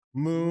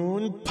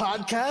Moon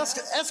Podcast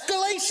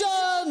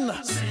Escalation!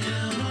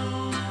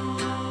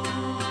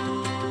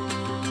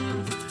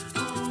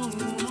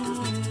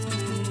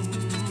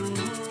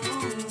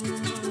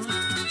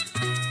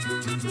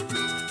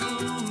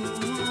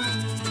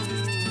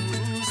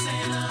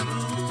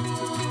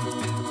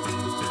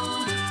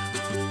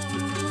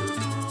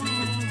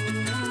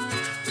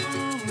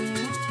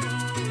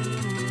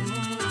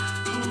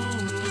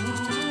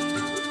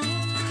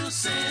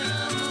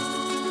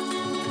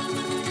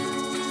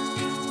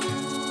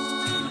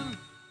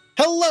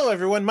 Hello,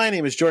 everyone. My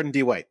name is Jordan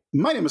D. White.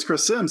 My name is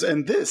Chris Sims,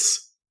 and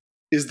this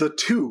is the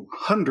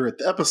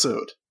 200th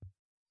episode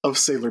of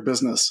Sailor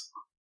Business.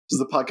 This is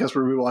the podcast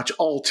where we watch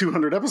all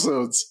 200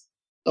 episodes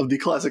of the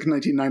classic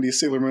 1990s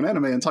Sailor Moon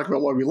anime and talk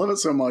about why we love it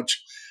so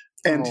much.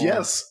 And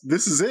yes,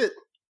 this is it.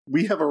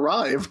 We have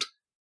arrived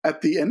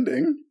at the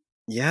ending.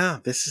 Yeah,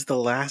 this is the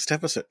last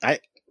episode. I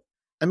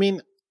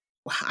mean,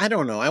 I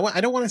don't know.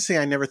 I don't want to say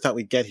I never thought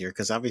we'd get here,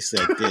 because obviously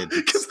I did.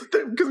 Because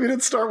we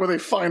didn't start with a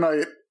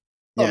finite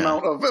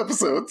amount of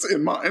episodes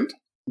in mind.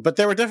 But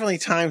there were definitely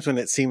times when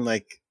it seemed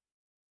like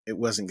it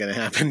wasn't going to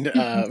happen.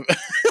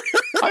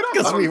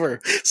 Because we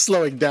were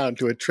slowing down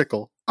to a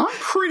trickle. I'm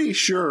pretty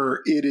sure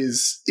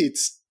it's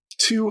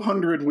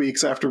 200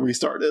 weeks after we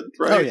started,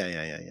 right? Oh, yeah.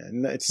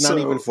 It's not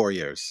even 4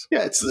 years.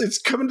 Yeah, it's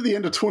coming to the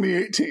end of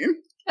 2018.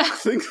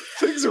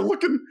 Things are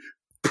looking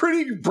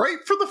pretty bright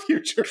for the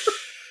future.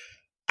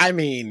 I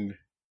mean,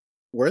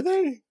 were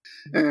they?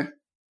 Eh.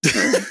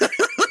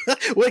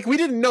 Like, we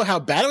didn't know how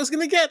bad it was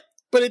going to get,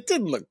 but it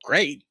didn't look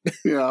great.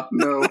 Yeah,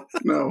 no.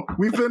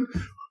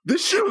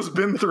 This show's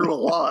been through a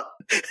lot.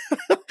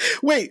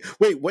 Wait,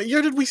 what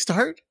year did we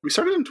start? We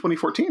started in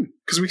 2014,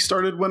 because we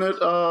started when it,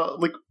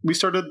 we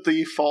started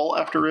the fall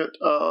after it,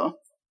 Oh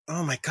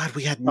my god,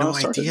 we had no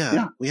idea.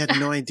 Yeah. We had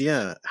no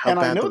idea how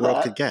bad the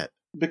world could get.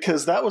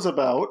 Because that was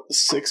about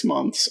 6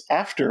 months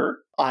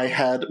after I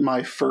had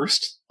my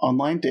first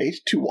online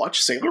date to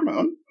watch Sailor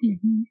Moon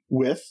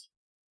with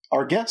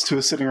our guest, who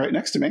is sitting right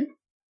next to me,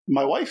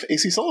 my wife,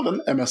 AC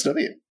Sullivan,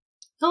 MSW.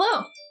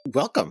 Hello.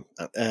 Welcome,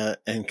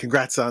 and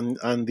congrats on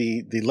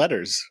the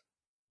letters.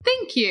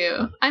 Thank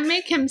you. I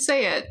make him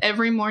say it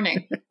every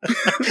morning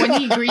when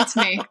he greets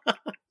me.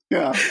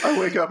 Yeah, I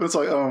wake up and it's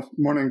like, oh,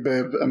 morning,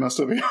 babe,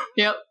 MSW.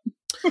 Yep.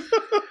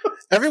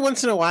 Every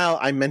once in a while,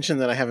 I mention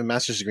that I have a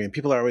master's degree, and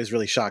people are always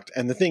really shocked.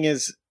 And the thing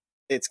is,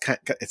 it's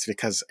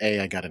because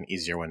A, I got an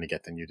easier one to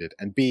get than you did,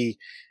 and B,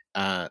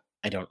 I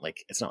don't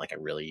it's not like I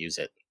really use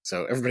it.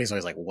 So everybody's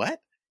always like,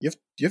 what?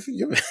 You've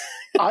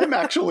I'm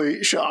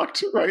actually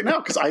shocked right now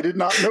because I did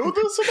not know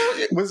this about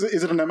it.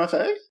 Is it an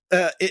MFA?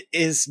 It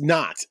is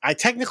not. I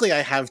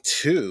have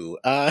two.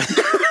 We've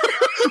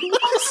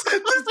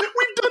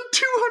done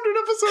 200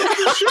 episodes of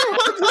the show.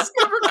 How did this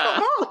never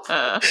come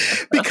up?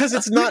 Because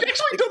it's not. We've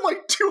actually done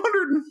like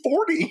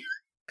 240.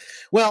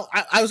 Well,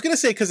 I was going to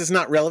say because it's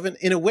not relevant.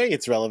 In a way,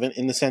 it's relevant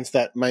in the sense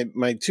that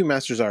my two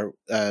masters are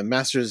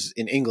masters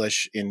in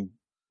English in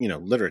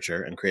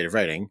literature and creative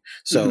writing.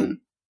 So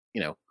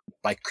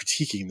by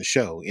critiquing the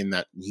show in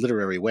that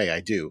literary way, I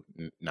do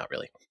not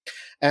really.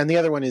 And the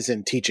other one is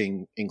in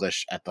teaching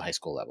English at the high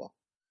school level.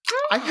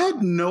 I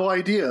had no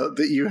idea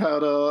that you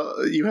had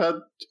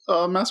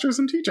a master's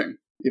in teaching.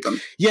 Even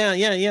yeah.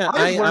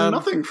 I learned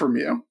nothing from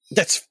you.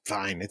 That's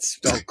fine. It's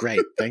great.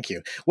 Thank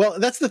you. Well,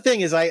 that's the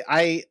thing is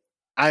I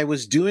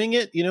was doing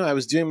it. I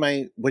was doing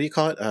my, what do you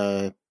call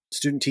it?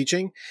 Student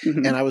teaching,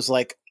 and I was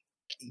like,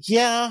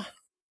 yeah,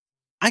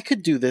 I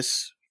could do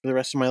this for the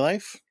rest of my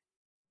life,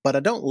 but I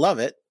don't love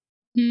it.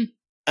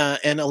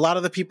 And a lot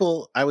of the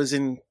people I was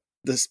in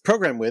this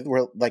program with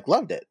were like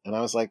loved it, and I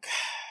was like,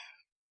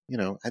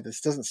 this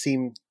doesn't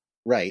seem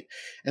right.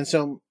 And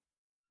so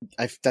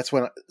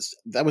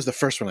that was the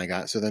first one I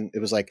got. So then it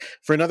was like,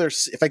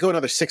 if I go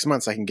another 6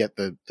 months, I can get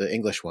the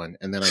English one,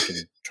 and then I can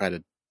try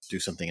to do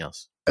something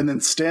else. And then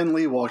Stan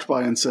Lee walked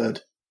by and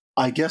said,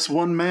 I guess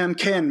one man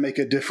can make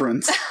a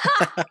difference.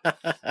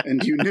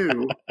 And you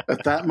knew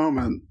at that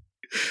moment.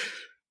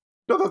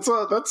 No,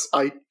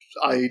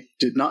 I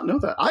did not know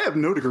that. I have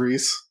no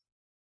degrees.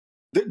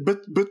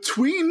 But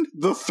between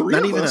the three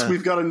of us,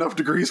 we've got enough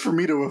degrees for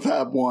me to have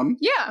had one.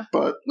 Yeah,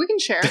 but we can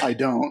share. I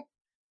don't.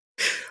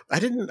 I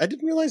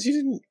didn't realize you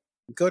didn't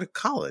go to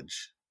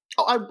college.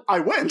 Oh, I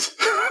went.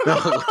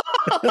 No.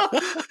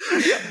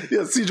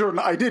 yeah. See, Jordan,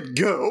 I did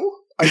go.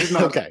 I did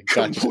not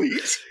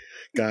complete.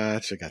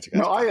 Gotcha.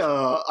 No,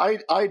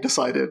 I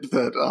decided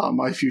that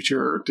my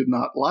future did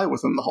not lie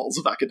within the halls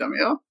of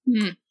academia.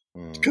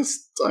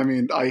 Because,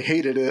 I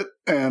hated it,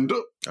 and...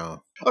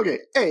 Okay,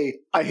 A,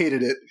 I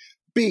hated it.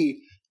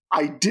 B,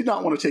 I did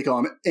not want to take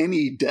on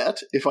any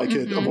debt if I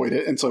could avoid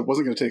it, and so I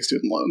wasn't going to take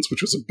student loans,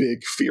 which was a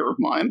big fear of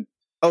mine.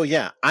 Oh,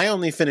 yeah. I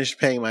only finished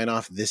paying mine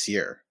off this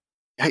year.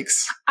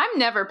 Yikes. I'm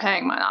never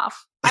paying mine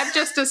off. I've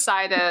just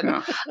decided,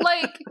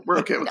 we're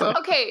okay with that.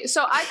 Okay,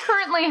 so I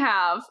currently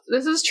have,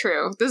 this is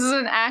true, this is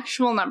an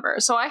actual number,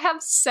 so I have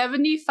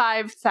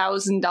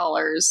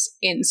 $75,000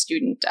 in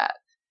student debt.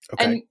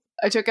 Okay. And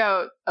I took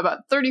out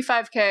about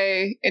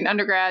 $35,000 in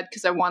undergrad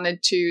because I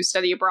wanted to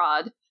study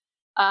abroad.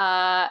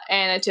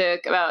 And I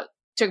took about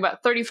took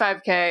about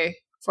 $35K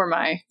for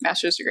my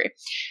master's degree.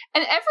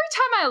 And every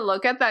time I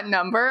look at that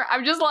number,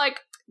 I'm just like,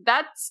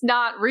 that's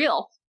not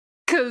real.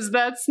 Because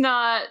that's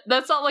not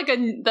like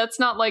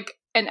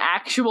an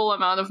actual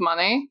amount of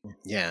money.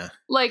 Yeah.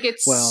 Like,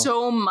 it's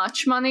so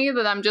much money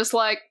that I'm just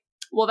like,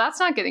 well, that's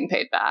not getting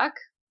paid back.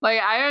 Like,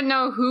 I don't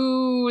know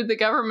who the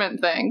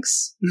government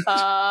thinks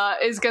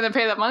is going to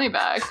pay that money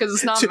back, because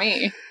it's not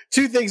me.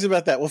 Two things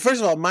about that. Well,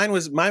 first of all, mine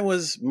was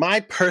my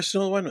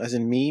personal one, as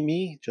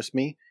in just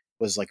me,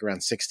 was like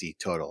around 60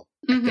 total,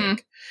 I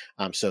think.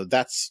 So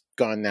that's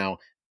gone now.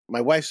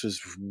 My wife's was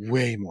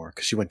way more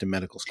because she went to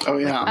medical school. Oh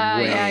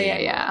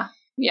yeah,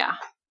 yeah.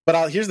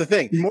 But here's the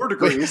thing: more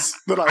degrees.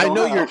 But I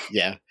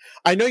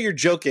know you're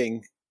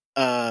joking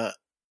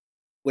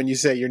when you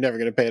say you're never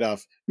going to pay it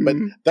off. But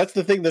that's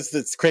the thing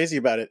that's crazy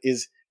about it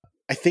is,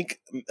 I think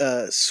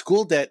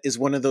school debt is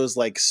one of those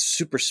like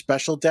super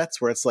special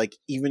debts where it's like,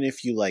 even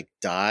if you like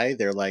die,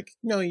 they're like,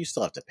 no, you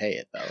still have to pay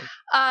it though.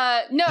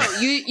 No,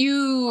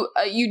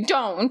 you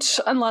don't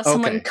unless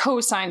someone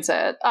co-signs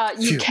it.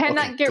 You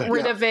cannot get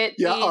rid of it.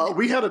 Yeah,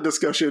 we had a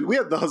discussion. We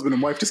had the husband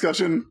and wife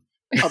discussion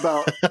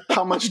about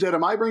how much debt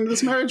am I bringing to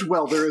this marriage?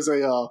 Well, there is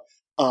a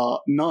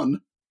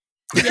none.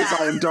 Because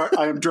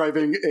I am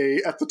driving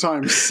at the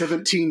time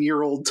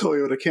 17-year-old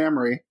Toyota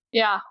Camry.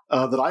 Yeah.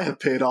 That I have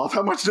paid off.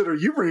 How much debt are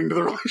you bringing to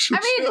the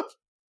relationship? I mean,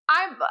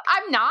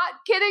 I'm not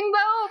kidding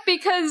though,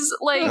 because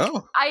like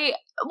not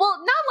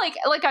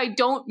like I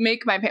don't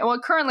make my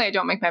currently I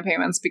don't make my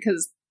payments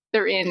because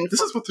they're in.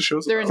 This is what the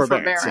show's about. They're in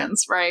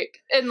forbearance, right?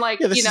 And like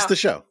this is the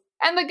show.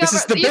 And the this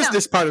is the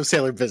business part of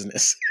Sailor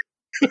Business.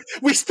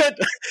 We spent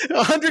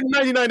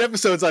 199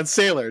 episodes on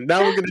Sailor. Now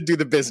we're going to do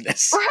the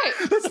business.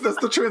 Right. That's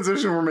the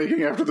transition we're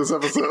making after this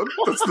episode.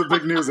 That's the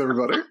big news,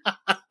 everybody.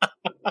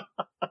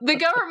 The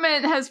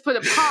government has put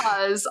a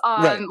pause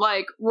on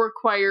like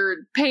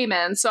required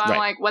payments. So I'm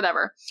like,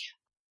 whatever.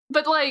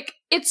 But like,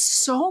 it's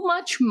so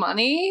much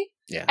money.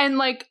 Yeah. And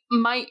like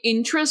my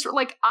interest,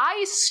 like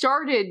I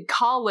started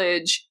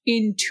college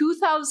in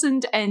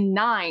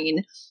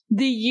 2009,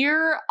 the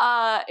year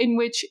in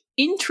which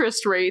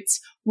interest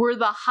rates were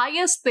the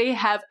highest they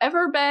have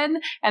ever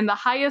been and the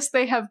highest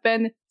they have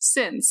been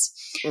since.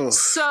 Ugh.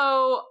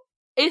 So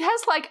it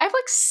has like, I have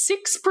like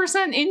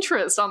 6%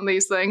 interest on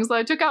these things that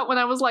I took out when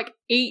I was like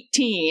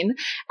 18.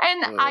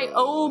 And I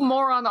owe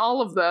more on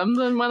all of them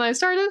than when I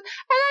started. And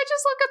I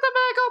just look at them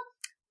and I go,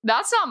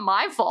 that's not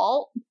my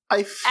fault.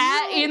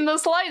 In the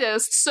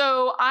slightest.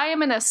 So I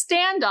am in a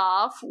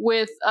standoff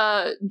with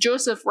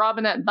Joseph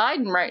Robinette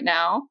Biden right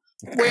now,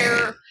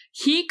 where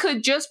he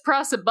could just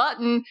press a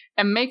button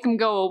and make him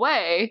go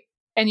away,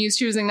 and he's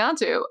choosing not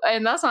to.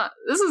 And this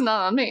is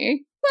not on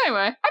me.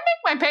 Anyway, I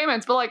make my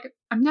payments, but like,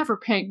 I'm never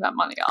paying that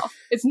money off.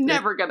 It's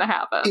never going to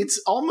happen.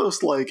 It's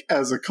almost like,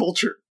 as a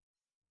culture,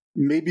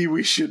 maybe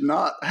we should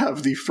not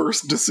have the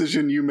first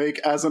decision you make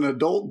as an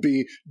adult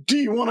be, do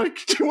you want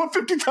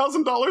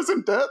 $50,000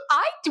 in debt?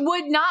 I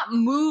would not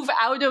move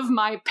out of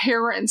my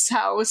parents'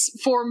 house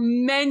for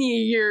many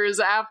years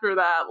after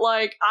that.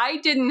 Like, I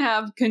didn't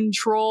have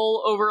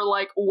control over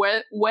like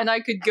when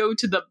I could go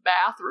to the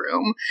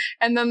bathroom.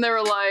 And then they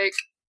were like,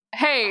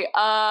 hey,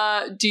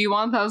 do you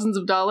want thousands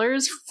of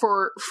dollars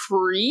for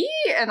free?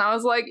 And I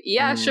was like,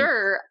 yeah,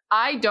 sure.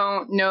 I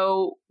don't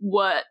know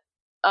what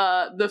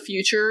the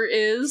future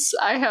is.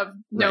 I have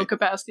no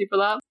capacity for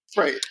that.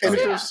 Right. And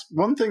if there's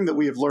one thing that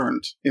we have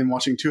learned in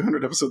watching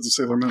 200 episodes of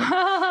Sailor Moon,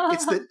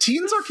 it's that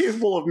teens are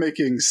capable of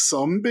making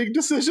some big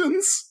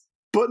decisions,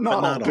 but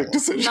not all big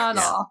decisions. Not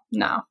all.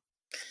 No.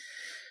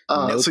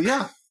 Nope. So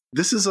yeah,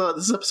 this is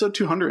episode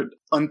 200.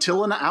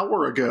 Until an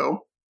hour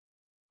ago,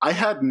 I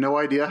had no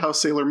idea how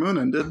Sailor Moon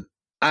ended.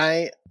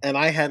 I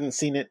hadn't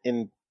seen it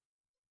in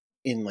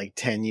like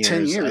 10 years.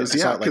 10 years, I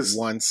saw it like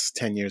once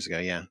 10 years ago,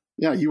 yeah.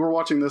 Yeah, you were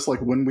watching this like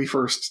when we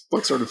first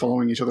like started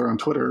following each other on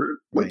Twitter.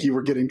 Like you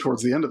were getting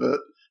towards the end of it,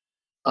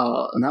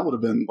 and that would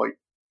have been like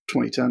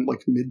 2010,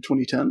 like mid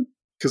 2010.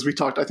 Because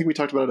I think we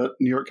talked about it at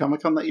New York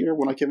Comic Con that year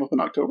when I came up in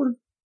October.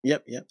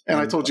 Yep. And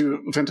I told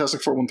you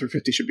Fantastic Four 1 through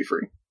 50 should be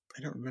free.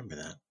 I don't remember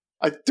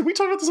that. Did we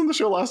talk about this on the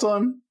show last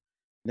time?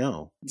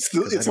 No.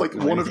 It's like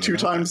one of 3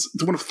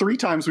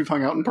 times we've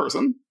hung out in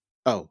person.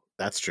 Oh,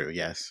 that's true.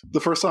 Yes. The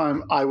first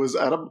time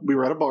we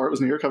were at a bar. It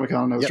was New York Comic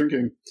Con, and I was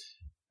drinking,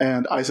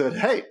 and I said,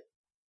 "Hey,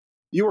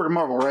 you work at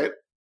Marvel, right?"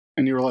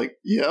 And you were like,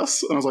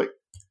 "Yes." And I was like,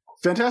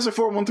 "Fantastic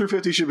Four 1 through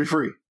 50 should be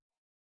free."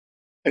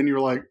 And you were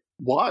like,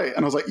 "Why?" And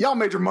I was like, "Y'all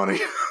made your money,"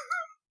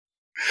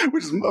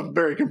 which is a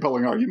very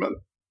compelling argument,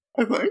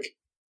 I think.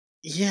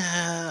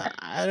 Yeah,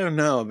 I don't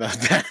know about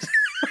that.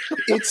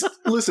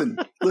 Listen.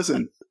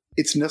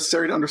 It's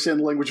necessary to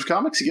understand the language of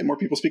comics. You get more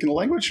people speaking the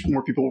language,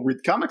 more people will read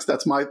the comics.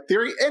 That's my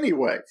theory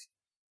anyway.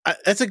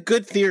 That's a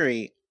good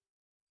theory.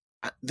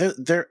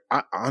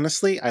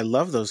 Honestly, I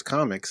love those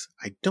comics.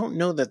 I don't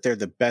know that they're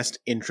the best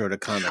intro to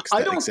comics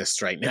that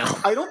exists right now.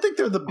 I don't think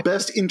they're the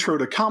best intro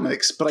to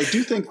comics, but I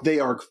do think they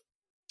are.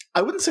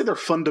 I wouldn't say they're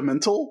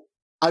fundamental.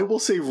 I will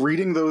say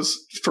reading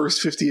those first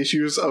 50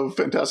 issues of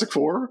Fantastic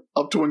Four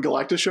up to when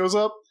Galactus shows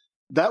up,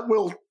 that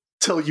will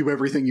tell you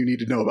everything you need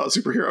to know about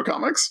superhero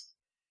comics.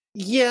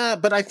 Yeah,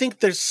 but I think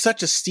there's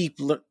such a steep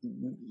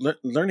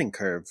learning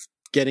curve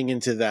getting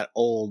into that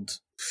old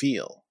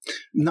feel.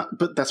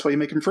 But that's why you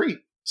make them free,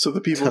 so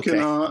that people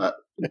can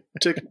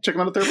check them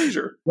out at their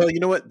leisure. Well, you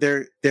know what?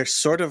 They're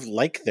sort of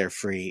like they're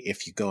free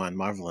if you go on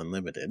Marvel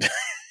Unlimited.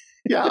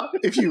 Yeah,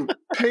 if you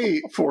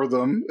pay for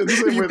them, in the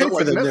same way that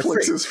like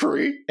Netflix is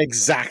free.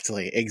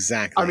 Exactly.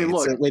 I mean,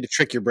 look, it's a way to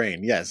trick your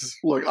brain. Yes.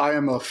 Look, I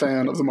am a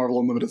fan of the Marvel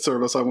Unlimited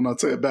service. I will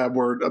not say a bad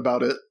word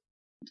about it.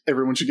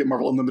 Everyone should get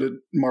Marvel Unlimited.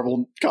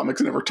 Marvel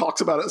Comics never talks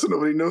about it, so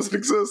nobody knows it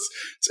exists.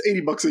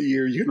 It's $80 a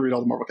year. You can read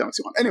all the Marvel comics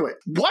you want. Anyway,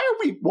 why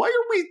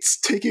are we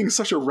taking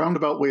such a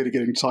roundabout way to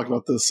getting to talk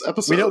about this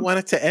episode? We don't want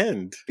it to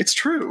end. It's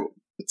true.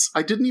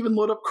 I didn't even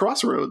load up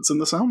Crossroads in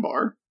the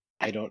soundbar.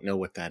 I don't know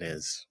what that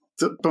is.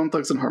 Bone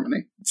Thugs and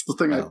Harmony. It's the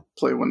thing I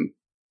play when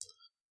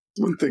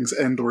things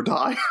end or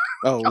die.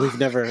 We've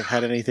never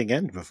had anything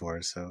end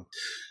before, so.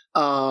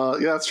 Yeah,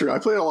 that's true. I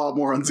play a lot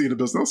more on Xena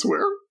Business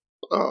where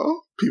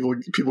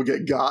people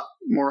get got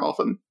more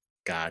often.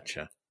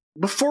 Gotcha.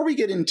 Before we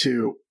get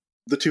into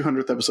the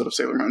 200th episode of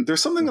Sailor Moon,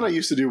 there's something that I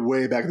used to do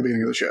way back at the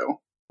beginning of the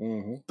show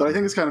that I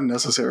think is kind of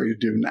necessary to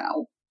do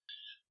now.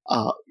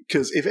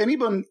 Because if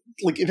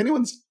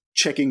anyone's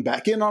checking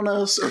back in on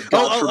us, or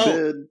God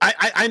forbid.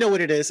 I know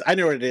what it is.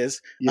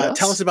 Yes?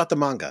 Tell us about the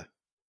manga.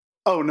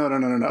 Oh, no.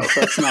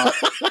 That's not,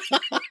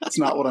 that's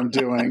not what I'm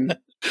doing.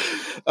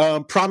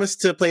 Promise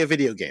to play a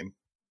video game.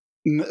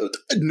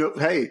 No,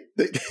 hey,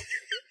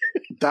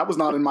 that was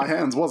not in my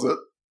hands, was it?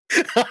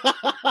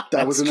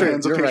 That was in the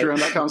hands of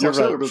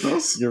Patreon.com/Sailor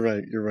Business. You're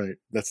right.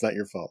 That's not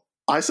your fault.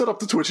 I set up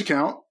the Twitch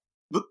account.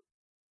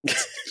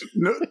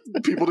 No,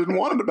 people didn't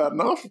want it bad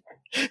enough.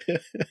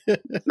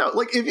 No,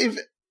 like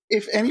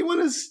if anyone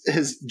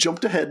has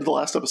jumped ahead to the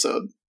last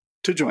episode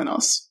to join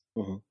us,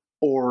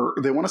 or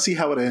they want to see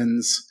how it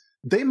ends,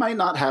 they might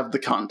not have the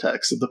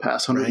context of the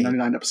past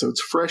 199 episodes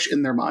fresh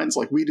in their minds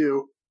like we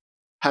do,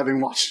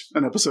 having watched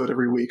an episode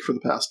every week for the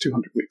past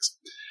 200 weeks.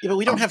 Yeah, but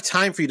we don't have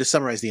time for you to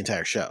summarize the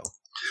entire show.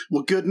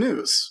 Well, good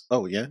news.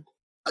 Oh, yeah?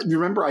 You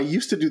remember, I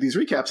used to do these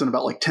recaps in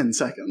about like 10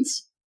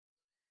 seconds.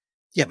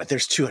 Yeah, but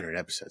there's 200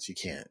 episodes. You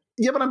can't.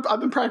 Yeah, but I've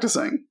been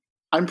practicing.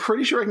 I'm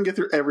pretty sure I can get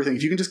through everything.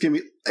 If you can just give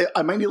me...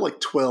 I might need like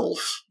 12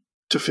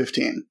 to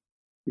 15,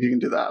 if you can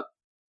do that.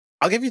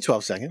 I'll give you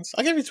 12 seconds.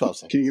 Can you give me 12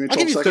 seconds? I'll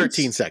give you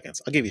 13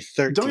 seconds. I'll give you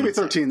 13 Don't give me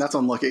 13. That's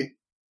unlucky.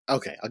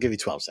 Okay, I'll give you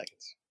 12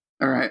 seconds.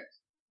 All right.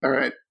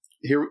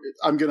 Here,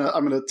 I'm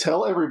gonna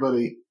tell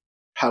everybody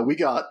how we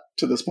got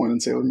to this point in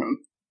Sailor Moon.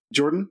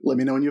 Jordan, let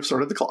me know when you've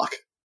started the clock.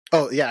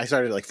 Oh, yeah, I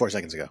started like 4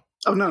 seconds ago.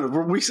 Oh, no,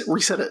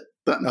 reset it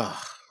then.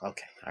 Oh,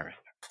 okay. All right.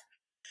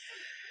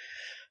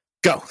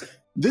 Go.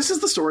 This is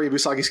the story of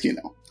Usagi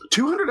Tsukino.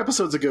 200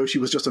 episodes ago, she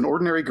was just an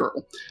ordinary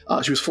girl.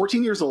 She was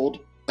 14 years old,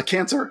 a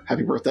Cancer,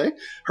 happy birthday.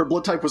 Her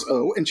blood type was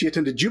O, and she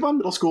attended Juban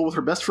Middle School with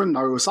her best friend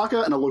Naru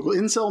Osaka and a local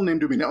incel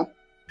named Umino,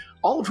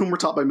 all of whom were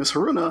taught by Miss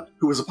Haruna,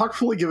 who was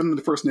apocryphally given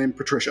the first name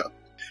Patricia.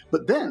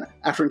 But then,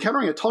 after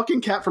encountering a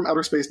talking cat from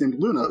outer space named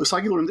Luna,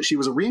 Usagi learned that she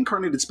was a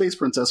reincarnated space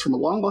princess from a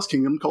long-lost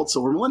kingdom called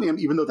Silver Millennium,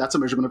 even though that's a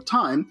measurement of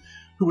time,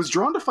 who was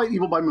drawn to fight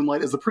evil by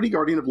moonlight as the pretty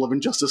guardian of love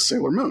and justice,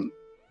 Sailor Moon.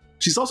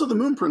 She's also the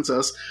Moon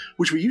Princess,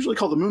 which we usually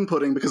call the Moon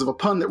Pudding because of a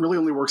pun that really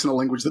only works in a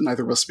language that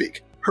neither of us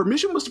speak. Her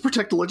mission was to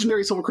protect the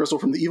legendary Silver Crystal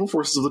from the evil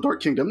forces of the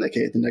Dark Kingdom,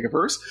 aka the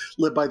Negaverse,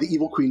 led by the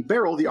evil Queen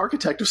Beryl, the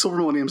architect of Silver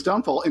Millennium's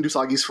downfall and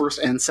Usagi's first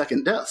and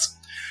second deaths.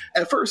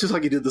 At first,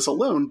 Usagi did this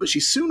alone, but she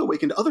soon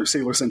awakened other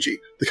Sailor Senshi,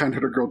 the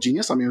kind-hearted girl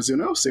genius Ami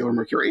Mizuno, Sailor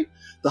Mercury,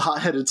 the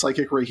hot-headed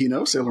psychic Rei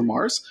Hino, Sailor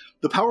Mars,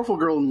 the powerful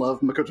girl in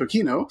love Makoto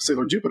Kino,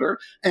 Sailor Jupiter,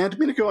 and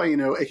Minako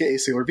Aino, aka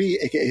Sailor V,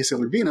 aka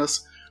Sailor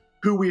Venus,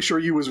 who we assure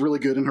you was really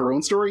good in her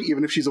own story,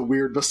 even if she's a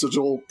weird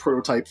vestigial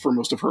prototype for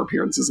most of her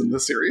appearances in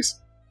this series.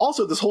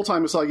 Also, this whole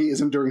time Usagi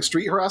is enduring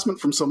street harassment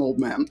from some old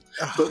man.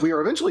 But we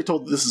are eventually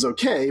told that this is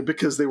okay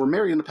because they were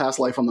married in a past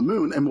life on the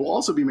moon and will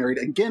also be married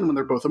again when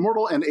they're both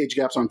immortal and age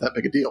gaps aren't that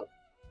big a deal.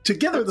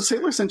 Together, the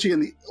Sailor Senshi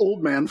and the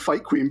old man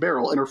fight Queen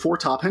Beryl and her 4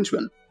 top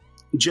henchmen.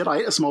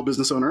 Jedi, a small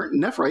business owner,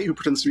 Nephrite, who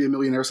pretends to be a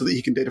millionaire so that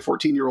he can date a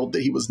 14-year-old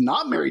that he was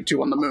not married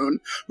to on the moon,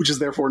 which is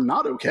therefore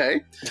not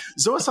okay,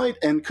 Zoisite,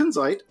 and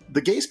Kunzite, the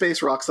gay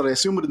space rocks that I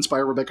assume would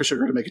inspire Rebecca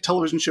Sugar to make a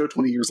television show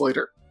 20 years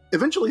later.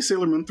 Eventually,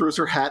 Sailor Moon throws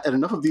her hat at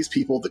enough of these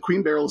people that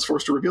Queen Beryl is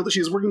forced to reveal that she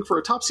is working for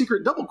a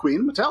top-secret double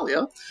queen,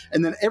 Metalia,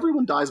 and then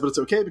everyone dies, but it's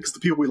okay because the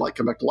people we like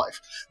come back to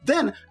life.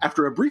 Then,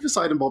 after a brief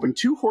aside involving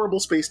 2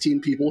 horrible space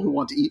teen people who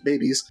want to eat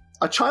babies,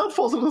 a child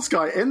falls out of the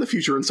sky and the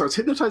future and starts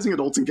hypnotizing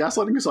adults and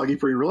gaslighting Usagi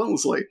pretty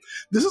relentlessly.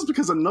 This is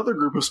because another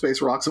group of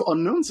space rocks of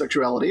unknown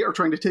sexuality are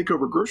trying to take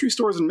over grocery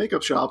stores and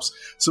makeup shops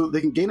so that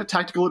they can gain a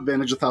tactical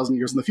advantage 1,000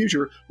 years in the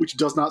future, which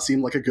does not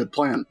seem like a good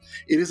plan.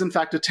 It is in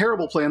fact a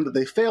terrible plan that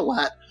they fail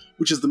at,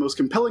 which is the most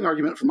compelling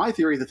argument for my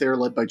theory that they are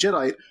led by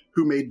Jedi,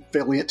 who made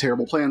failing at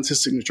terrible plans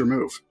his signature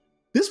move.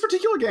 This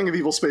particular gang of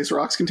evil space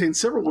rocks contains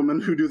several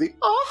women who do the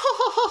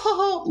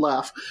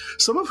laugh,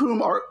 some of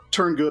whom are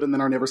turn good and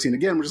then are never seen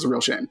again, which is a real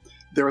shame.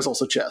 There is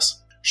also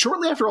Chess.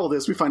 Shortly after all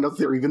this, we find out that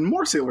there are even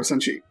more Sailor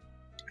Senshi.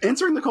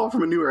 Answering the call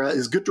from a new era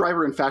is good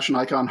driver and fashion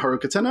icon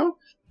Haruka Tenno,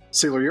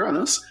 Sailor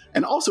Uranus,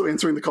 and also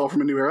answering the call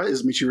from a new era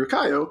is Michiru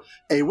Kaio,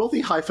 a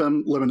wealthy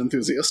high-femme lemon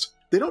enthusiast.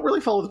 They don't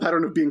really follow the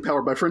pattern of being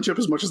powered by friendship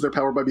as much as they're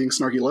powered by being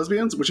snarky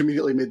lesbians, which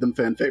immediately made them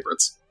fan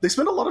favorites. They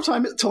spend a lot of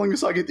time telling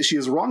Usagi that she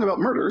is wrong about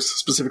murders,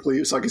 specifically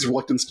Usagi's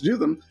reluctance to do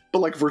them, but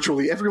like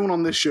virtually everyone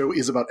on this show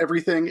is about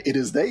everything, it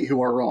is they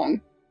who are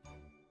wrong.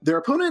 Their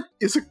opponent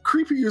is a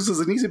creep who uses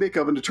an easy bake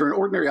oven to turn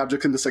ordinary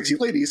objects into sexy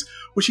ladies,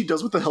 which he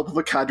does with the help of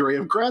a cadre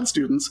of grad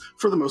students,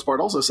 for the most part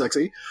also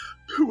sexy,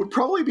 who would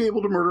probably be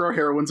able to murder our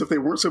heroines if they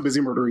weren't so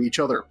busy murdering each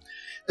other.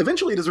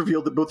 Eventually, it is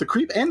revealed that both the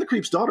creep and the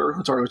creep's daughter,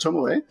 Hotaru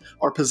Tomoe,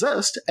 are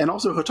possessed, and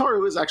also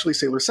Hotaru is actually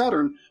Sailor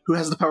Saturn, who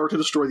has the power to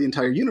destroy the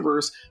entire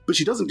universe, but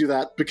she doesn't do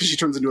that because she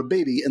turns into a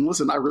baby. And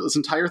listen, I wrote this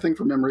entire thing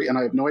from memory, and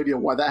I have no idea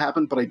why that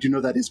happened, but I do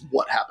know that is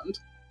what happened.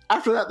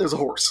 After that, there's a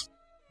horse.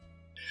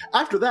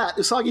 After that,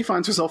 Usagi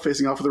finds herself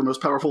facing off with her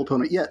most powerful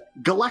opponent yet,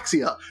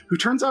 Galaxia, who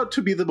turns out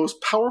to be the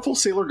most powerful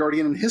Sailor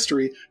Guardian in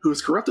history, who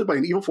is corrupted by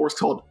an evil force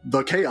called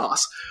the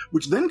Chaos,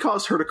 which then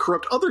caused her to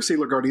corrupt other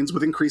Sailor Guardians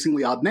with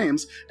increasingly odd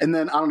names, and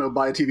then,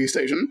 buy a TV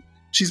station.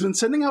 She's been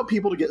sending out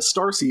people to get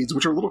star seeds,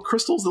 which are little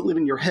crystals that live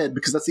in your head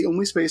because that's the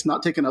only space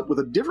not taken up with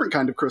a different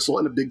kind of crystal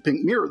and a big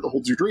pink mirror that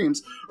holds your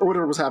dreams, or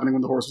whatever was happening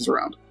when the horse was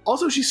around.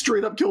 Also, she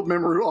straight up killed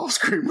Mamoru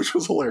off-screen, which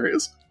was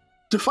hilarious.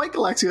 To fight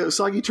Galaxia,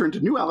 Usagi turned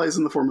to new allies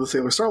in the form of the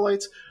Sailor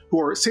Starlights, who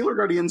are Sailor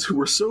Guardians who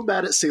were so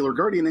bad at Sailor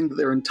Guardianing that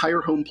their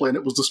entire home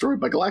planet was destroyed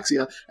by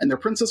Galaxia and their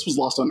princess was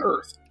lost on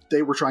Earth.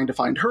 They were trying to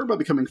find her by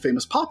becoming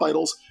famous pop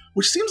idols,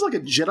 which seems like a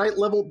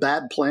Jedi-level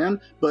bad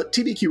plan, but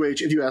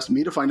TBQH, if you asked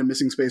me to find a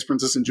missing space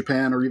princess in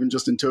Japan or even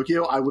just in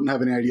Tokyo, I wouldn't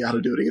have any idea how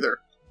to do it either.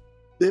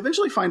 They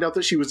eventually find out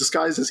that she was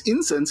disguised as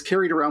incense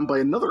carried around by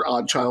another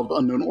odd child of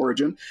unknown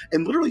origin,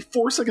 and literally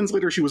 4 seconds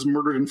later she was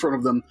murdered in front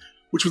of them,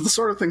 which was the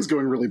start of things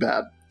going really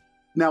bad.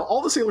 Now,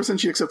 all the Sailor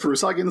Senshi except for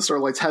Usagi and the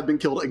Starlights have been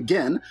killed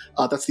again.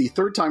 That's the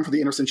 3rd time for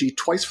the Inner Senshi,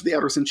 twice for the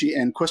Outer Senshi,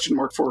 and question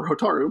mark for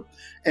Hotaru.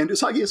 And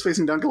Usagi is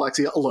facing down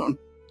Galaxia alone.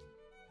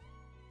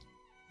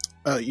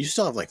 You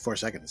still have 4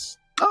 seconds.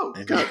 Oh,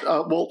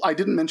 God. Well, I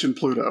didn't mention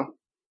Pluto.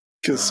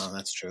 Oh,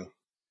 that's true.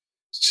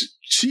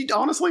 She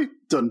honestly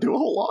doesn't do a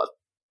whole lot.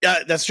 Yeah,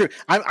 that's true.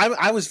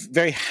 I was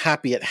very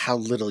happy at how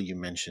little you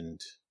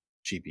mentioned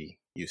GB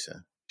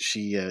Yusa.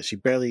 She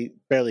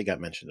barely got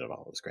mentioned at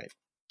all. It was great.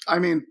 I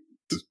mean,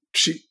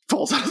 she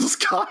falls out of the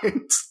sky.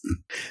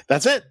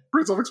 That's it.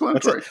 Pretty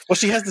self-explanatory. Well,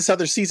 she has this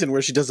other season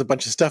where she does a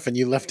bunch of stuff, and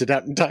you left it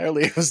out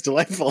entirely. It was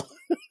delightful.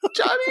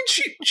 I mean,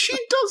 she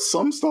does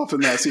some stuff in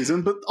that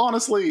season, but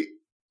honestly,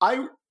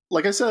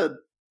 like I said,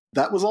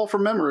 that was all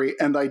from memory,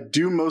 and I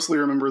do mostly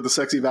remember the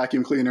sexy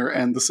vacuum cleaner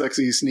and the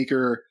sexy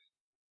sneaker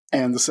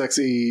and the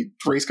sexy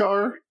race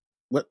car.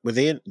 What were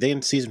they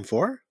in season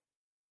 4?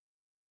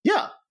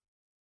 Yeah,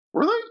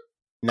 were they?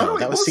 No,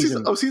 that was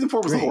season. Season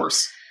 4 was 3. The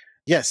horse.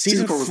 Yeah,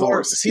 season 4 was the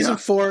horse. Season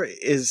 4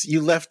 is you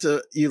left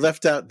out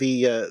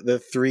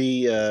the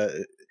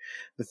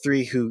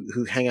three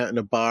who hang out in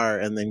a bar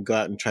and then go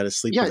out and try to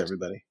sleep with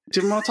everybody.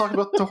 Didn't want to talk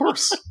about the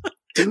horse.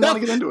 Didn't want to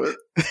get into it.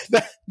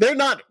 They're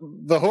not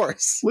the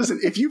horse. Listen,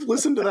 if you've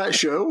listened to that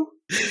show,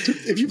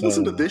 if you've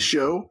listened to this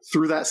show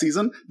through that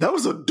season, that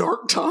was a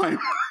dark time.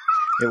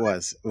 It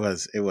was.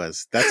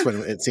 That's when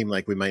it seemed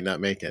like we might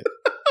not make it.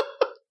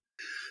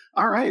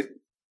 All right.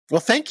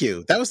 Well, thank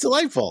you. That was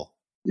delightful.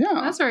 Yeah.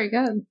 That's very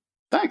good.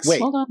 Thanks.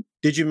 Wait, well done.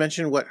 Did you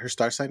mention what her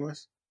star sign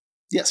was?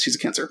 Yes, she's a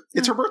Cancer.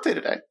 It's her birthday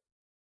today.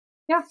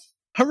 Yeah.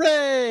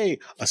 Hooray!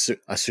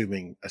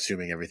 Assuming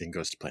everything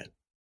goes to plan.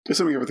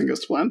 Assuming everything goes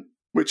to plan,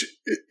 which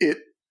it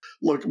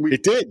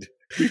did.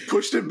 We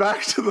pushed it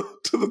back to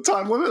the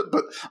time limit,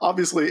 but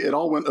obviously it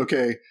all went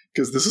okay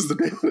because this is the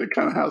day that it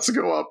kind of has to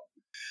go up.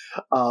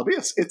 But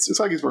yes, it's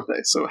Usagi's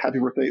birthday, so happy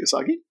birthday,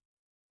 Usagi.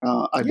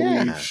 I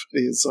believe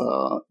is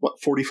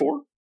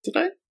 44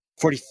 today?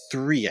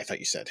 43, I thought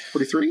you said.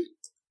 43?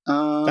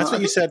 That's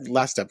what you said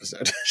last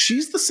episode.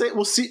 She's the same.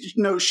 Well, see,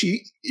 no,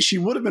 she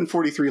would have been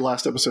 43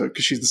 last episode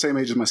because she's the same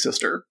age as my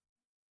sister.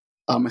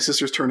 My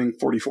sister's turning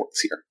 44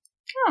 this year.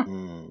 Huh.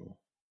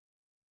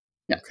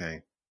 Yeah.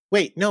 Okay.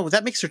 Wait, no,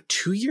 that makes her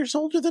 2 years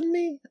older than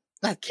me?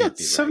 That can't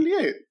be right.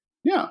 78.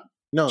 Yeah.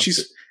 No,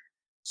 she's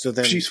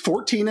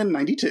 14 in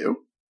 92.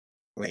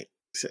 Wait,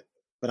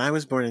 but I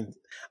was born in...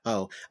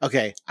 Oh,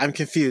 okay. I'm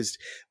confused.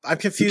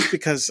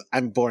 Because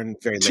I'm born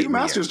very late. 2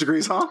 master's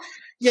degrees, huh?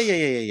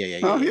 Yeah.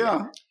 Oh,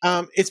 yeah.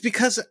 It's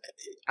because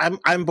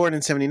I'm born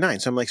in 79,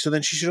 so I'm like, so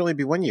then she should only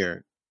be 1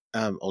 year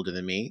older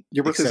than me.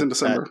 Your birthday's in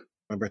December.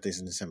 My birthday's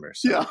in December.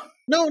 So. Yeah.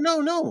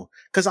 No,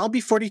 because I'll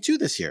be 42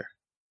 this year.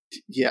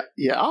 Yeah.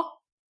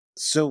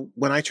 So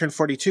when I turn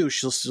 42,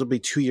 she'll still be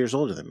 2 years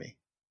older than me.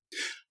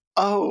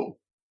 Oh,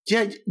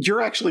 yeah,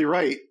 you're actually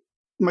right.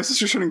 My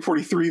sister's turning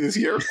 43 this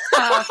year.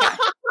 Oh, okay.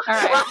 All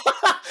right.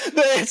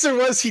 The answer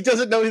was he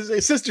doesn't know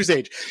his sister's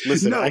age.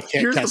 Listen, I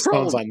can't cast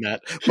stones on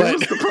that.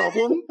 Here's the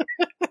problem.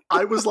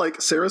 I was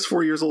like, Sarah's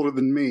 4 years older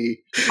than me.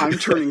 I'm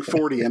turning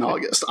 40 in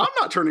August. I'm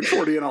not turning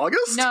 40 in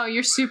August. No,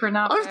 you're super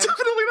not. I'm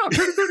definitely not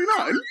turning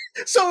 39.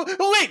 So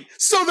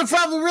the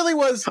problem really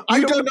was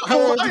you don't know how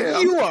old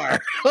you are.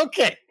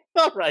 Okay.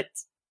 All right.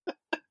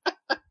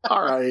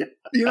 All right.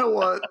 You know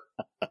what?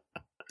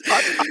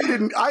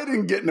 I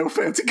didn't get no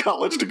fancy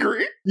college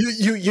degree.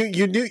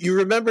 You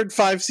remembered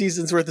 5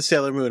 seasons worth of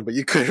Sailor Moon, but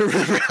you couldn't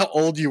remember how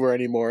old you were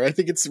anymore. I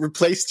think it's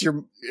replaced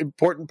your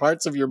important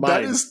parts of your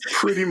mind. That is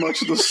pretty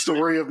much the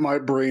story of my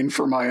brain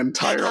for my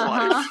entire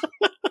life.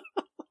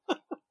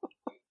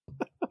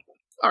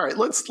 All right,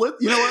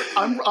 you know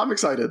what? I'm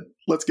excited.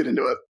 Let's get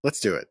into it. Let's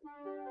do it.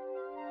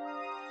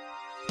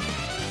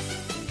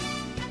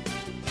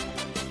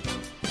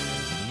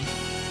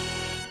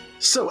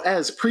 So,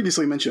 as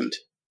previously mentioned,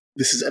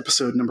 this is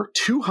episode number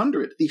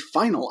 200, the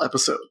final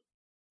episode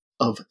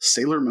of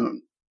Sailor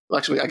Moon. Well,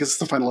 actually, I guess it's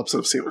the final episode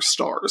of Sailor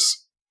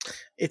Stars.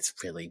 It's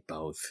really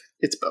both.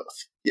 It's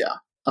both, yeah.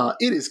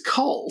 It is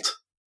called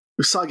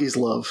Usagi's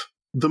Love,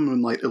 The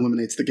Moonlight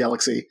Illuminates the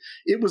Galaxy.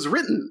 It was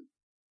written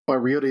by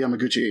Ryota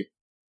Yamaguchi.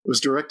 It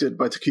was directed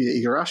by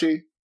Takuya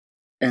Igarashi,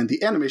 and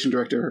the animation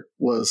director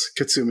was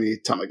Katsumi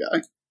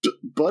Tamagai.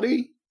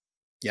 Buddy?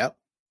 Yep.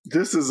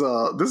 This is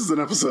an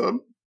episode.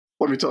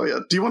 Let me tell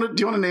you. Do you want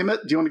to name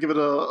it? Do you want to give it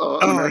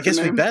I guess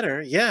name? We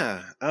better.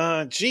 Yeah.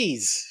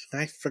 Geez,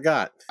 I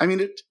forgot. I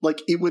mean,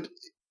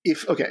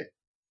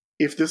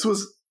 if this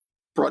was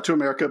brought to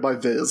America by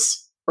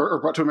Viz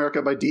or brought to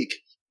America by DiC,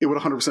 it would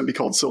 100% be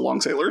called So Long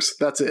Sailors.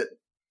 That's it.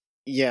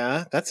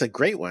 Yeah, that's a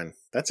great one.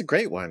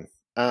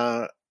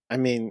 I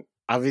mean,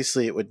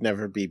 obviously, it would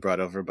never be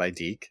brought over by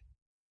DiC.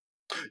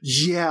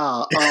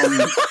 Yeah.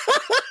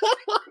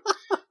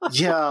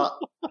 Yeah.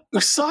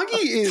 Usagi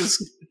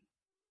is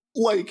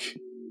like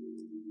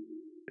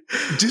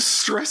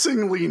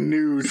distressingly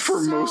nude for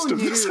most of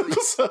this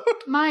episode.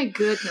 My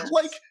goodness.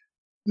 Like,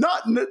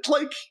 not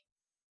like,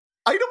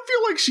 I don't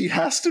feel like she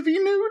has to be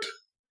nude.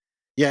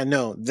 Yeah,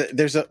 no,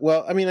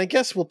 I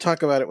guess we'll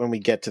talk about it when we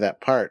get to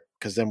that part,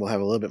 because then we'll have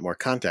a little bit more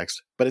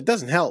context, but it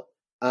doesn't help.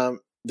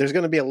 There's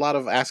going to be a lot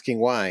of asking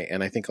why,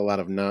 and I think a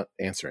lot of not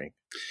answering.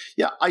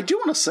 Yeah, I do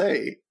want to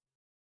say,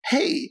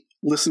 hey,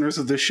 listeners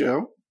of this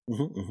show,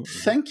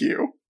 thank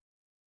you.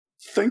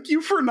 Thank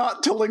you for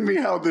not telling me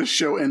how this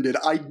show ended.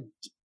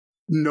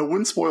 No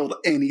one spoiled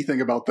anything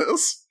about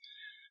this.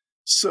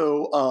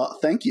 So,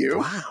 thank you.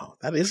 Wow,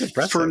 that is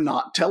impressive. For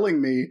not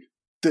telling me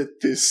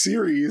that this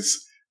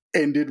series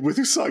ended with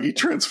Usagi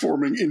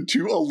transforming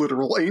into a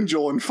literal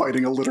angel and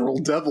fighting a literal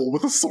devil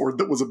with a sword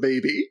that was a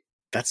baby.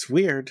 That's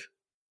weird.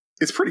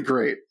 It's pretty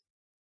great.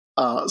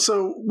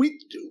 So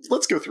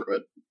let's go through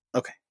it.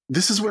 Okay.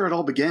 This is where it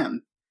all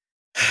began.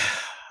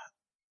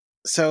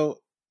 So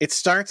it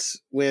starts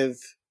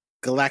with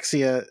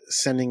Galaxia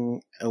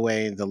sending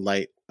away the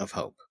light of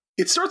hope.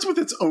 It starts with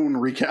its own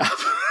recap.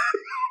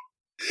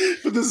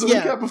 But this is a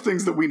recap of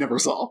things that we never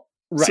saw.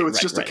 Right, so it's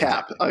just a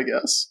cap, exactly. I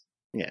guess.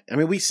 Yeah. I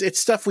mean, it's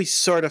stuff we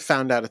sort of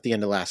found out at the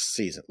end of last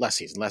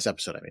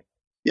episode, I mean.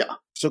 Yeah.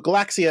 So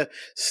Galaxia,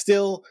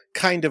 still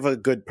kind of a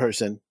good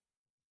person,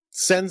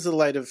 sends the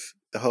light of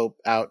the hope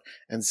out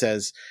and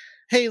says,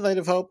 hey, light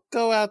of hope,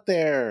 go out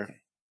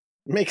there.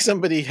 Make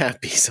somebody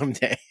happy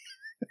someday.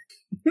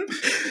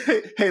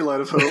 Hey,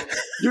 light of hope,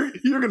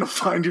 you're gonna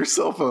find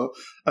yourself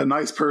a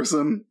nice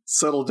person,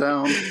 settle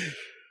down.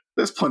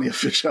 There's plenty of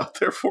fish out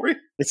there for you.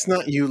 It's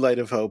not you, light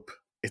of hope.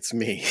 It's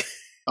me.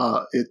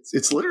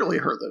 It's literally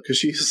her though, because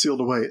she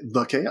sealed away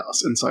the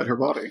chaos inside her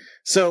body.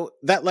 So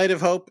that light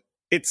of hope,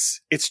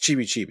 it's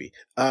Chibi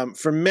Chibi.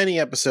 For many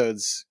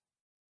episodes,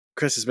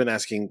 Chris has been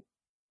asking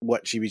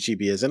what Chibi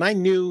Chibi is, and I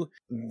knew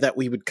that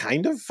we would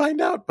kind of find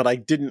out, but I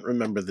didn't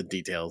remember the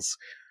details.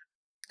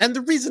 And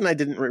the reason I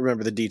didn't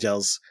remember the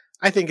details,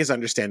 I think, is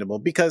understandable,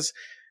 because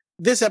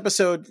this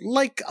episode,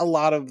 like a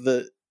lot of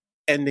the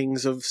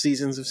endings of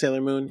seasons of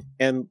Sailor Moon,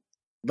 and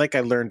like I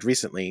learned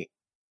recently,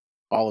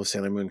 all of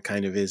Sailor Moon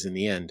kind of is in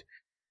the end,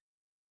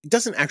 it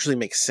doesn't actually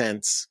make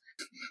sense.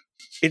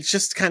 It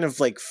just kind of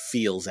like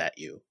feels at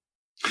you.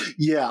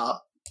 Yeah.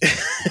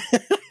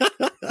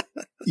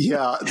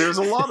 Yeah, there's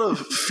a lot of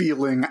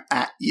feeling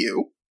at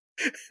you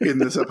in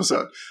this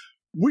episode,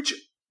 which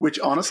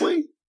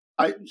honestly,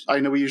 I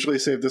know we usually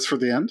save this for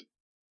the end.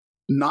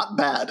 Not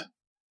bad.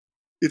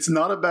 It's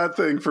not a bad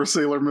thing for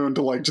Sailor Moon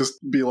to like just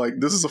be like,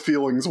 this is a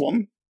feelings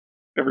one,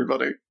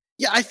 everybody.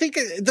 Yeah, I think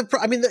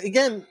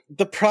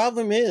the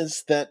problem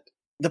is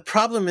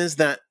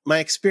that my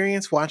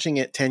experience watching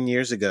it 10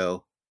 years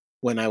ago,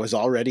 when I was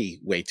already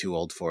way too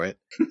old for it,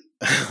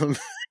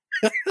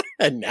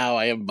 and now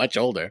I am much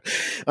older.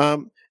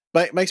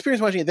 But my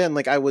experience watching it then,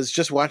 like I was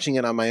just watching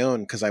it on my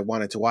own because I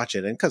wanted to watch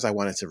it and because I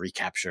wanted to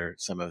recapture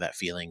some of that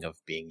feeling of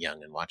being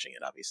young and watching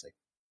it, obviously.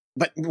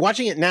 But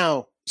watching it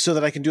now so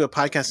that I can do a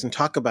podcast and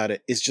talk about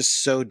it is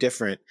just so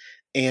different.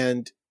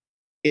 And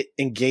it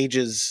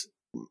engages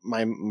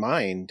my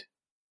mind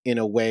in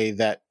a way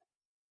that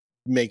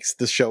makes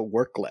the show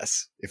work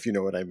less, if you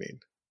know what I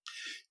mean.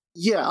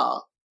 Yeah,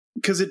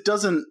 because it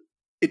doesn't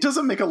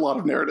make a lot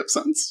of narrative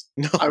sense.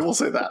 No. I will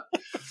say that.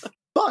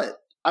 But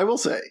I will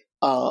say,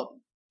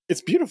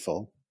 it's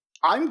beautiful.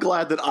 I'm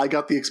glad that I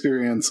got the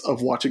experience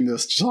of watching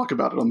this to talk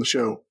about it on the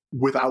show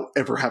without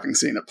ever having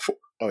seen it before.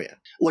 Oh, yeah.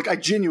 Like, I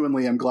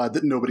genuinely am glad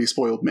that nobody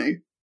spoiled me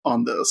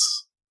on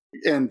this.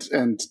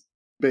 And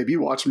babe,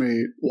 you watch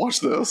me watch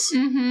this.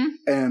 Mm-hmm.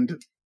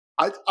 And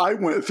I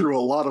went through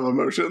a lot of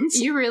emotions.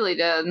 You really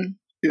did.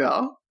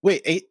 Yeah.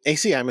 Wait,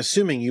 AC, I'm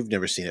assuming you've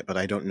never seen it, but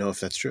I don't know if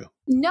that's true.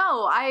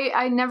 No,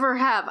 I never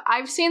have.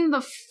 I've seen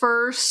the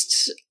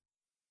first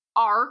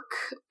arc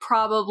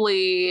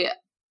probably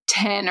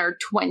 10 or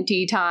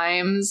 20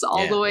 times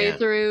all the way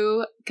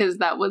through, because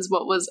that was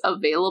what was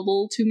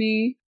available to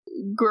me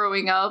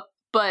growing up.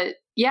 But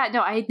yeah,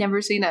 no, I had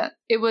never seen it.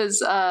 It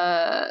was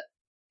a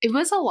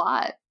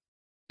lot.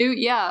 It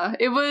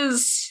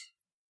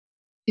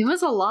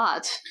was a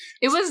lot.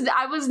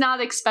 I was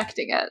not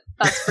expecting it.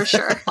 That's for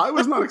sure. I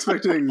was not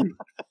expecting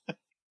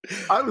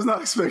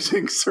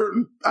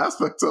certain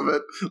aspects of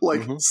it,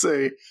 like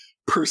say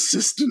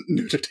persistent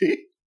nudity.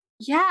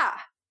 Yeah.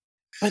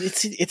 But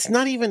it's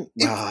not even.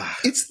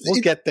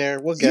 We'll get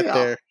there. We'll get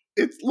there.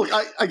 It's look.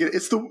 I get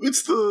it.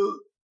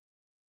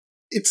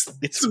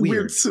 It's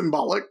weird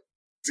symbolic.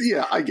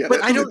 Yeah, I get it.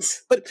 But I don't.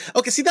 But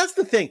okay, see, that's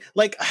the thing.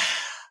 Like,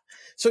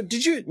 so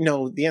did you?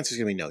 No, the answer is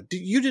gonna be no.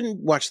 You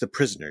didn't watch The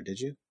Prisoner, did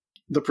you?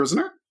 The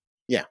Prisoner?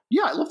 Yeah.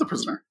 Yeah, I love The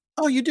Prisoner.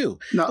 Oh, you do?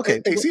 No,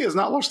 okay. AC has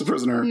not watched The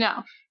Prisoner.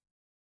 No.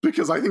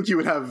 Because I think you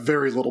would have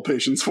very little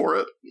patience for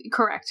it.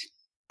 Correct.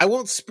 I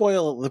won't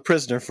spoil The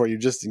Prisoner for you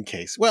just in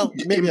case. Well,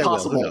 maybe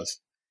Impossible. I will. Who knows?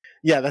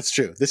 Yeah, that's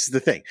true. This is the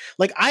thing.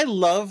 Like, I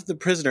love The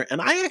Prisoner, and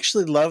I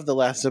actually love the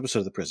last episode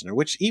of The Prisoner,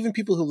 which even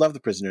people who love The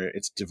Prisoner,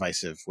 it's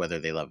divisive whether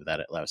they love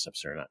that last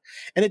episode or not.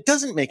 And it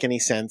doesn't make any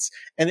sense,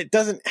 and it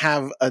doesn't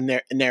have a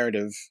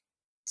narrative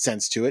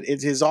sense to it.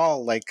 It is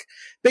all like,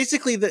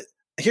 basically,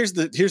 here's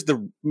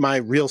my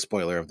real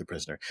spoiler of The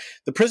Prisoner.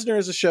 The Prisoner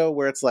is a show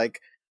where it's like,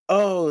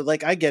 oh,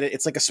 like, I get it.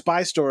 It's like a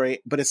spy story,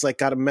 but it's like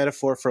got a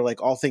metaphor for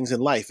like all things in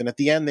life. And at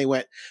the end they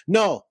went,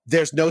 no,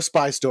 there's no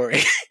spy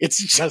story.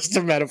 It's just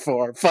a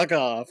metaphor. Fuck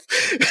off.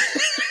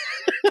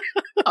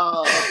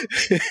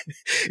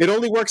 It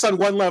only works on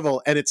one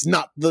level, and it's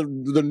not the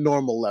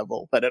normal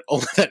level that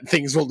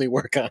things only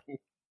work on.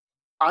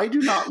 I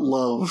do not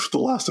love the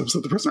last episode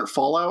of The Prisoner.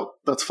 Fallout?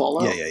 That's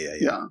Fallout?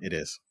 Yeah. It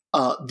is.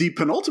 The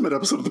penultimate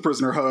episode of The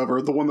Prisoner,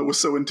 however, the one that was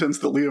so intense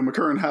that Leo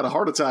McKern had a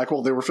heart attack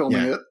while they were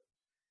filming it,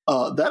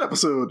 that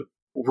episode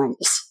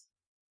rules.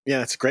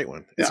 Yeah, it's a great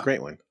one. It's a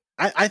great one.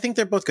 I think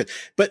they're both good.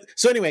 But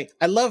so anyway,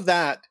 I love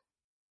that.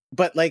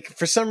 But like,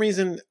 for some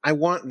reason, I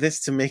want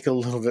this to make a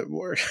little bit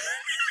more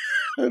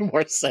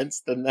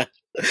sense than that.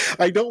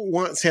 I don't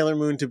want Sailor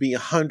Moon to be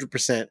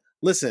 100%.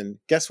 Listen,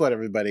 guess what,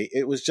 everybody?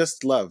 It was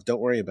just love.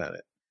 Don't worry about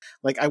it.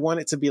 Like, I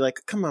want it to be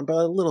like, come on, but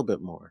a little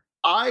bit more.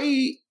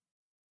 I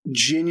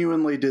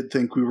genuinely did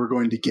think we were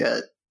going to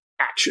get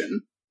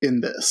action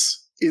in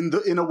this, in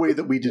a way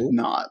that we did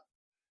not.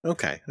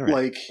 Okay, all right.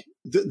 Like,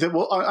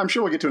 well, I'm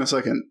sure we'll get to in a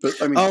second, but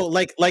I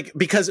mean,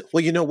 because,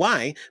 well, you know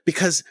why?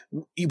 Because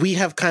we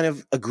have kind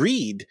of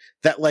agreed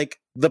that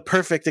like the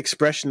perfect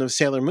expression of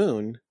Sailor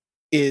Moon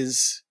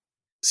is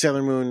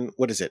Sailor Moon.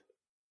 What is it?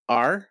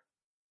 R?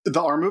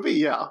 The R movie,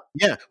 yeah,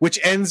 which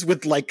ends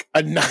with like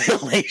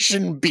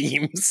annihilation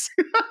beams.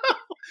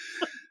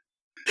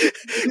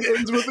 It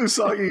ends with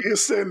Usagi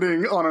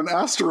standing on an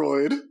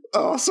asteroid,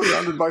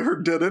 surrounded by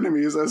her dead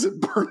enemies as it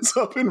burns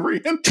up in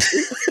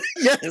re-entry.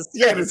 Yes,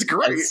 and it's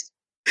great. It's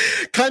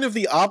kind of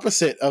the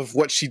opposite of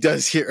what she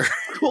does here.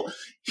 Well,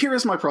 here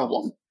is my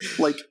problem.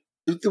 Like,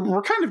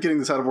 we're kind of getting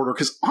this out of order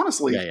because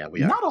honestly,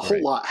 not a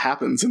whole lot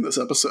happens in this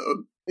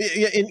episode.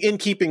 Yeah, in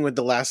keeping with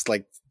the last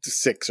like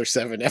 6 or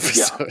 7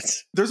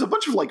 episodes. Yeah. There's a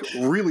bunch of like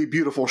really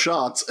beautiful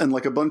shots and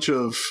like a bunch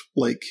of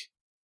like,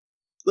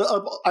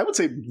 I would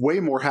say way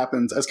more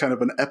happens as kind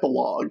of an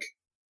epilogue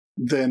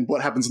than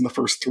what happens in the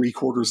first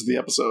 3/4 of the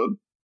episode.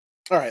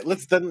 All right,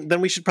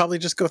 then we should probably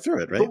just go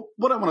through it, right? But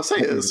what I want to say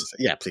is,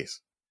 yeah,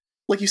 please.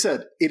 Like you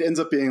said, it ends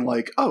up being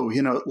like, oh,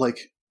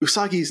 like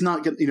Usagi's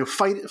not gonna,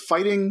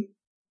 fighting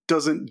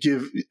doesn't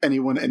give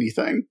anyone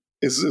anything,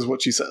 is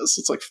what she says.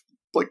 It's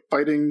like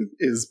fighting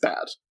is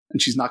bad,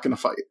 and she's not going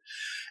to fight.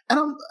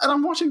 And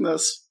I'm watching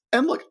this,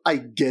 and look, I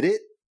get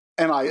it,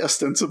 and I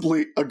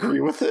ostensibly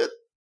agree with it.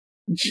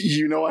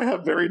 I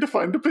have very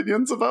defined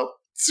opinions about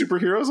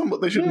superheroes and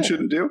what they should and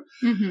shouldn't do.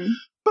 Mm-hmm.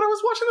 But I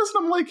was watching this,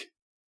 and I'm like,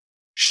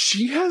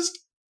 she has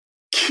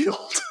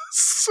killed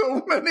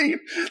so many.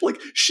 Like,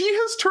 she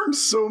has turned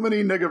so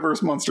many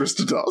Negaverse monsters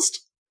to dust.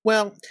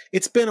 Well,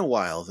 it's been a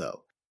while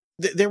though.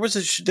 There was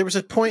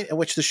a point at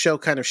which the show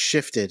kind of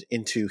shifted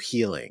into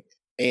healing,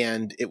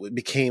 and it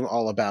became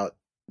all about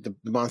the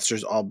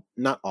monsters.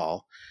 Not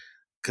all,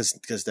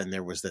 because then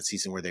there was that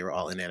season where they were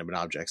all inanimate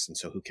objects, and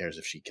so who cares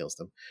if she kills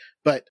them?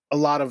 But a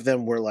lot of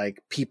them were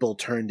like people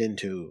turned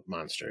into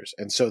monsters,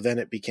 and so then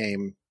it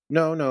became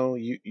no,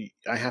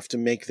 I have to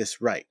make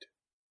this right.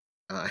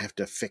 I have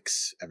to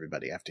fix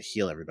everybody. I have to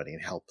heal everybody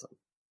and help them.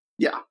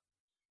 Yeah.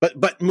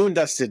 But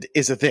Moondusted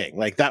is a thing.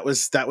 Like that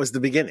was the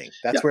beginning.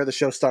 That's where the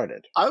show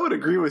started. I would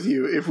agree with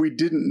you if we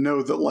didn't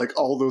know that like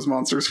all those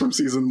monsters from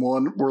season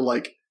 1 were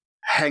like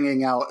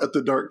hanging out at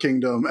the Dark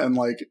Kingdom and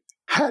like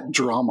had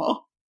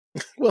drama.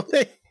 Well,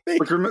 they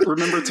like,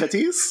 remember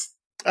Tetis?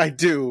 I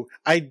do.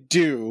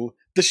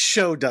 The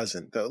show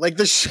doesn't though. Like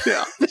the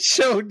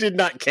show did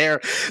not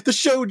care. The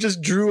show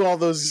just drew all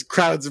those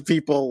crowds of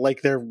people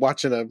like they're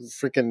watching a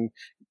freaking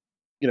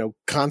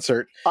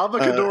concert.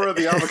 Avocadora,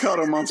 the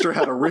avocado monster,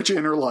 had a rich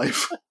inner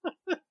life.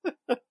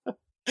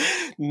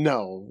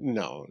 No.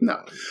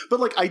 But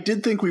like, I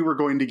did think we were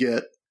going to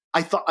get.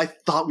 I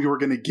thought we were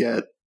going to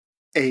get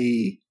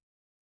a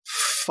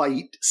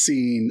fight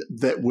scene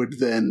that would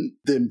then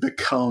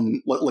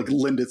become like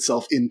lend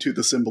itself into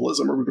the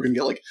symbolism, or we were going to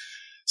get like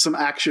some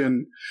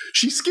action.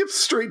 She skips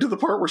straight to the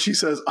part where she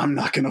says, "I'm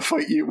not going to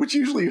fight you," which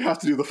usually you have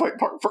to do the fight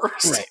part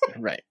first.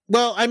 Right.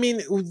 Well, I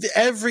mean,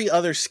 every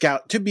other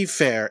scout. To be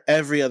fair,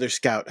 every other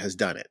scout has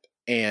done it,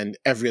 and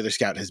every other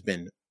scout has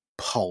been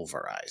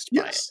pulverized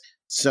by it.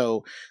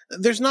 So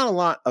there's not a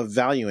lot of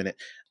value in it.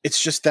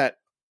 It's just that,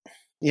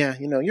 yeah,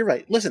 you're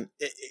right. Listen,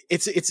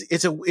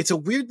 it's a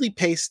weirdly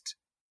paced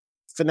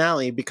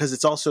finale because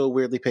it's also a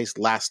weirdly paced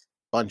last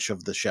bunch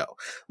of the show.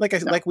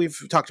 Like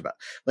we've talked about,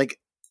 like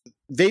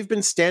they've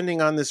been standing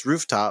on this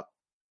rooftop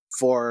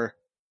for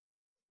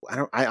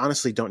I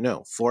honestly don't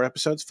know, 4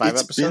 episodes, 5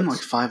 episodes. It's been like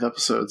 5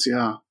 episodes,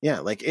 yeah. Yeah,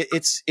 like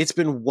it's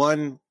been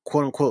one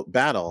quote unquote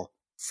battle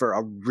for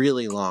a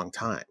really long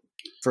time,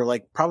 for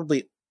like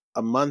probably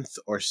a month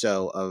or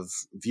so of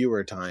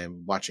viewer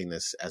time watching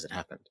this as it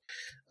happened,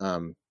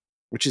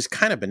 which is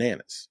kind of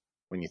bananas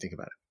when you think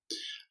about it.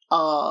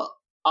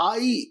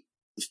 I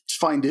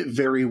find it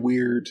very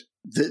weird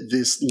that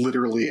this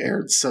literally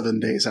aired 7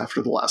 days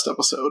after the last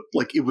episode.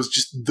 Like, it was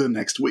just the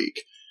next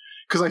week.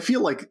 Because I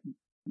feel like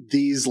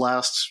these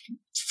last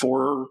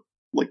 4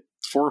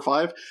 or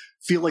 5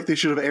 feel like they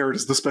should have aired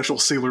as the special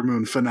Sailor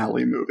Moon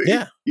finale movie.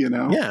 Yeah.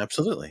 Yeah,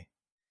 absolutely.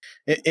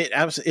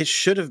 It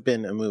should have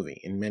been a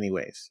movie in many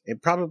ways.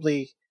 It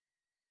probably,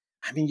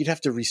 I mean, you'd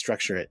have to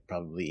restructure it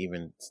probably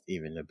even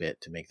a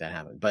bit to make that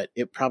happen, but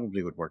it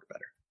probably would work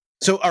better.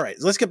 So, all right,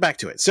 let's get back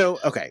to it. So,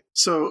 okay.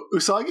 So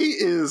Usagi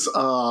is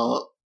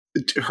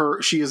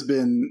she has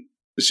been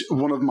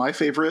one of my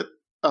favorite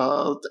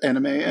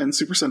anime and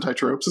Super Sentai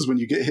tropes is when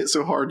you get hit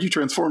so hard you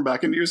transform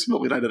back into your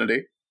civilian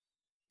identity.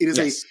 It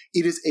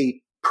is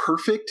a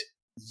perfect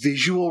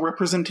visual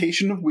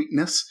representation of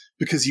weakness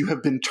because you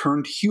have been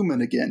turned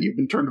human again. You've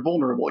been turned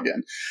vulnerable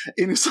again.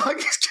 In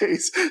Usagi's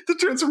case, the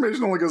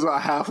transformation only goes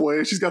about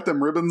halfway. She's got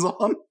them ribbons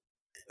on.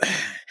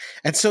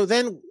 And so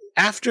then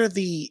after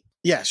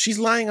she's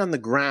lying on the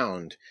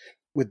ground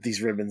with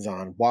these ribbons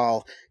on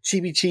while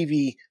Chibi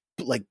Chibi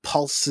like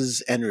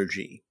pulses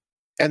energy.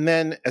 And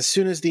then as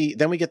soon as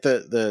then we get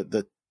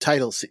the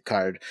title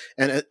card.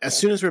 And as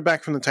soon as we're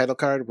back from the title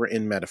card, we're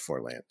in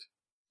Metaphor Land.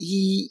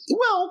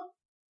 Well,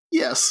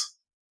 yes.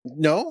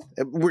 No,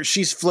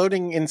 she's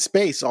floating in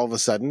space all of a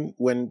sudden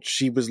when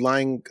she was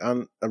lying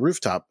on a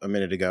rooftop a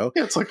minute ago.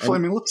 Yeah, it's like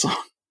Flaming Lips song.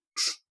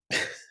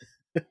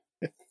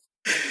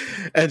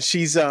 And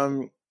she's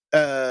talking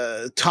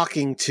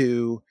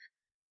to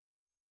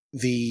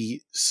not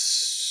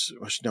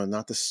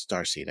the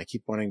Starseed. I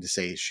keep wanting to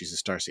say she's a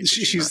Starseed.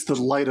 She's the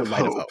Light of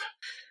Hope.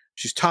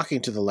 She's talking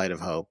to the Light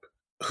of Hope,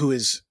 who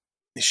is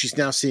she's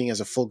now seeing as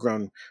a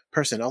full-grown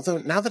person. Although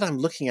now that I'm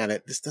looking at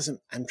it,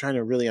 I'm trying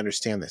to really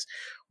understand this.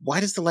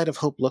 Why does the Light of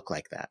Hope look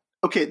like that?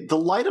 Okay, the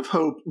Light of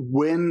Hope,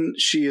 when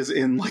she is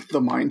in like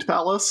the Mind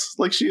Palace,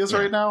 like she is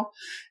right now,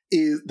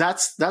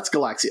 that's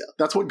Galaxia.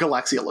 That's what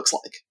Galaxia looks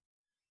like.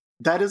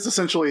 That is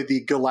essentially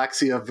the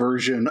Galaxia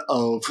version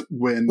of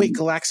when. Wait,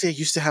 Galaxia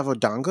used to have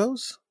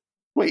Odongos?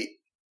 Wait,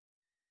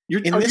 are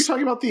you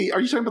talking about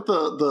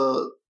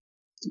the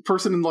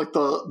person in like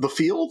the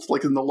field,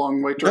 like in the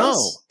long white dress?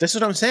 No, that's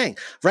what I'm saying.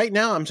 Right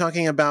now, I'm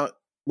talking about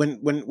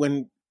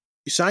when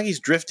Usagi's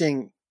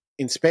drifting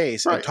in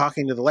space and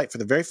talking to the light for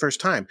the very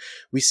first time.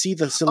 We see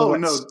the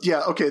silhouettes. Oh no,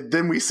 yeah, okay.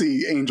 Then we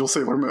see Angel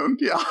Sailor Moon.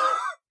 Yeah,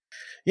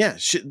 yeah.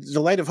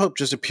 The Light of Hope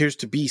just appears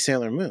to be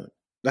Sailor Moon.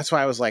 That's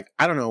why I was like,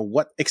 I don't know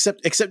what.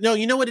 Except no,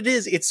 you know what it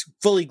is? It's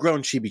fully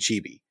grown Chibi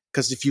Chibi.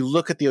 Because if you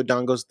look at the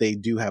Odongos, they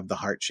do have the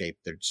heart shape.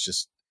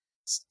 It's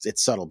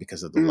subtle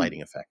because of the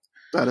lighting effect.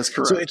 That is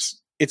correct. So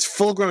it's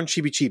full-grown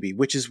Chibi Chibi,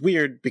 which is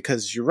weird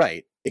because you're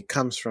right. It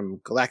comes from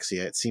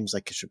Galaxia. It seems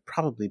like it should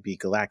probably be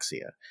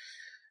Galaxia,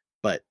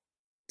 but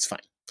it's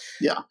fine.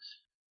 Yeah.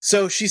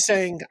 So she's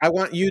saying, I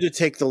want you to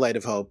take the Light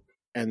of Hope,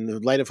 and the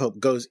Light of Hope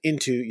goes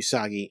into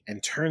Usagi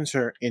and turns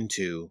her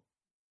into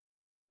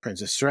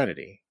Princess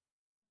Serenity.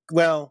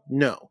 Well,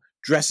 no,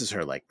 dresses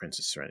her like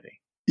Princess Serenity.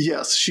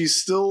 Yes, she's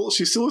still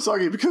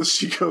Usagi because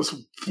she goes,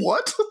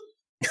 what?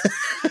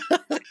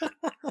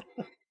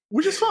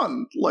 Which is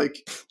fun.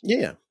 Like,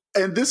 yeah.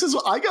 And this is,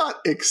 I got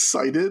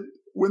excited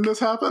when this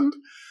happened.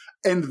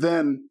 And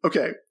then,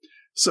 okay,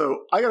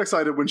 so I got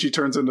excited when she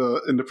turns into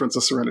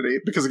Princess Serenity,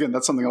 because again,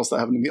 that's something else that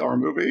happened in the R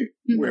movie,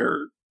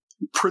 where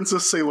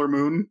Princess Sailor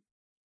Moon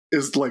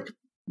is like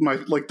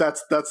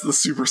that's the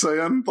Super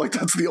Saiyan. Like,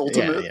 that's the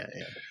ultimate. Yeah.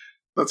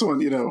 That's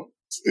when,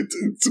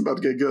 it's about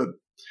to get good.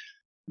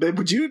 Babe,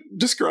 would you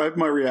describe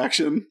my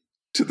reaction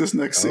to this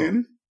next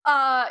scene?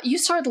 You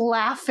started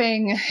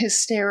laughing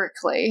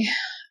hysterically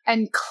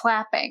and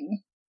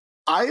clapping.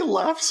 I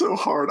laughed so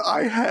hard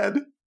I had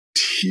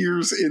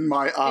tears in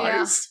my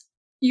eyes.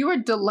 Yeah. You were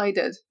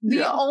delighted.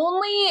 The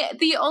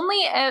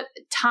only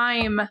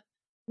time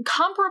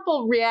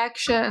comparable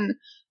reaction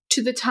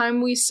to the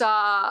time we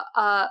saw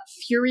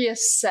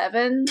Furious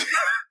 7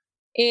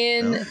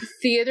 in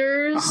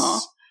theaters,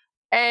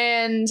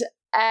 and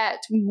at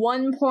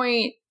one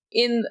point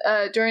in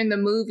during the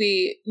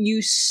movie,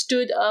 you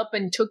stood up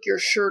and took your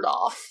shirt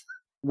off.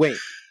 Wait,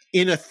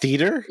 in a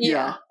theater?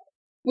 Yeah.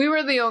 We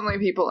were the only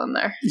people in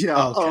there.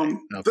 Yeah. Okay.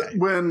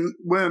 When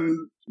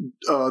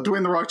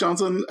Dwayne The Rock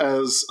Johnson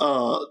as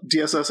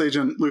DSS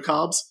agent Luke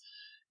Hobbs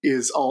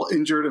is all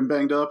injured and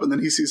banged up, and then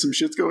he sees some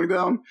shit's going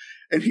down,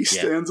 and he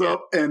stands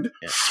up and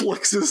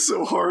flexes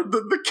so hard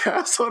that the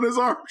cast on his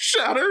arm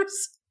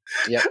shatters.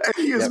 Yep.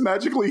 And he has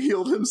magically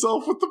healed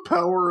himself with the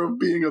power of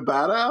being a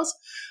badass.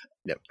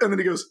 Yep. And then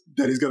he goes,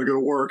 Daddy's gotta go to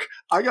work.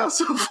 I got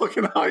so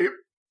fucking hype.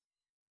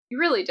 You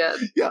really did.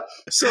 Yeah.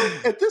 So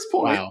at this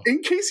point,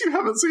 in case you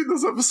haven't seen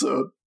this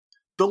episode,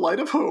 the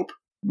Light of Hope,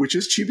 which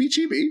is Chibi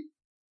Chibi,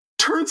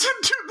 turns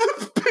into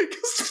the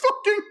biggest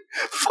fucking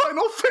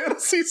Final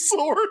Fantasy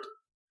sword.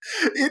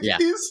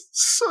 It is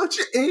such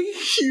a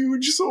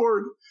huge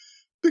sword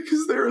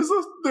because there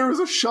is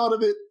a shot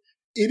of it.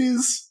 It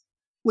is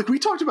like we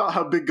talked about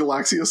how big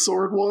Galaxia's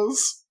sword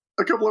was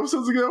a couple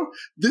episodes ago.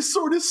 This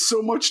sword is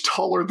so much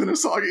taller than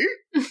Usagi.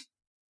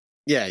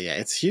 Yeah,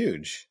 it's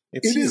huge.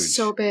 It is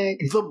so big.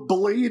 The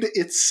blade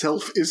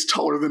itself is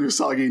taller than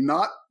Usagi,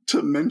 not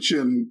to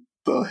mention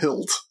the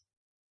hilt.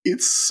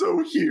 It's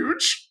so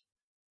huge.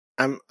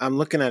 I'm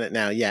looking at it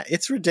now. Yeah,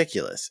 it's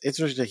ridiculous. It's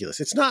ridiculous.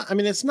 It's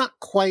not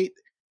quite.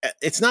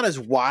 It's not as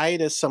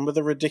wide as some of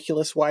the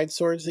ridiculous wide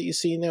swords that you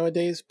see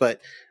nowadays, but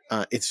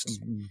it's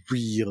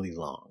really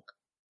long.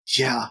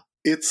 Yeah,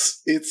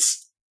 it's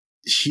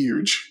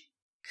huge.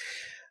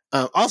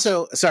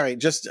 Also, sorry,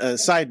 just a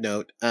side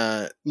note,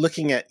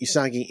 looking at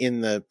Usagi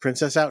in the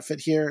princess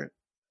outfit here,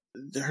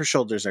 her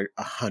shoulders are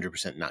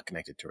 100% not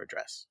connected to her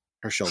dress.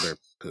 Her shoulder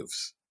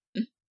poofs.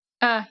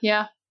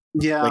 Yeah.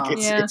 Yeah. Like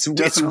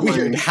it's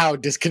weird how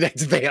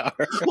disconnected they are.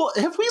 Well,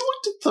 have we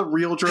looked at the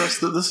real dress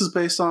that this is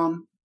based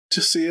on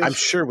to see if... I'm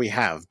sure we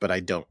have, but I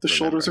don't The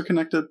shoulders are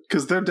connected?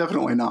 Because they're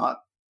definitely not.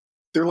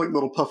 They're like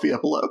little puffy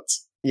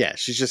epaulets. Yeah,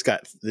 she's just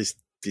got these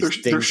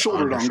they're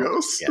shoulder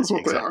dongos, is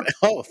what they are.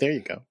 Oh, there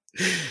you go.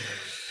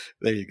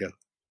 There you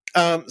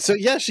go. So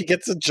yeah, she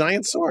gets a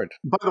giant sword.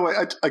 By the way,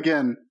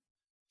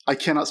 I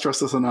cannot stress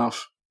this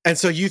enough. And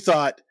so you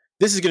thought,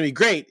 this is going to be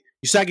great.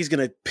 Usagi's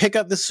going to pick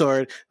up the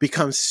sword,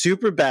 become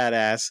super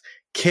badass,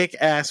 kick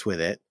ass with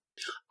it.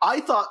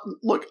 I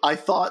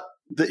thought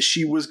that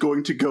she was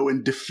going to go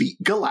and defeat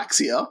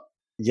Galaxia.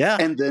 Yeah.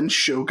 And then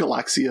show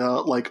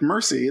Galaxia like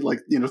mercy,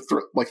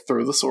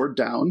 throw the sword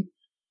down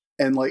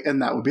and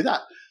that would be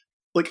that.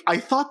 Like, I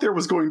thought there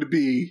was going to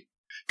be,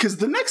 because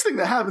the next thing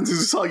that happens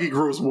is Usagi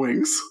grows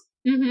wings.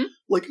 Mm-hmm.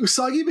 Like,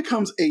 Usagi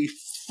becomes a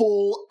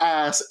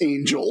full-ass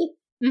angel.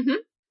 Mm-hmm.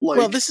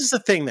 Well, this is the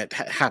thing that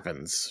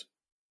happens.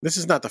 This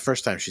is not the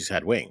first time she's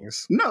had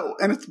wings. No,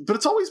 but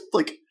it's always,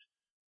 like,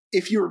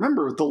 if you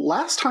remember, the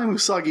last time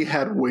Usagi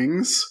had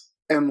wings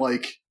and,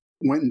 like,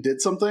 went and did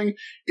something,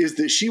 is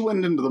that she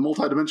went into the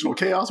multidimensional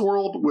chaos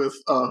world with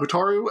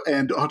Hotaru,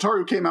 and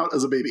Hotaru came out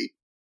as a baby.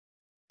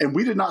 And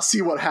we did not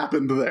see what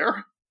happened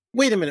there.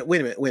 Wait a minute.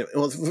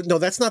 Well, no,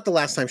 that's not the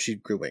last time she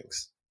grew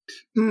wings.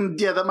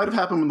 Yeah, that might have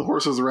happened when the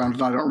horse was around,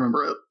 and I don't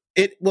remember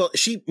it.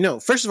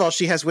 First of all,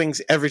 she has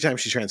wings every time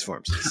she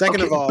transforms.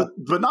 Second of all...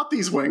 But not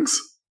these wings.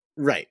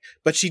 Right.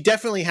 But she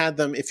definitely had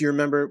them, if you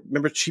remember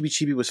Chibi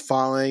Chibi was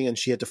falling, and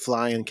she had to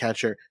fly and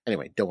catch her.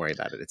 Anyway, don't worry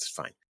about it. It's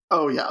fine.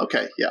 Oh, yeah,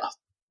 okay, yeah.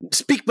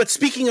 But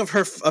speaking of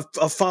her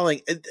of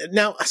falling,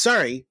 now,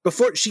 sorry,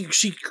 before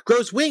she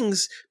grows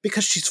wings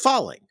because she's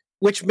falling,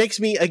 which makes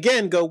me,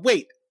 again, go,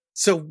 wait,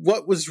 so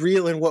what was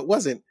real and what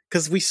wasn't?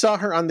 Because we saw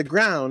her on the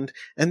ground,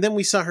 and then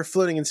we saw her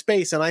floating in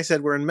space, and I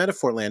said we're in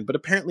metaphor land, but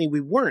apparently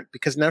we weren't,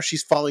 because now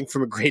she's falling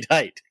from a great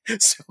height.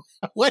 So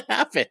what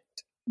happened?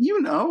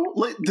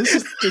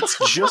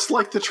 It's just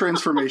like the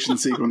transformation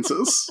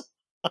sequences.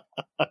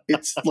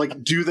 It's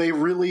like, do they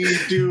really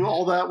do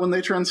all that when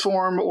they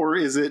transform, or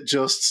is it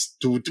just,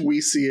 do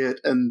we see it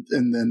and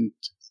then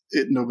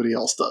nobody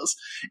else does?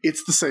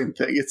 It's the same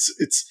thing.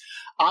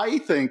 I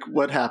think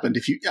what happened,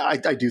 I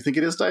do think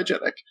it is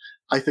diegetic.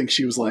 I think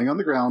she was laying on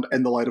the ground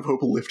and the Light of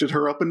Hope lifted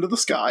her up into the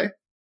sky,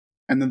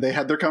 and then they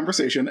had their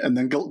conversation, and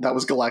then that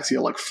was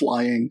Galaxia like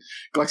flying.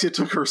 Galaxia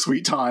took her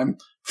sweet time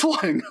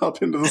flying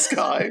up into the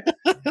sky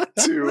to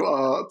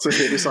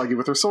hit Usagi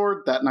with her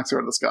sword. That knocks her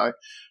out of the sky.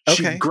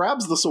 Okay. She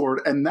grabs the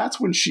sword, and that's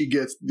when she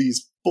gets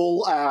these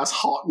full-ass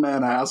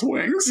Hawkman-ass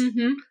wings.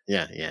 Mm-hmm.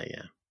 Yeah.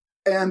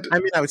 And I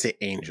mean, I would say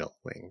angel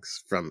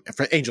wings from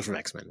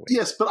X-Men wings.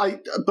 Yes, but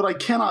I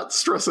cannot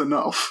stress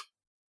enough.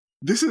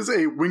 This is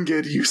a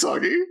winged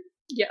Usagi.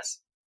 Yes.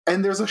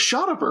 And there's a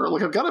shot of her,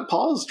 like I've got it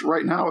paused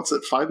right now, it's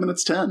at 5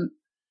 minutes 10,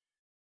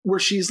 where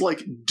she's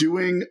like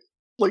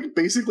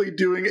basically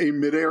doing a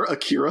midair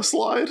Akira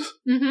slide.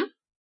 Mm-hmm.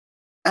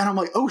 And I'm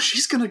like, oh,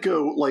 she's gonna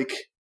go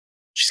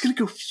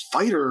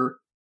fight her,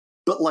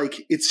 but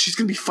like she's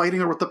gonna be fighting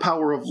her with the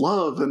power of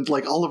love and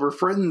like all of her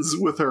friends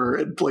with her,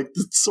 and like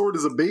the sword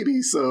is a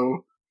baby,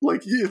 so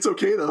like it's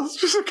okay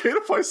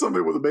to fight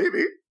somebody with a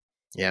baby.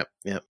 Yep.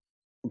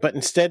 But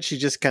instead, she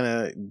just kind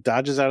of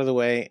dodges out of the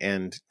way,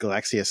 and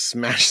Galaxia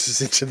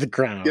smashes into the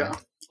ground. Yeah.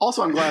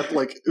 Also, I'm glad,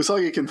 like,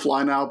 Usagi can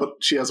fly now, but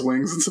she has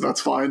wings, and so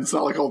that's fine. It's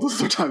not like all the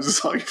other times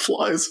Usagi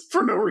flies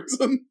for no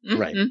reason. Mm-hmm.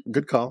 Right.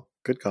 Good call.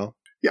 Good call.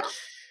 Yeah.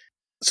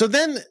 So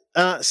then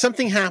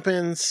something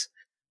happens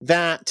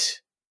that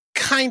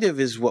kind of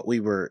is what we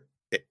were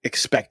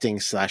expecting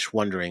 /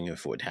 wondering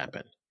if would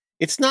happen.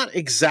 It's not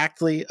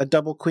exactly a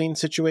double queen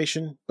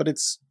situation, but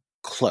it's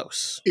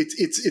close.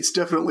 It's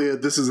definitely a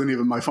this isn't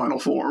even my final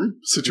form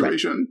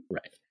situation.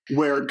 Right.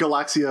 Where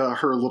Galaxia,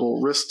 her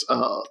little wrist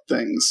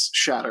things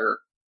shatter,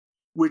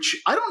 which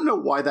I don't know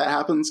why that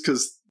happens,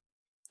 because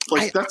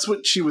that's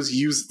what she was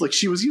using. Like,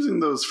 she was using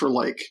those for,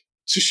 like,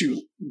 to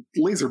shoot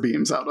laser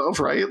beams out of,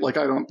 right? Like,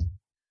 I mean,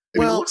 it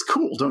looks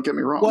cool, don't get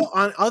me wrong. Well,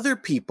 on other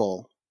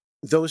people,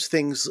 those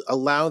things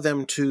allow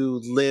them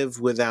to live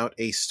without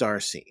a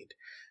starseed.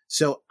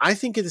 So I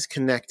think it is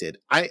connected.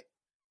 I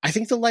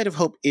think the Light of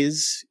Hope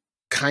is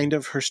kind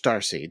of her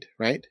starseed,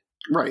 right?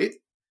 Right.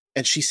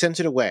 And she sent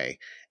it away.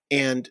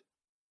 And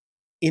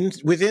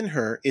within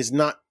her is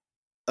not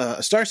a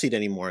starseed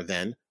anymore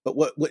then, but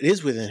what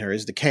is within her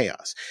is the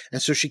chaos.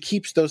 And so she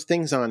keeps those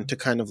things on to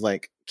kind of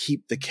like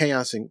keep the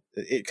chaos, and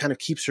it kind of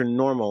keeps her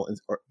normal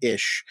or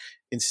ish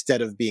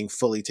instead of being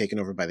fully taken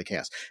over by the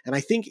chaos. And I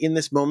think in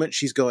this moment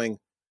she's going,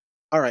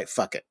 all right,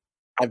 fuck it.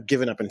 I've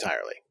given up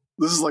entirely.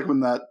 This is like when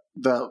that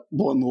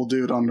one little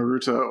dude on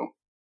Naruto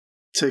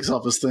takes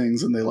off his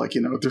things and they, like,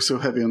 you know, they're so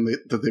heavy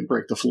that they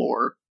break the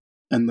floor.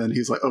 And then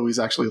he's like, oh, he's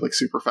actually, like,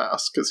 super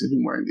fast because he's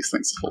been wearing these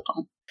things this whole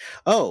time.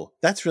 Oh,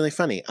 that's really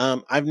funny.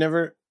 I've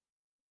never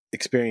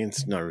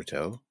experienced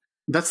Naruto.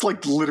 That's,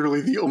 like,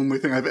 literally the only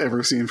thing I've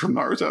ever seen from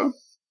Naruto.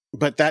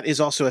 But that is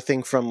also a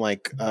thing from,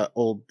 like,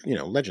 old, you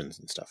know, legends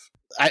and stuff.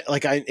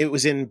 It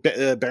was in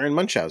Baron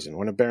Munchausen.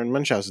 One of Baron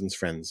Munchausen's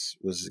friends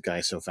was a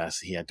guy so fast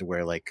that he had to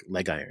wear, like,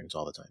 leg irons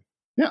all the time.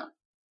 Yeah.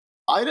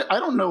 I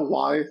don't know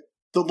why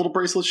the little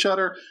bracelets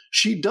shatter.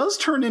 She does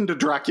turn into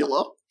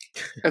Dracula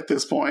at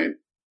this point.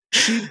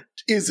 She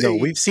is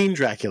we've seen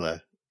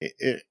Dracula.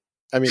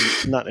 I mean,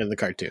 not in the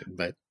cartoon,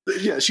 but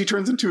yeah, she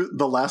turns into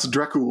the last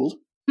Dracul.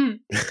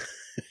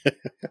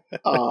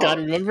 God,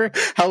 remember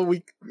how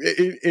we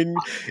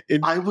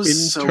I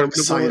was so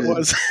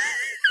excited.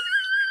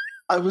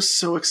 I was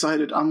so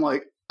excited. I'm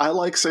like, I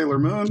like Sailor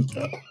Moon.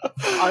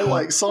 I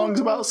like songs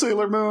about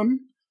Sailor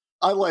Moon.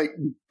 I like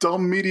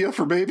dumb media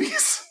for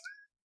babies.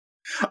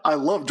 I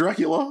love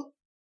Dracula.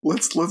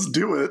 Let's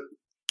do it.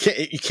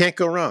 You can't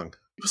go wrong.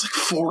 It was like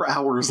 4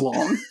 hours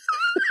long.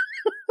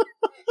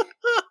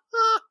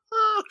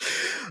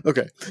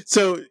 Okay,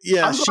 so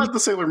yeah, I'm glad the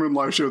Sailor Moon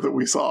live show that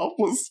we saw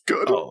was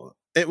good. Oh,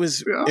 it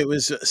was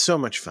so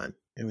much fun.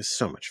 It was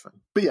so much fun.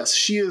 But yes,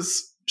 she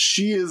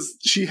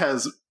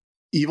has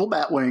evil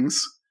bat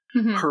wings.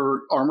 Mm-hmm.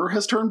 Her armor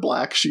has turned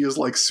black. She is,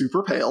 like,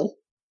 super pale,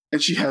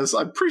 and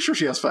I'm pretty sure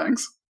she has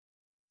fangs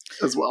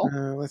as well.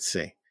 Let's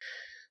see.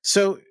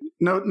 So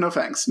no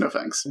fangs.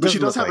 But she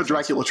does have a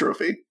Dracula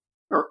trophy,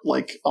 or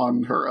like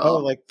on her.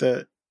 On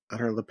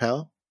her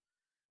lapel.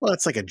 Well,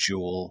 it's like a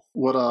jewel.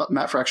 What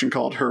Matt Fraction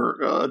called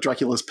her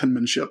Dracula's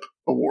penmanship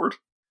award,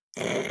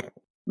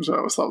 which I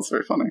always thought was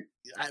very funny.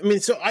 I mean,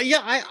 so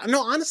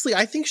honestly,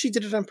 I think she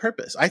did it on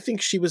purpose. I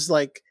think she was,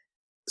 like,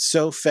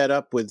 so fed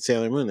up with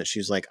Sailor Moon that she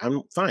was like,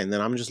 I'm fine,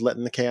 then I'm just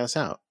letting the chaos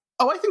out.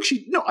 Oh, I think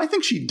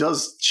she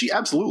does. She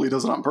absolutely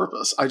does it on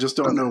purpose. I just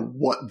don't know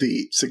what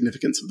the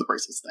significance of the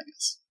bracelets thing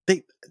is.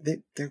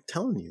 They're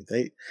telling you.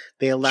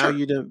 They allow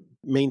you to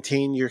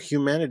maintain your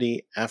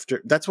humanity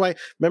after. That's why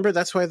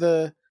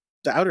the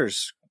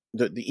Outers,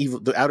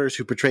 the Outers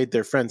who betrayed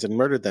their friends and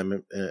murdered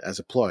them as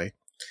a ploy,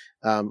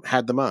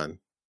 had them on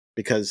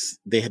because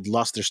they had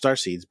lost their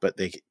starseeds, but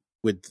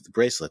with the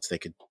bracelets they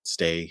could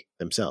stay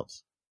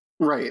themselves.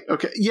 Right.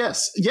 Okay.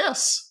 Yes.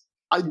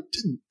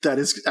 That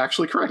is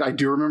actually correct. I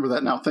do remember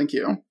that now. Thank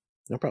you.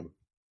 No problem.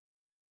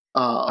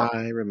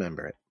 I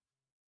remember it.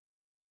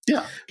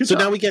 Yeah. So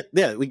now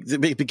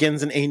it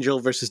begins an angel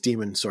versus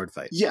demon sword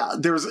fight. Yeah.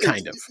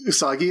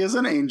 Usagi is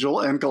an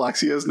angel and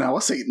Galaxia is now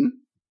a Satan.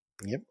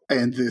 Yep.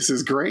 And this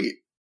is great.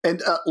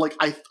 And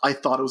I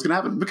thought it was going to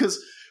happen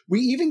because we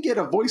even get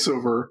a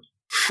voiceover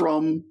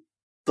from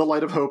the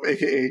Light of Hope,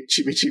 aka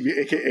Chibi Chibi,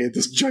 aka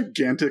this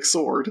gigantic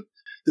sword.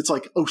 It's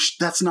like, oh,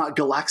 that's not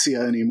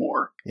Galaxia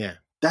anymore. Yeah.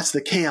 That's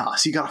the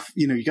chaos. You gotta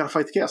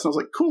fight the chaos. And I was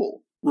like,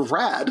 cool,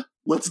 rad,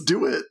 let's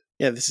do it.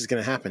 Yeah, this is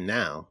going to happen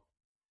now.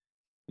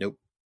 Nope.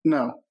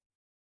 No.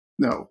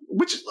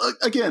 Which,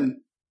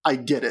 again, I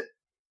get it.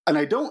 And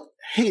I don't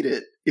hate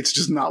it. It's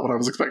just not what I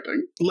was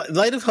expecting.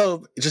 Light of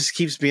Hope just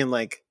keeps being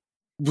like,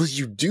 will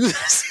you do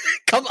this?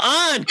 Come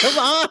on.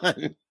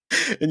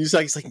 And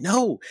Usagi's like,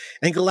 no.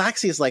 And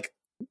Galaxia is like,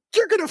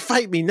 you're going to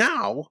fight me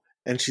now.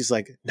 And she's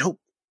like, nope.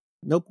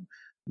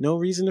 No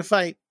reason to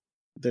fight.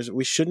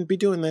 We shouldn't be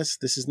doing this.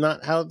 This is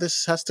not how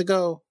this has to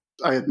go.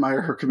 I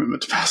admire her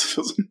commitment to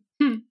pacifism.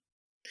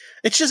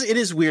 It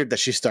is weird that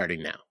she's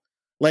starting now.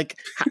 Like,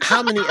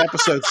 how many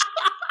episodes?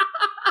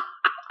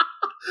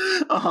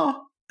 Uh-huh.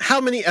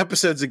 How many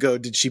episodes ago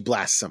did she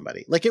blast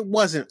somebody? Like, it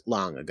wasn't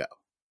long ago.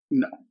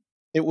 No.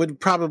 It would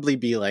probably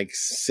be like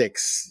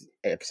 6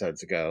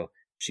 episodes ago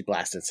she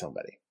blasted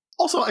somebody.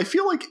 Also, I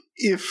feel like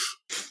if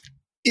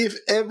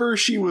ever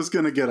she was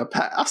going to get a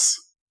pass,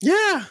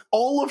 yeah,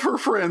 all of her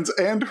friends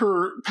and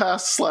her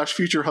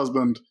past/future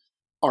husband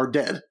are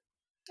dead.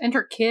 And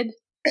her kid.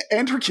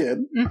 And her kid.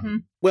 Mm-hmm.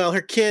 Well,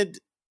 her kid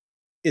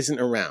isn't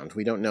around.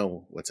 We don't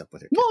know what's up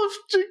with her kid. Well, if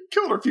she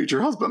killed her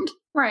future husband.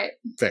 Right.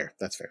 Fair.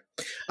 That's fair.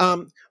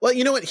 Well,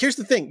 you know what? Here's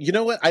the thing. You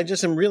know what? I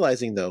just am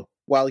realizing, though,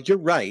 while you're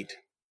right,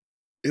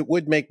 it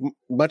would make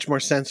much more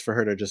sense for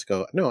her to just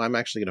go, no, I'm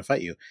actually going to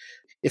fight you.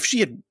 If she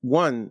had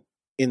won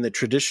in the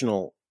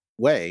traditional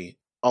way,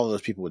 all of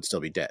those people would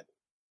still be dead.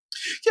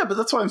 Yeah, but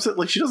that's why I'm saying,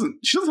 like, she doesn't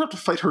have to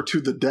fight her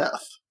to the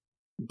death.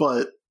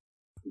 But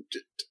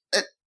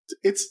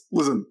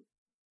listen,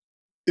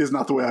 is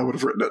not the way I would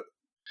have written it.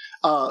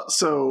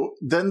 So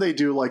then they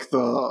do like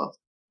the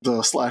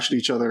slash at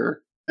each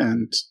other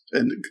and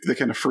they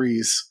kind of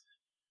freeze.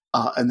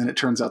 And then it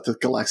turns out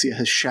that Galaxia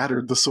has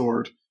shattered the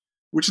sword,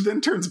 which then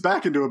turns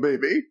back into a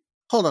baby.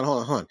 Hold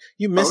on.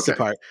 You missed the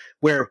part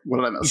where what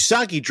did I miss?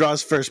 Usagi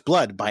draws first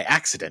blood by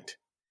accident.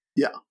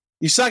 Yeah.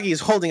 Usagi is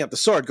holding up the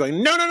sword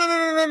going, no.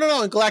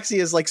 And Galaxia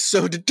is like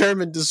so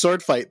determined to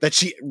sword fight that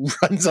she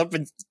runs up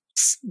and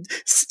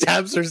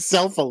stabs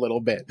herself a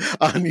little bit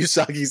on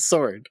Usagi's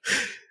sword.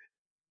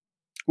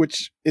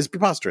 Which is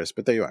preposterous,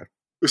 but there you are.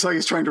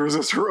 Usagi's trying to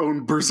resist her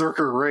own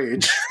berserker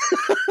rage.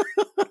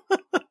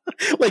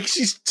 Like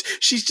she's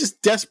just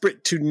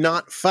desperate to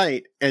not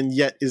fight, and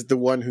yet is the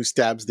one who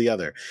stabs the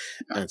other.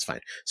 Yeah. And it's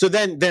fine. So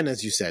then,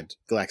 as you said,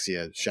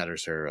 Galaxia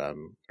shatters her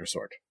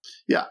sword.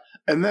 Yeah,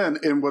 and then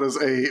in what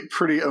is a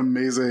pretty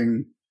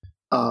amazing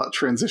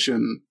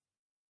transition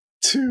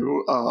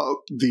to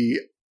the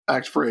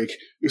act break,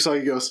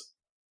 Usagi goes,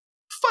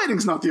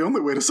 "Fighting's not the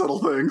only way to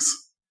settle things,"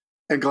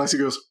 and Galaxia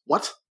goes,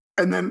 "What?"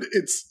 And then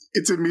it's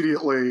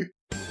immediately.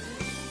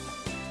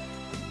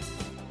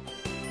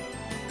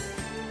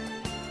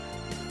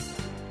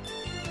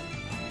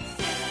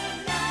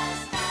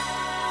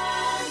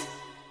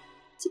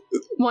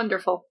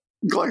 Wonderful.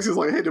 Galaxia's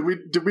like, hey,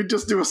 did we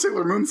just do a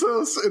Sailor Moon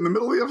says in the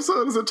middle of the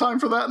episode? Is it time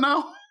for that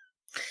now?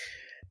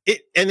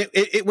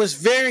 It was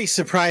very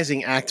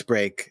surprising act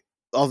break,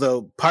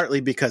 although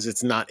partly because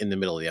it's not in the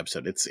middle of the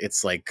episode.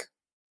 It's like,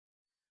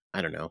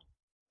 I don't know,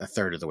 a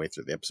third of the way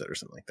through the episode or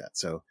something like that.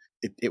 So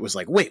it was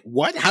like, wait,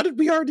 what? How did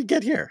we already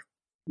get here?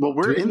 Well,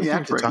 we're in the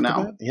act break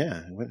now. About?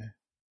 Yeah.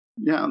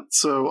 Yeah.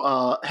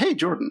 So, hey,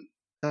 Jordan.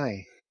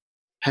 Hi.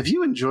 Have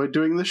you enjoyed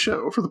doing this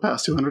show for the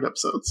past 200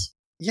 episodes?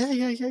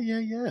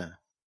 Yeah.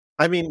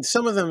 I mean,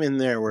 some of them in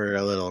there were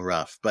a little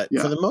rough, but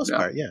for the most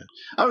part, yeah.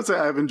 I would say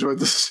I've enjoyed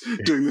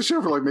doing this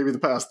show for like maybe the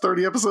past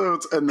 30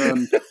 episodes, and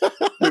then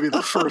maybe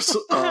the first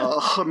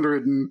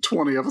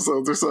 120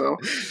 episodes or so.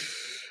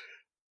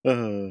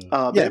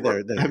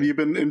 Have you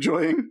been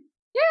enjoying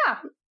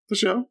the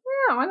show?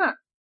 Yeah, why not?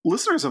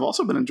 Listeners have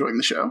also been enjoying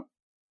the show.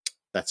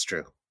 That's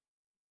true.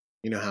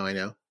 You know how I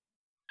know?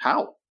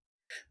 How?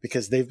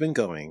 Because they've been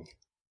going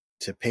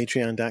to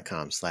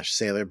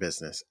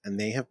patreon.com/sailorbusiness, and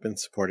they have been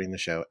supporting the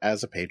show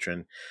as a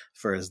patron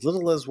for as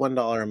little as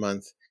 $1 a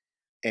month.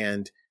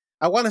 And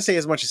I want to say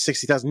as much as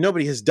 60,000.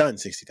 Nobody has done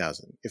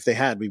 60,000. If they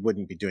had, we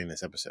wouldn't be doing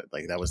this episode.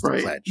 Like that was the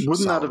pledge.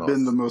 Wouldn't that have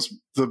been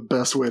the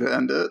best way to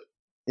end it?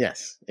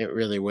 Yes, it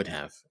really would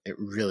have.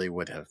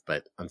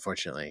 But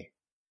unfortunately,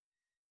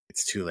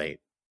 it's too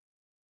late.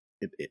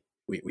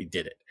 We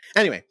did it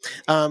anyway.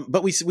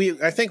 But we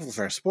are thankful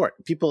for our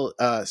support. People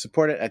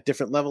support it at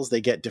different levels. They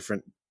get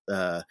different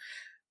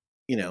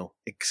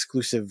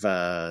exclusive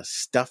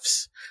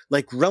stuffs.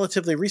 Like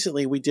relatively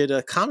recently, we did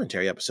a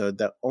commentary episode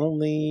that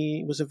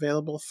only was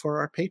available for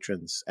our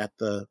patrons at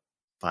the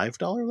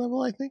 $5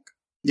 level, I think.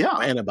 Yeah,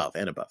 and above.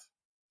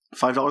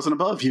 $5 and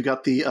above. You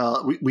got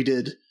the we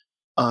did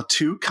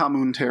 2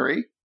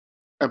 commentary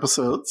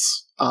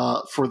episodes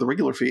for the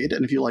regular feed,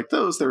 and if you like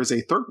those, there is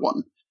a third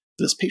one,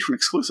 this patron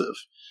exclusive,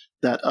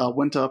 that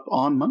went up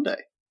on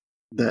Monday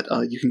that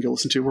you can go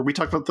listen to, where we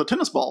talk about the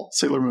tennis ball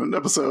Sailor Moon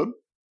episode.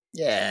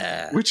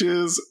 Yeah. Which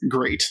is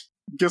great.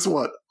 Guess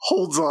what?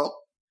 Holds up.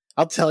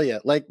 I'll tell you,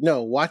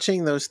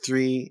 watching those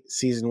 3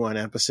 season 1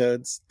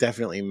 episodes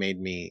definitely made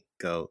me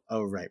go,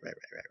 oh, right.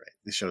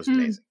 This show's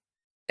amazing.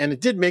 And it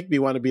did make me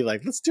want to be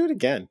like, let's do it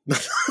again.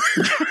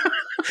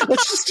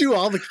 Let's just do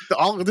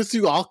let's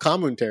do all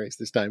commentaries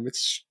this time.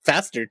 It's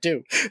faster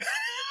too.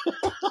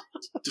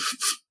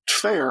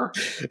 Fair.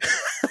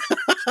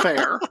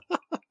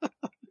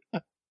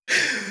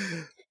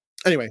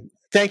 Anyway,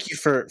 thank you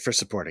for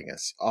supporting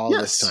us all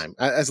this time,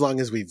 as long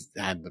as we've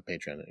had the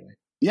Patreon anyway.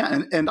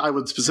 Yeah, and I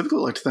would specifically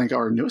like to thank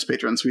our newest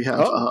patrons. We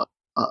have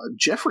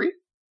Jeffrey,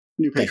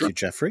 new patron. Thank you,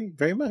 Jeffrey,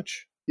 very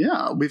much.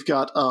 Yeah, we've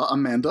got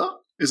Amanda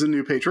is a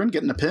new patron,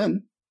 getting a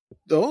pin.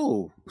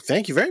 Oh,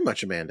 thank you very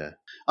much, Amanda.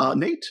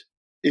 Nate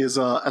is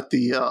at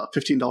the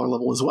 $15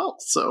 level as well,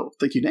 so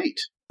thank you, Nate.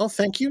 Oh,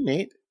 thank you,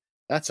 Nate.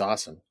 That's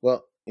awesome.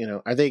 Well,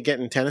 are they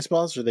getting tennis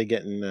balls, or are they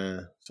getting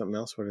something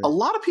else? A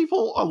lot of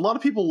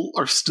people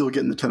are still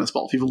getting the tennis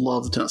ball. People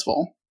love the tennis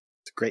ball.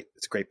 It's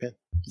a great pin.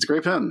 It's a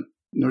great pin,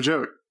 no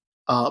joke.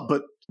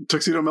 But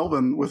Tuxedo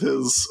Melvin with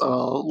his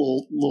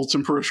little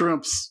tempura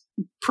shrimps,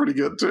 pretty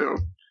good too.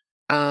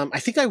 I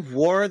think I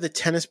wore the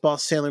tennis ball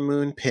Sailor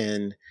Moon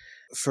pin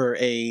for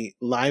a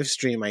live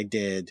stream I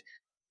did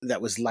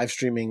that was live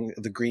streaming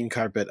the green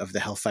carpet of the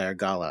Hellfire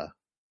Gala.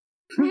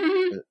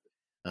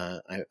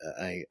 I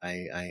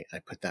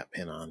put that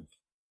pin on.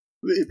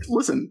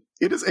 Listen,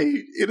 it is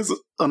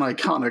an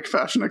iconic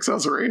fashion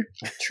accessory.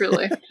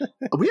 Truly.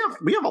 we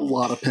have a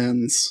lot of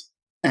pins,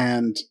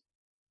 and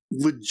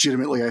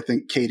legitimately, I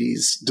think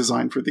Katie's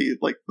design for the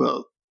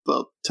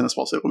tennis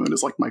ball Sailor Moon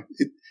is like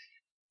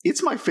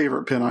it's my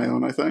favorite pin I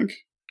own, I think.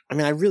 I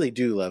mean, I really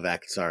do love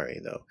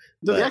Akisari, though.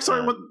 The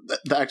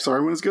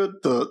Akisari one is good.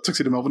 The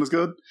Tuxedo Melvin is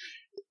good.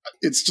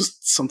 It's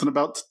just something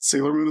about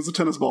Sailor Moon as a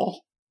tennis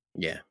ball.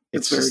 Yeah.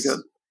 It's very good.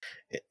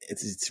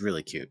 It's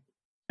really cute.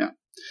 Yeah.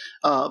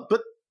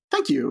 But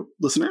thank you,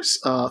 listeners.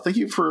 Thank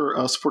you for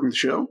supporting the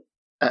show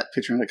at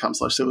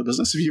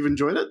patreon.com/sailorbusiness. If you've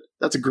enjoyed it,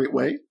 that's a great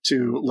way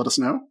to let us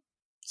know,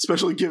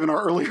 especially given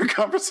our earlier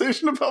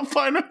conversation about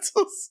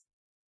finances.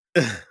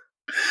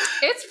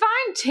 It's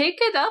fine. Take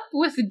it up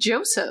with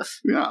Joseph.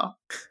 Yeah.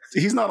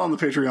 He's not on the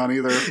Patreon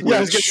either. Yeah,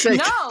 I was gonna say.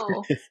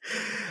 No.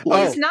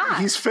 He's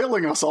not. He's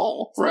failing us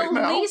all right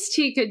now. The least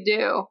he could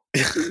do.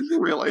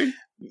 Really?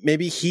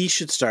 Maybe he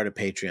should start a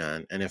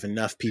Patreon, and if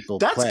enough people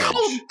That's pledge...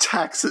 called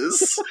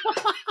taxes.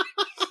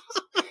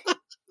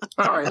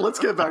 All right, let's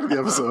get back to the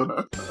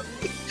episode.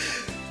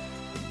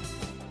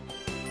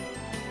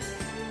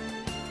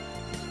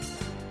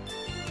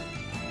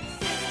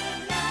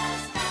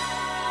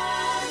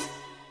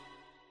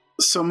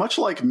 So much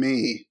like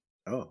me,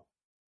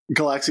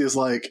 Galaxia is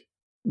like,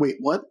 wait,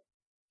 what?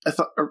 I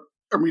thought,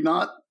 are we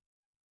not?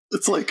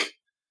 It's like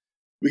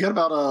we got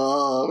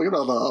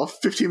about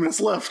 15 minutes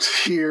left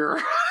here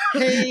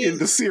in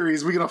the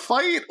series. We gonna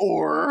fight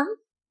or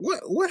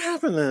what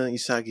happened to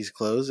Usagi's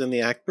clothes in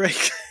the act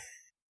break?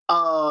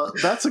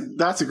 That's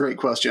a great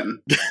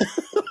question.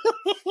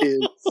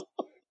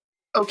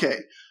 Okay,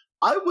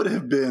 I would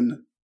have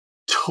been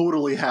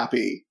totally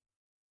happy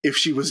if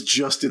she was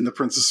just in the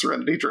Princess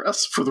Serenity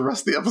dress for the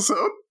rest of the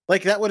episode.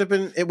 Like that would have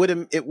been it would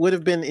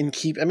have been in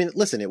keep. I mean,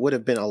 listen, it would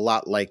have been a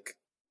lot like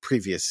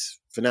previous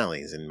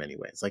finales in many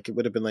ways. Like it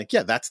would have been like,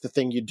 yeah, that's the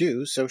thing you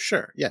do, so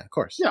sure. Yeah, of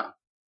course. Yeah.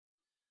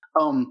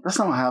 That's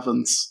not what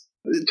happens.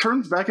 It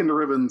turns back into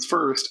ribbons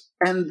first,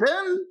 and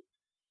then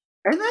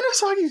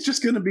Usagi's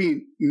just gonna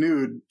be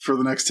nude for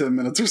the next 10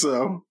 minutes or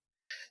so.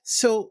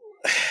 So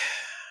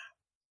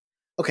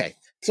okay,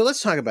 so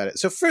let's talk about it.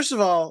 So first of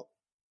all,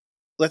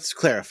 let's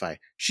clarify.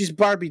 She's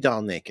Barbie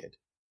doll naked.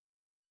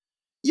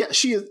 Yeah,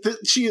 she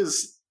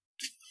is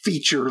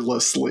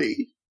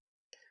featurelessly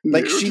nude.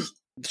 Like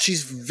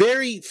she's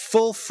very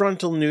full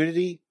frontal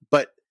nudity,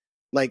 but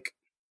like,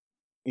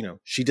 you know,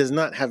 she does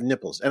not have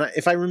nipples. And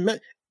if I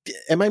remember,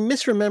 am I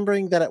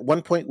misremembering that at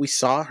one point we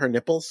saw her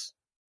nipples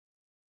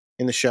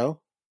in the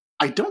show?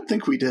 I don't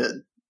think we did,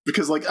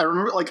 because like I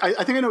remember, like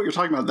I think I know what you're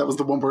talking about. That was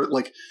the one where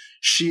like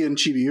she and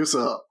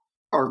Chibiusa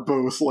are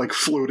both like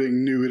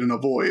floating nude in a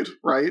void,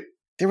 right?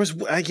 There was,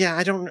 I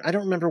don't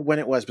remember when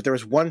it was, but there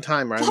was one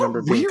time where I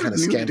remember being kind of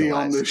scandalized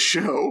on this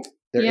show.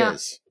 There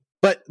is,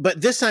 but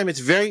this time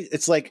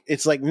it's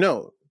like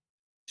no,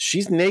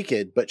 she's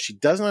naked, but she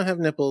does not have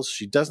nipples.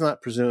 She does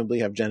not presumably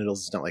have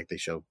genitals. It's not like they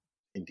show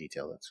in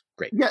detail. That's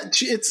great. Yeah,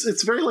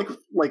 it's very like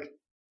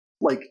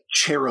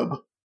cherub.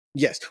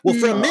 Yes. Well,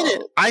 for a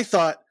minute I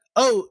thought,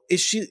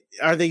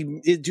 are they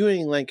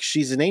doing like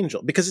she's an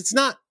angel? Because it's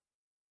not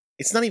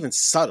even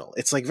subtle.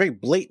 It's like very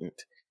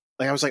blatant.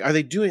 Like I was like, are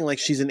they doing like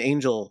she's an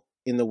angel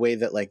in the way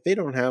that like they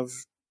don't have,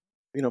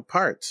 you know,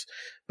 parts?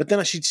 But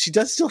then she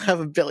does still have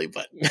a belly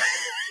button.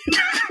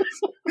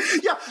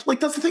 Yeah,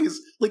 like that's the thing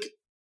is like,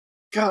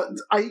 God,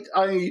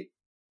 I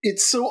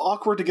it's so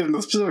awkward to get into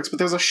the specifics, but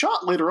there's a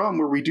shot later on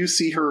where we do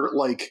see her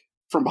like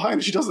from behind,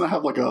 and she doesn't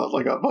have like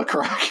a butt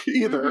crack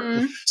either.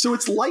 Mm-hmm. So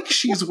it's like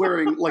she's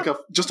wearing like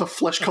just a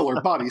flesh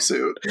colored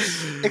bodysuit,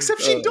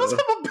 except she does have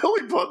a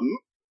belly button.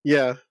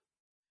 Yeah,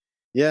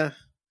 yeah.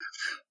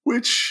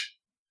 Which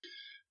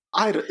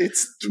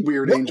it's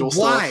weird angel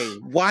stuff.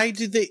 Why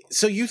did they?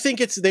 So you think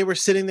they were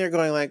sitting there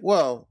going like,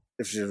 well,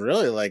 if she's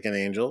really like an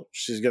angel,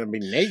 she's going to be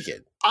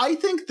naked. I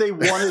think they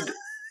wanted.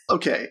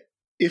 Okay,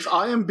 if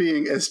I am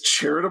being as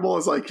charitable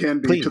as I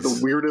can be to the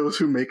weirdos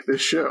who make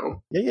this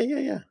show,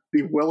 yeah,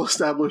 the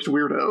well-established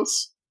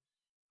weirdos,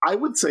 I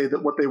would say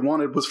that what they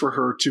wanted was for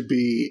her to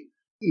be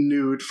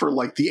nude for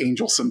like the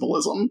angel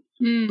symbolism,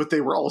 but they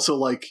were also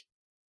like,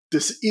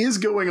 this is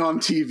going on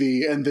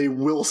TV, and they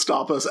will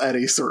stop us at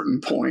a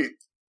certain point.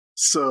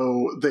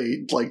 So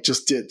they like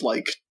just did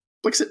like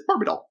I said,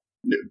 Barbie doll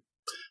nude.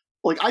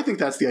 Like I think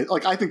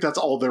that's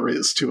all there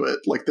is to it.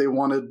 Like they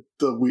wanted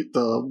the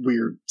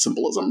weird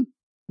symbolism.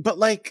 But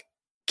like,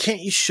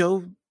 can't you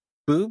show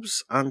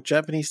boobs on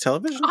Japanese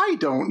television? I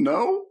don't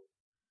know.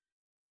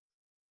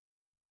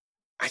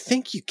 I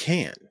think you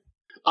can.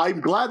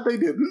 I'm glad they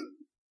didn't.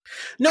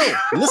 No,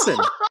 listen,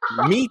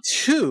 me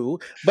too.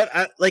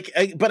 But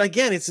but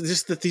again, it's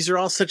just that these are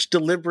all such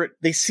deliberate.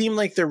 They seem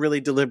like they're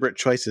really deliberate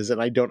choices,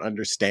 and I don't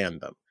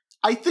understand them.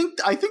 I think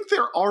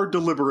there are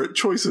deliberate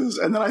choices,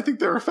 and then I think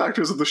there are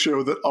factors of the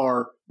show that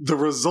are the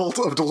result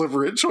of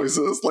deliberate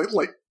choices,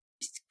 like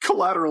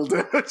collateral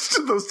damage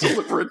to those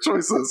deliberate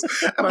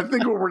choices. And I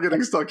think what we're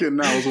getting stuck in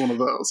now is one of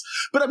those.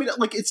 But I mean,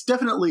 like, it's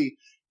definitely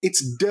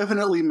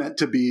meant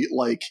to be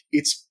like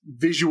it's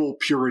visual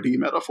purity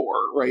metaphor,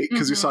 right?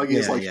 Because Usagi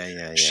is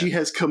like she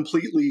has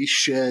completely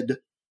shed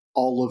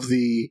all of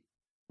the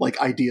like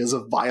ideas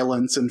of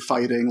violence and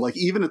fighting, like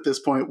even at this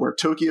point where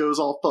Tokyo's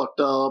all fucked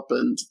up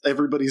and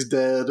everybody's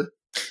dead.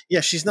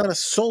 Yeah, she's not a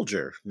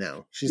soldier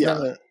now. She's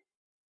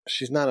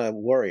not a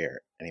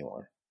warrior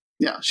anymore.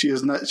 Yeah, she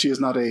is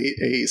not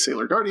a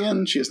Sailor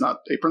Guardian. She is not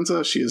a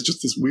princess. She is just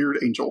this weird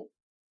angel,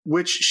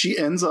 which she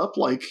ends up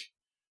like.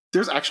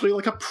 There's actually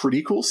like a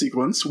pretty cool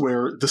sequence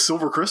where the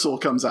silver crystal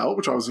comes out,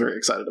 which I was very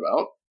excited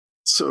about.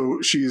 So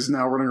she's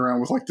now running around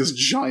with like this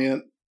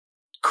giant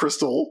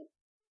crystal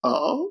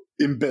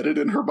embedded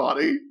in her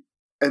body,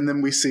 and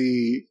then we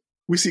see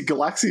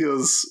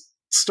Galaxia's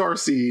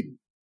starseed.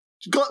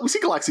 We see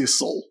Galaxia's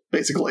soul,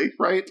 basically,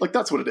 right? Like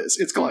that's what it is.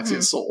 It's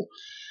Galaxia's soul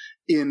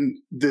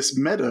in this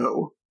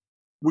meadow,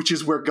 which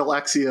is where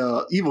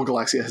evil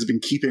Galaxia, has been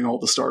keeping all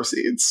the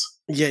starseeds.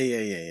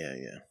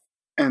 Yeah.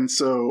 And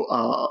so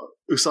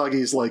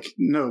Usagi's like,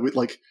 no,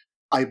 like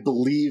I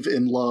believe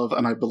in love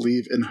and I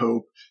believe in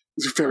hope.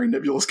 These are very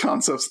nebulous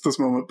concepts at this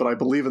moment, but I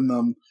believe in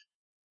them.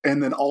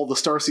 And then all the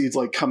starseeds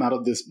like come out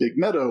of this big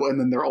meadow, and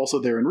then they're also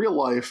there in real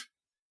life.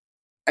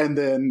 And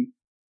then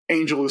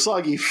Angel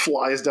Usagi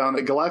flies down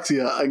at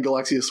Galaxia, and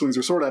Galaxia swings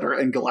her sword at her,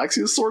 and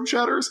Galaxia's sword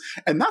shatters,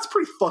 and that's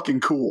pretty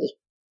fucking cool.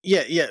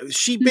 Yeah.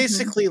 She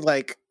basically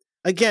like,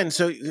 again,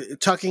 so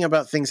talking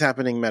about things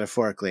happening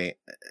metaphorically,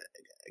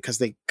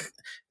 because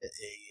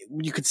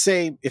you could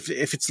say if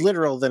it's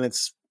literal, then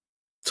it's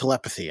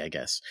telepathy, I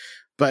guess.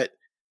 But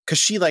because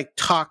she like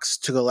talks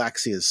to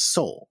Galaxia's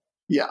soul.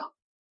 Yeah.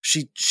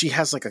 She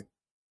has like a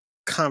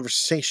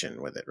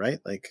conversation with it, right?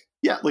 Like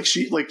yeah, like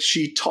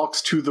she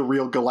talks to the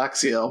real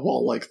Galaxia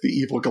while like the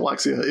evil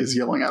Galaxia is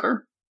yelling at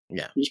her.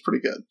 Yeah, which is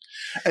pretty good.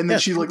 And then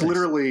she like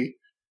literally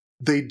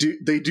they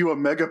do a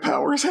Mega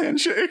Powers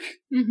handshake.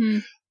 Mm-hmm.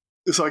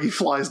 Usagi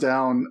flies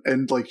down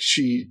and like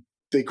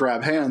they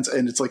grab hands,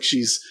 and it's like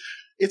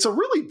it's a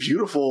really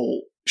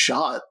beautiful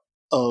shot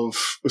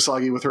of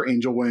Usagi with her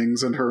angel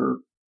wings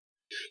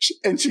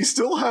and she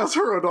still has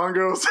her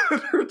odongos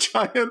and her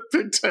giant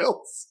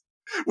pigtails,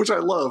 which I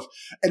love.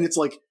 And it's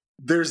like,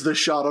 there's the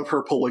shot of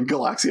her pulling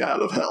Galaxia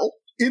out of hell.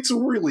 It's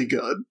really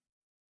good.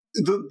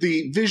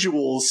 The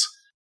visuals,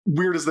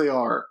 weird as they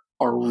are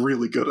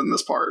really good in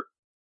this part,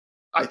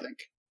 I think.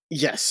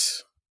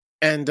 Yes.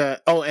 And,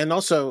 and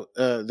also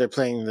they're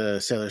playing the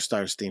Sailor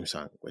Stars theme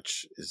song,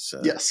 which is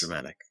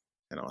dramatic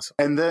and awesome.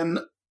 And then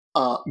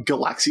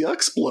Galaxia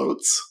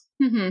explodes.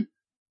 Mm-hmm.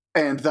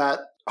 And that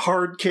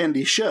hard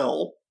candy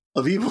shell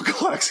of evil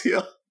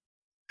Galaxia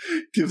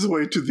gives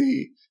way to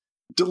the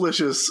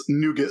delicious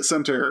nougat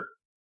center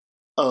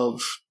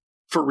of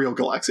for real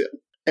Galaxia.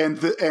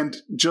 And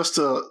just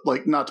to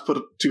like not to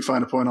put too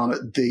fine a point on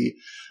it, the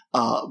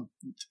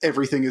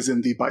everything is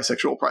in the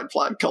bisexual pride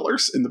flag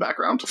colors in the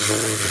background.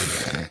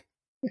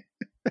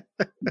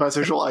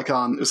 Bisexual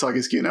icon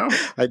Usagi's Kino.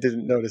 I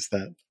didn't notice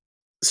that.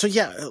 So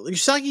yeah,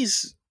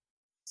 Usagi's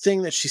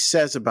thing that she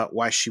says about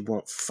why she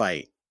won't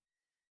fight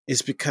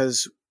is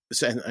because,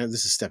 and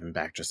this is stepping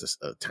back just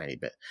a tiny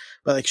bit,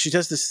 but like she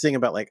does this thing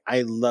about like,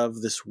 I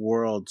love this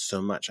world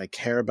so much. I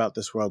care about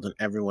this world and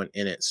everyone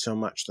in it so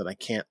much that I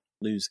can't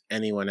lose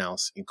anyone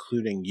else,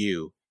 including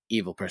you,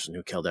 evil person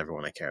who killed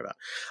everyone I care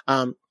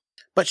about.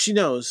 But she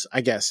knows,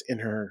 I guess,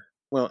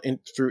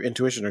 through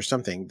intuition or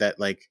something, that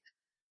like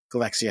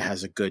Galaxia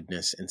has a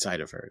goodness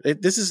inside of her.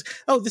 This is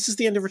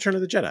the end of Return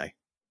of the Jedi,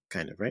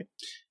 kind of, right?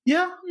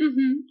 Yeah,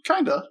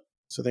 kind of.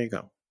 So there you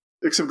go.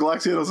 Except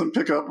Galaxia doesn't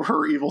pick up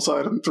her evil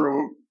side and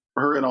throw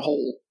her in a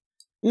hole.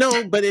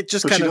 No, but it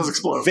just kind of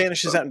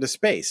vanishes out into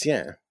space,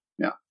 yeah.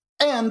 Yeah.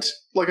 And,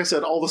 like I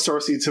said, all the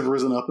starseeds have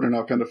risen up and are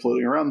now kind of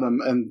floating around them,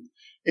 and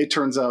it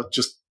turns out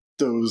just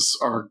those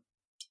are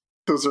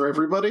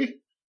everybody.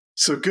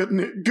 So good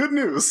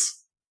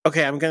news.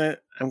 Okay, I'm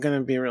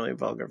gonna be really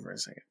vulgar for a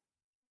second.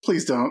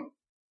 Please don't.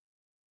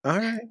 All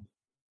right.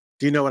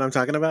 Do you know what I'm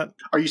talking about?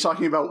 Are you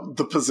talking about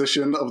the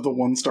position of the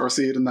one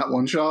starseed in that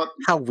one shot?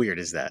 How weird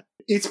is that?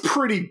 It's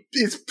pretty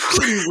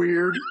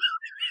weird.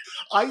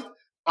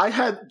 I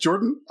had,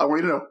 Jordan, I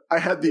want you to know, I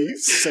had the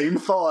same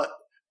thought,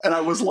 and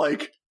I was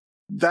like,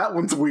 that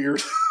one's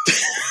weird.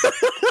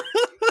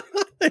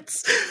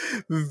 It's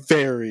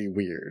very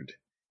weird.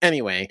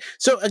 Anyway,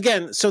 so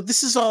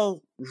this is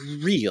all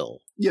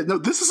real. Yeah, no,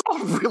 this is all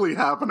really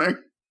happening.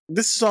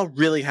 This is all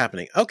really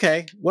happening.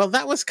 Okay, well,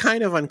 that was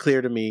kind of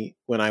unclear to me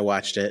when I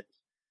watched it.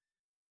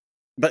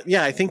 But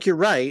yeah, I think you're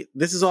right.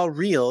 This is all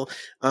real.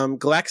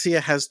 Galaxia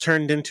has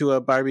turned into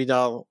a Barbie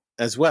doll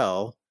as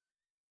well.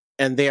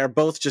 And they are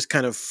both just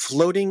kind of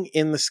floating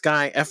in the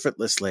sky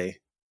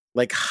effortlessly,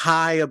 like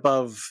high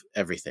above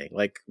everything,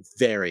 like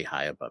very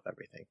high above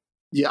everything.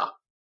 Yeah.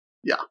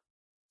 Yeah.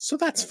 So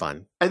that's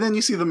fun. And then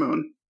you see the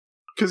moon.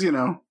 Because,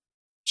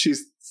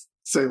 she's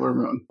Sailor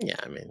Moon. Yeah,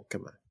 I mean,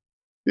 come on.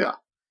 Yeah.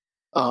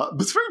 But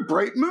it's very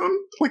bright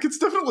moon. Like, it's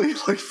definitely,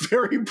 like,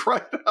 very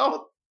bright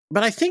out.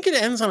 But I think it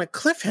ends on a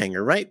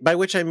cliffhanger, right? By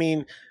which I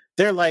mean,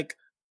 they're like,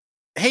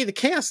 hey, the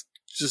chaos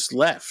just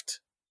left.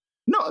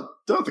 No,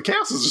 the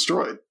chaos is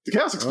destroyed. The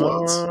chaos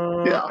explodes.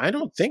 Yeah. I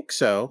don't think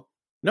so.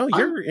 No,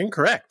 you're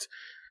incorrect.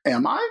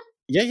 Am I?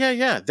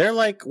 Yeah. They're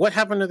like, what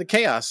happened to the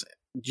chaos?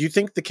 Do you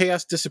think the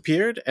chaos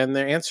disappeared? And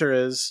their answer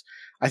is,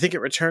 I think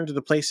it returned to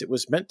the place it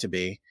was meant to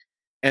be.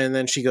 And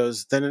then she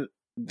goes, then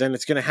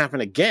it's going to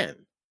happen again.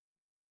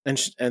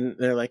 And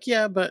they're like,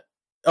 yeah, but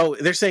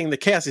they're saying the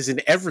chaos is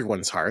in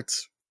everyone's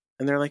hearts.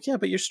 And they're like, yeah,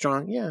 but you're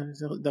strong. Yeah,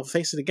 they'll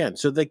face it again.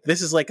 So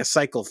this is like a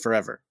cycle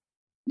forever.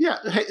 Yeah,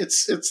 hey,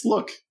 it's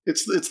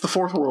the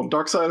fourth world.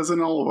 Dark side is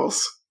in all of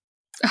us.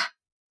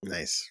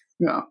 Nice.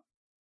 Yeah.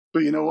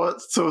 But you know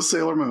what? So is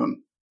Sailor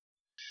Moon.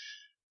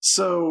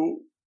 So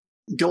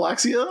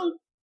Galaxia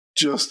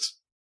just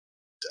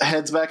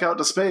heads back out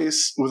to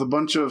space with a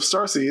bunch of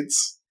starseeds.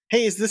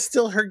 Hey, is this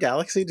still her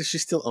galaxy? Does she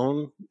still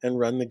own and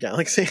run the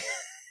galaxy?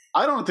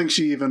 I don't think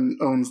she even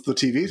owns the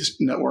TV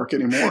network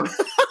anymore.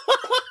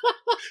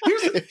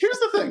 Here's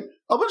the thing.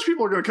 A bunch of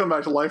people are going to come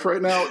back to life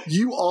right now.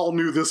 You all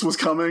knew this was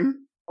coming.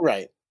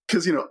 Right.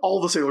 Because,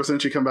 all the Sailor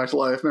Senshi come back to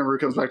life. Memory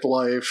comes back to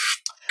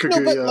life.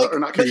 Kaguya, or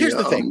not Kaguya, but here's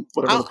the thing.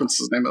 Whatever the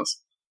princess's name is.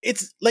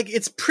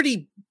 It's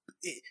pretty...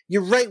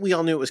 You're right, we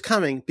all knew it was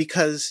coming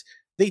because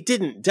they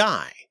didn't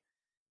die.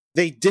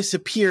 They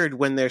disappeared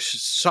when their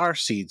star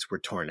seeds were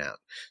torn out.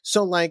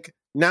 So, like,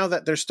 now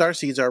that their star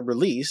seeds are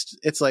released,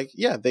 it's like,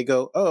 yeah, they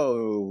go,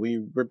 oh,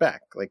 we're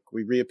back. Like,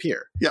 we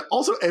reappear. Yeah,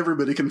 also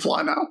everybody can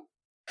fly now.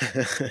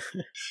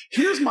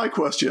 Here's my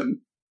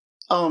question.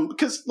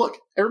 Because, look,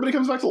 everybody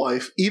comes back to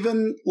life.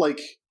 Even, like,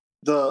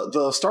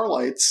 the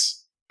Starlights,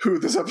 who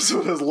this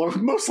episode has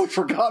mostly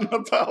forgotten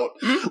about.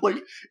 Like,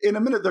 in a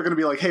minute, they're going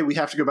to be like, hey, we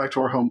have to go back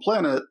to our home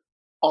planet.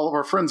 All of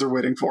our friends are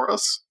waiting for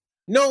us.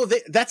 No,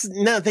 they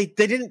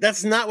didn't.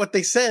 That's not what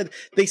they said.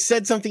 They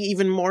said something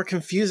even more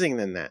confusing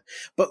than that.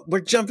 But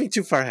we're jumping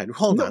too far ahead.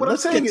 Hold on. What I'm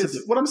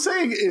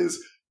saying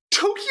is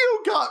Tokyo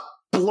got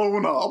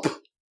blown up.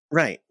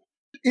 Right.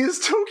 Is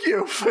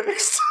Tokyo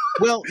fixed?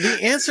 Well, the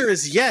answer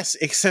is yes,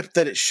 except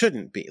that it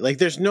shouldn't be. Like,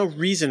 there's no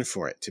reason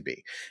for it to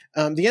be.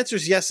 The answer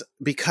is yes,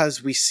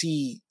 because we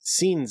see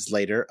scenes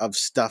later of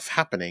stuff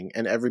happening,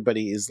 and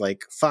everybody is,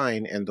 like,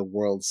 fine, and the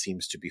world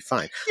seems to be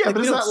fine. Yeah, like,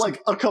 but is that,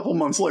 like, a couple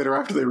months later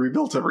after they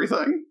rebuilt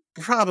everything?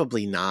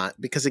 Probably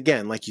not, because,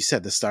 again, like you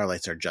said, the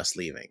Starlights are just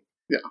leaving.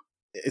 Yeah.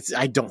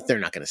 They're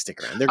not going to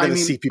stick around. They're going to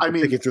see people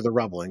picking through the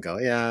rubble and go,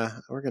 yeah,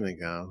 we're going to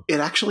go. It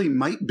actually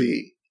might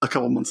be a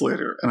couple months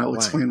later, and I'll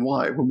explain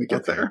why when we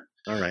get there.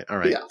 All right.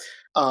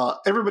 Yeah.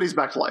 Everybody's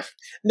back to life.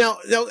 No,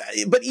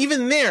 but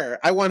even there,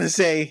 I want to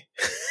say,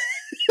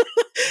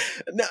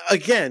 no,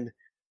 again,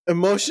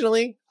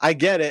 emotionally, I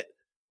get it.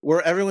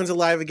 Everyone's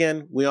alive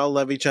again. We all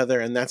love each other,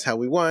 and that's how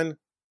we won.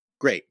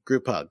 Great.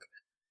 Group hug.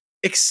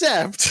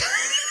 Except,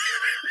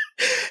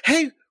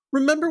 hey,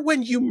 remember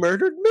when you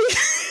murdered me?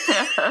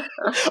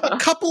 A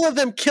couple of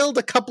them killed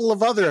a couple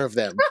of other of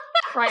them.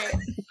 Right.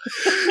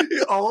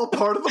 All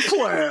part of the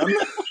plan.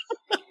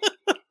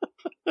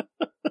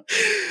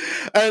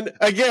 And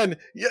again,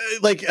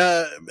 like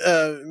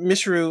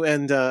Mishru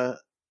and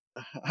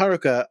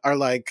Haruka are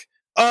like,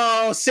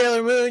 "Oh,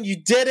 Sailor Moon,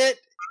 you did it!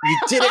 You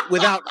did it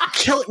without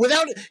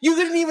you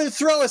didn't even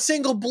throw a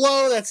single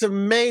blow. That's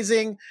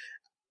amazing."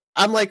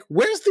 I'm like,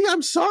 "Where's the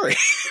I'm sorry?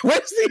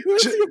 Where's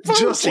the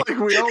apology?" Just like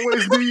we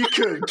always knew you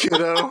could,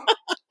 kiddo.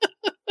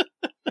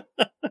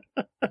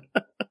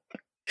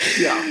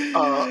 Yeah,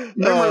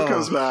 Memoru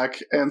comes back,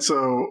 and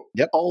so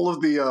all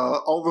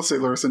the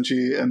Sailor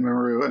Senshi and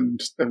Memoru and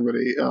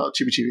everybody,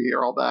 Chibi Chibi,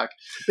 are all back.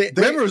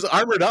 Memoru's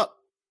armored up,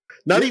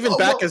 not even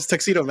back as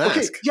Tuxedo Mask.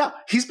 Okay, yeah,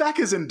 he's back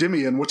as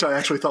Endymion, which I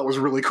actually thought was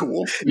really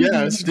cool.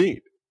 Yeah, it's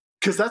neat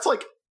because that's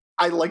like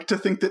I like to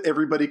think that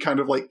everybody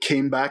kind of like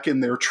came back in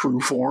their true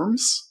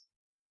forms,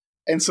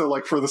 and so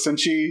like for the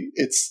Senshi,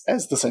 it's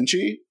as the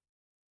Senshi,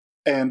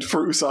 and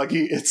for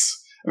Usagi,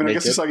 I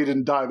guess Usagi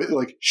didn't die, but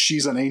like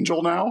she's an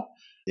angel now.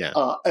 Yeah.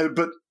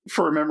 But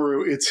for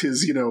Memoru, it's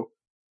his,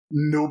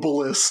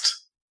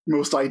 noblest,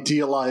 most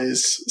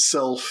idealized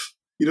self.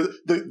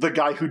 The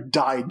guy who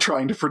died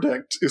trying to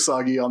protect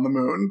Usagi on the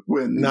moon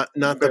when not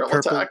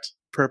the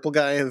purple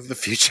guy of the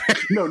future.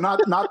 No,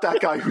 not that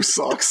guy who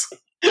sucks.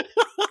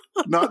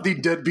 Not the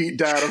deadbeat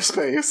dad of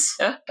space.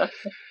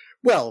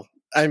 Well,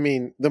 I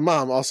mean, the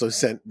mom also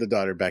sent the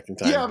daughter back in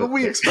time. Yeah, but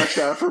we expect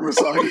that from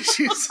Usagi.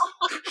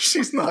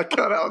 She's not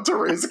cut out to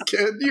raise a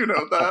kid. You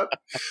know that.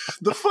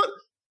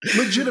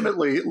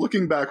 Legitimately,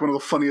 looking back, one of the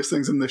funniest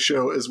things in this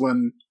show is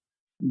when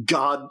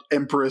God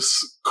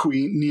Empress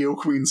Queen Neo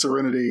Queen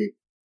Serenity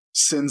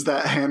sends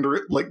that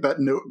that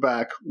note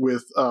back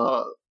with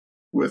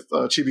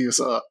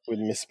Chibiusa with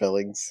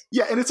misspellings.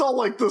 Yeah, and it's all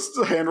like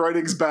the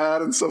handwriting's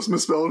bad and stuff's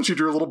misspelled, and she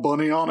drew a little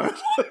bunny on it.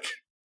 Like,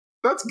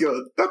 that's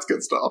good. That's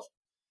good stuff.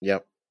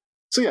 Yep.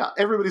 So yeah,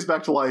 everybody's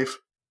back to life.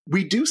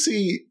 We do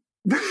see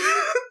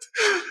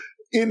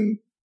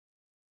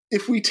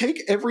if we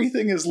take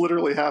everything as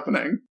literally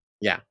happening.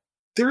 Yeah.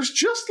 There's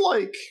just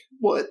like,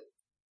 what,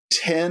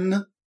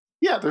 10.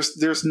 Yeah,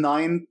 there's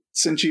 9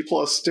 Senshi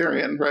plus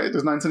Darien, right?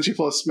 There's 9 Senshi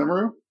plus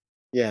Mamoru.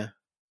 Yeah.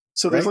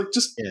 So there's like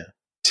just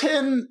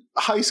 9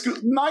 high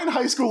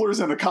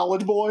schoolers and a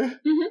college boy,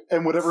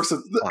 and whatever.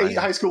 8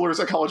 high schoolers,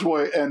 a college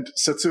boy, and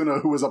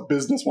Setsuna, who is a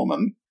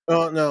businesswoman.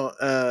 Oh no,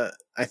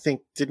 I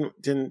think didn't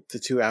the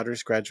 2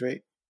 outers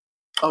graduate?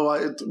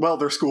 Oh, well,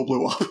 their school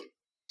blew up,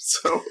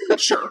 so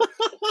sure.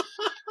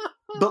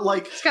 But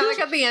like, it's kind of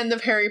like at the end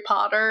of Harry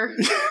Potter,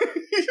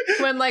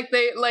 when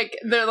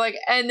they're like,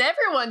 and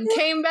everyone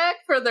came back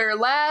for their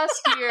last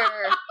year.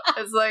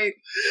 It's like,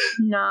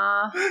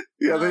 nah,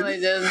 yeah, no, they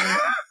didn't.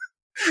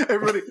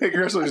 Everybody, hey,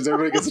 congratulations!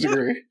 Everybody gets a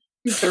degree.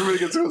 Everybody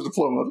gets a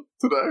diploma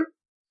today.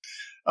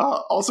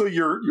 Also,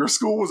 your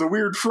school was a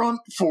weird front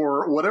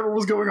for whatever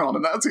was going on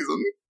in that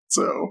season.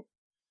 So,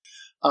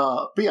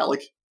 but yeah,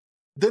 like,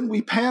 then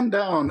we pan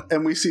down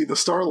and we see the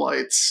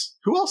Starlights,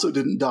 who also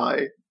didn't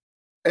die.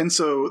 And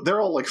so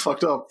they're all like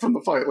fucked up from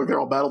the fight, like they're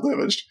all battle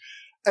damaged.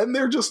 And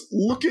they're just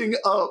looking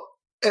up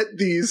at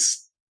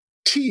these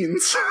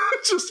teens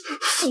just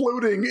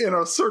floating in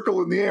a circle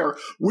in the air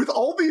with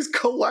all these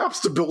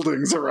collapsed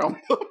buildings around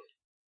them.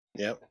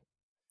 Yep.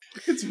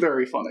 It's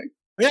very funny.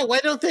 Yeah, why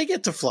don't they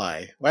get to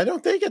fly? Why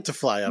don't they get to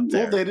fly up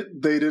there? Well,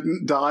 they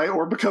didn't die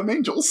or become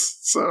angels,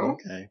 so...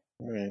 Okay,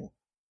 all right.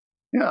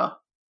 Yeah.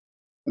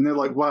 And they're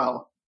like,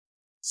 wow,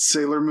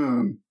 Sailor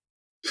Moon.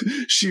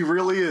 She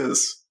really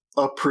is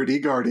a pretty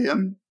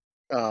guardian.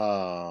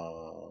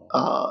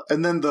 Oh.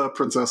 And then the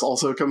princess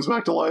also comes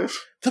back to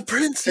life. The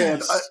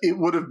princess! And it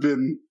would have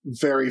been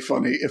very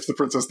funny if the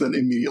princess then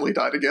immediately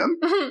died again.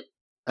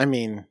 I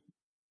mean,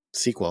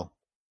 sequel.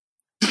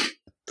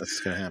 That's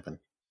going to happen.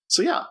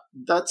 So yeah,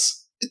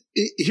 that's...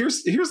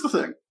 Here's the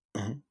thing.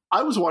 Mm-hmm.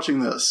 I was watching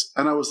this,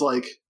 and I was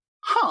like,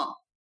 huh.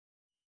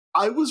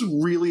 I was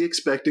really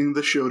expecting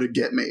the show to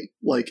get me,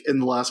 like, in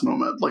the last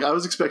moment. Like, I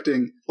was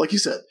expecting, like you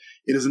said,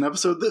 it is an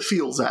episode that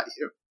feels at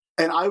you.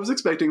 And I was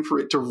expecting for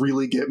it to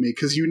really get me,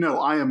 because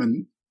I am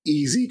an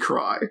easy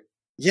cry.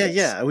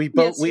 Yeah.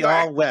 We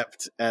all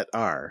wept at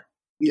our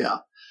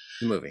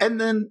movie. And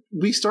then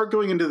we start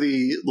going into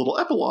the little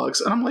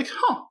epilogues, and I'm like,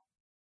 huh.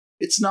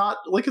 It's not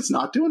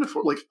doing it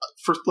for,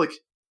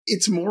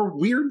 it's more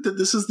weird that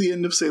this is the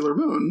end of Sailor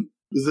Moon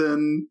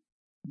than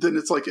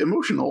it's like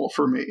emotional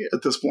for me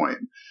at this point.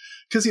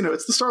 Because,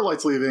 it's the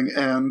Starlights leaving,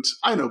 and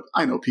I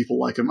know people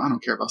like him. I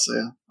don't care about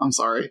Seiya. I'm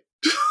sorry.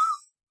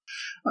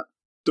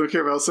 Don't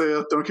care about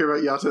Seiya. Don't care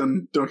about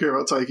Yaten. Don't care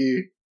about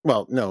Taiki.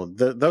 Well, no,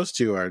 those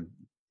two are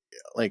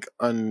like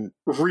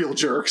real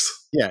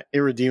jerks. Yeah,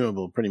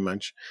 irredeemable, pretty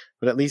much.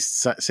 But at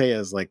least Seiya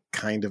is like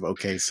kind of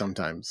okay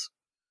sometimes.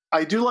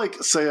 I do like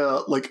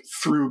Seiya, like,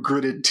 through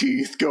gritted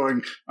teeth,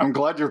 going, I'm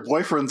glad your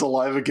boyfriend's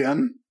alive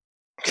again.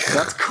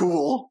 That's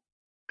cool.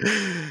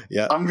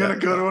 Yeah, I'm gonna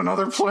go to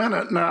another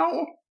planet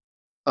now.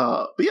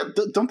 But yeah,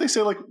 don't they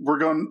say, like, we're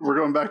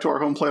going back to our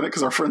home planet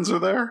because our friends are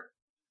there?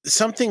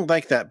 Something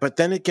like that, but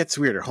then it gets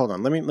weirder. Hold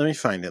on, let me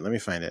find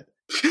it.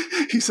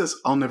 He says,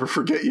 I'll never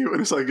forget you.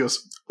 And he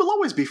goes, we'll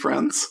always be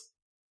friends.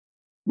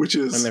 Which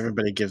is... And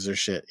everybody gives her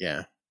shit,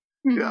 yeah.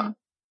 Yeah.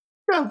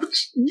 Yeah, but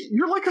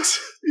you're like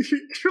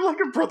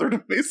a brother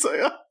to me,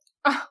 Seiya.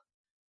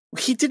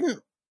 He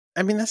didn't...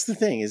 I mean, that's the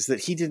thing, is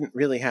that he didn't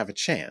really have a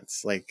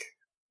chance. Like...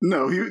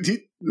 No,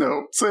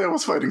 no, Seiya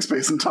was fighting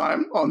space and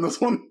time on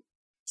this one.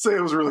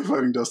 Seiya was really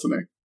fighting destiny.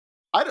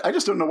 I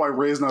just don't know why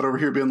Ray's not over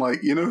here being like,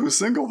 who's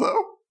single,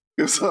 though?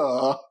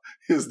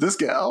 Is this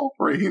gal,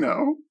 Ray.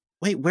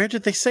 Wait, where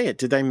did they say it?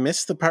 Did I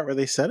miss the part where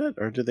they said it,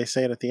 or did they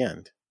say it at the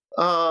end?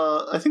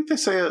 I think they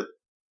say it...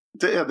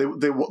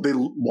 They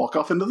walk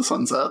off into the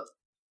sunset.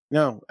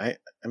 No, I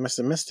must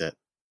have missed it.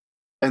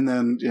 And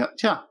then,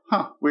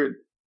 weird.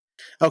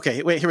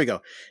 Okay, wait, here we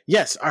go.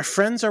 Yes, our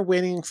friends are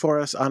waiting for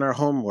us on our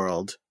home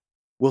world.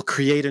 We'll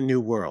create a new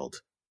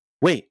world.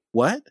 Wait,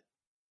 what?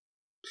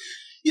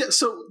 Yeah,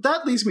 so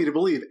that leads me to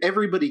believe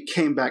everybody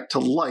came back to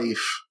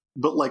life,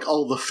 but, like,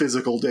 all the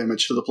physical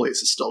damage to the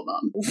place is still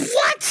done.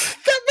 What?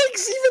 That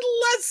makes even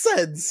less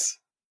sense.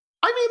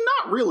 I mean,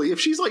 not really. If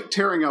she's, like,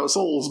 tearing out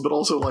souls, but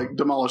also, like,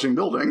 demolishing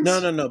buildings.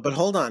 No, but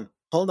hold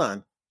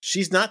on.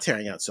 She's not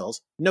tearing out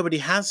souls. Nobody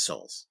has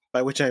souls,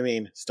 by which I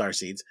mean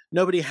starseeds.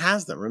 Nobody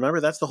has them. Remember,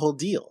 that's the whole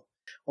deal.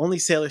 Only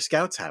Sailor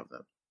Scouts have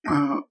them.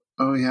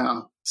 Oh,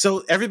 yeah.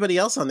 So everybody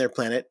else on their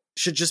planet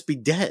should just be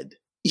dead.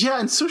 Yeah,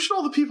 and so should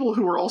all the people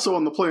who were also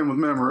on the plane with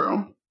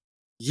Mamoru.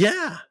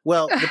 Yeah.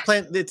 Well,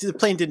 the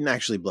plane didn't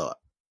actually blow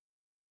up.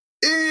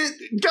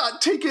 It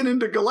got taken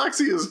into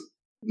Galaxia's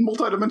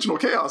multidimensional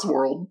chaos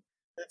world.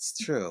 That's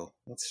true.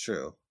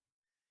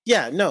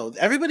 Yeah, no,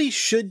 everybody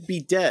should be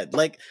dead.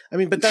 Like, I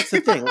mean, but that's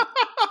the thing.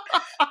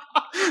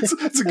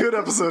 It's a good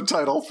episode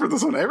title for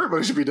this one.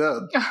 Everybody should be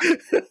dead.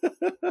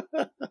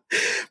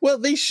 Well,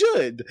 they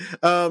should.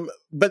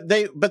 But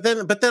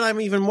then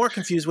I'm even more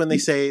confused when they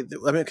say,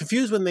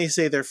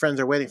 their friends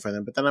are waiting for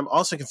them. But then I'm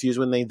also confused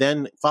when they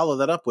then follow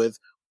that up with,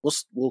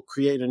 we'll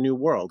create a new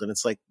world. And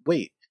it's like,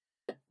 wait,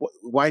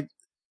 why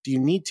do you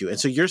need to? And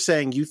so you're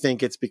saying you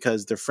think it's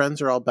because their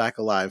friends are all back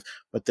alive,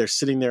 but they're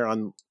sitting there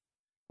on,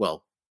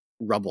 well,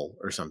 rubble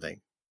or something.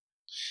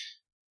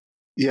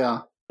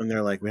 Yeah. And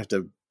they're like, we have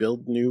to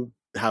build new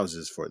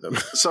houses for them.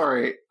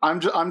 Sorry,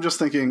 I'm just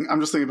thinking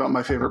about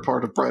my favorite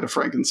part of Bride of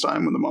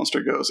Frankenstein when the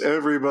monster goes,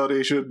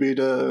 "Everybody should be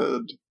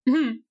dead."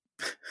 It's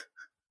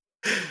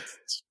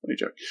a funny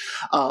joke.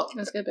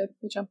 That's good, babe.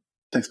 Good job.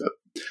 Thanks,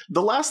 babe.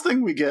 The last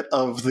thing we get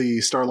of the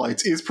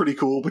Starlights is pretty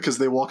cool because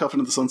they walk off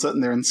into the sunset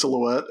and they're in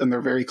silhouette and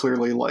they're very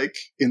clearly like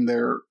in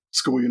their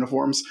school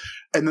uniforms,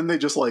 and then they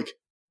just like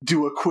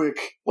do a quick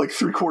like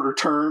 3/4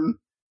 turn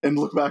and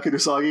look back at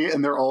Usagi,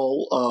 and they're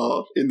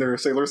all in their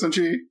Sailor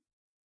Senshi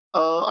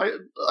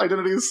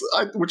identities,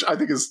 which I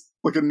think is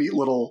like a neat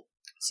little,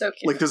 so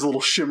cute. Like there's a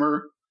little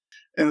shimmer,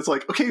 and it's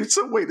like, okay,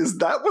 so wait, is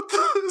that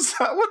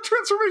what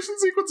transformation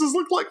sequences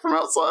look like from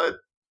outside?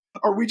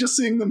 Are we just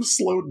seeing them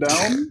slowed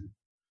down?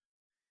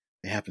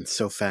 They happen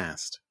so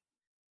fast.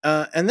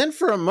 And then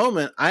for a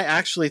moment, I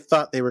actually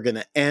thought they were going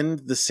to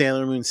end the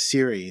Sailor Moon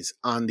series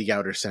on the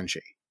Outer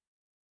Senshi.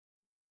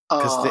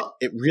 Because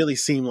it really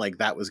seemed like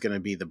that was going to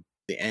be the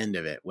end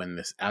of it when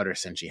this Outer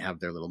Senshi have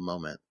their little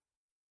moment.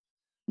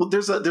 Well,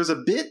 there's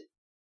a bit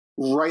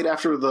right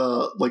after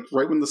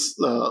right when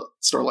the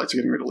Starlights are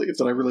getting ready to leave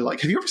that I really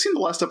like. Have you ever seen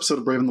the last episode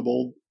of Brave and the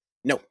Bold?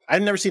 No,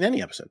 I've never seen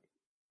any episode.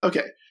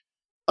 Okay.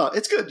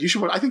 It's good. You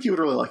should. I think you would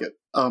really like it.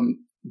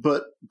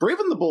 But Brave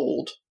and the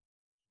Bold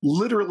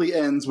literally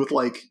ends with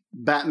like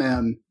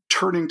Batman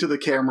turning to the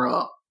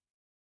camera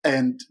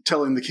and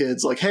telling the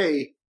kids like,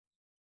 "Hey,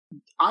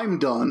 I'm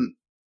done,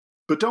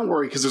 but don't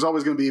worry because there's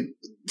always going to be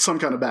some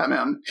kind of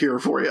Batman here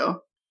for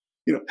you.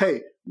 You know,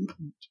 hey,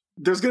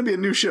 there's going to be a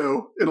new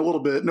show in a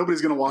little bit.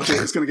 Nobody's going to watch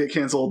it. It's going to get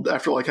canceled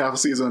after like half a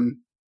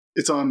season.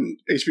 It's on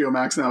HBO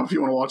Max now if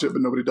you want to watch it,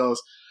 but nobody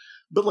does.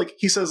 But like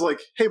he says like,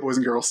 hey, boys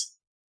and girls,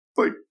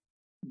 like,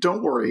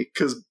 don't worry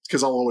because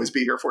I'll always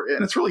be here for you."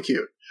 And it's really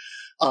cute.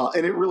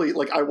 And it really,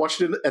 like, I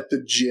watched it at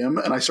the gym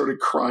and I started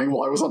crying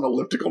while I was on the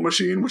elliptical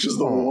machine, which is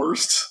the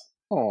worst.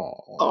 Oh,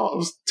 it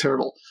was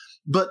terrible.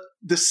 But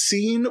the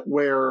scene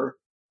where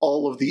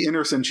all of the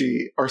Inner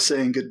Senshi are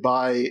saying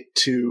goodbye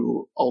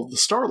to all of the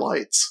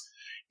Starlights,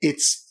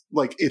 it's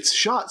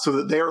shot so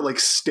that they are like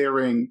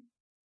staring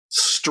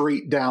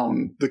straight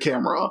down the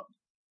camera,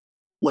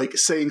 like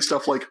saying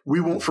stuff like,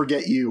 "We won't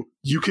forget you.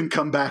 You can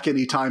come back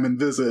anytime and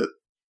visit."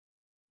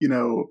 You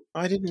know,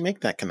 I didn't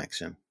make that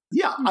connection.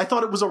 Yeah, I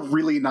thought it was a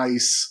really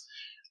nice,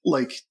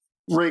 like,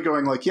 Ray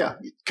going like, "Yeah,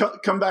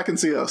 come back and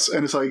see us,"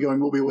 and Usagi going,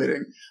 "We'll be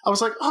waiting." I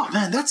was like, oh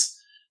man, that's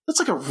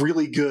like a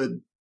really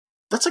good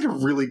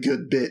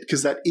bit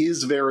because that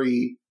is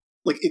very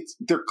like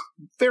they're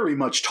very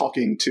much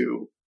talking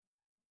to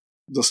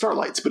the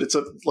Starlights, but it's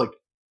a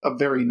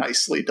very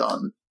nicely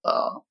done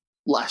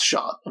last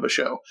shot of a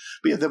show.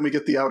 But yeah, then we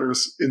get the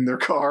Outers in their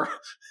car,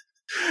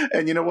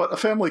 and you know what? A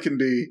family can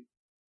be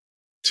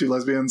 2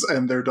 lesbians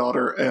and their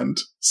daughter and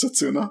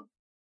Setsuna.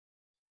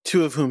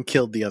 2 of whom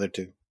killed the other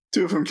 2.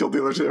 2 of whom killed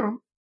the other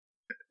 2.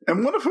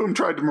 And 1 of whom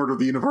tried to murder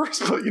the universe,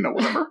 but you know,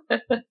 whatever.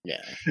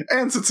 Yeah.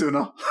 And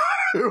Setsuna,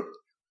 who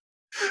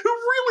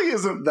really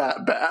isn't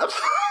that bad.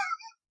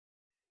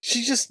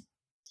 She just,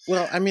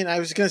 well, I mean, I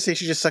was going to say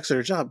she just sucks at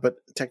her job, but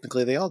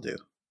technically they all do.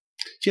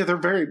 Yeah, they're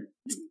very,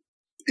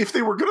 if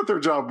they were good at their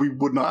job, we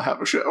would not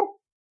have a show.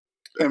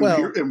 And,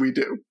 we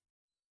do.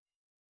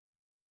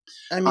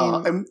 I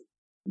mean, and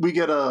we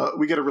get a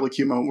really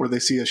cute moment where they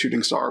see a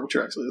shooting star, which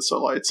are actually the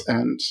Starlights,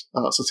 and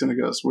Setsuna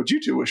goes, "What'd you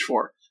 2 wish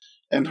for?"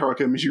 And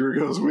Haruka and Michiru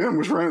goes, "We didn't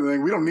wish for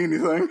anything. We don't need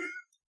anything.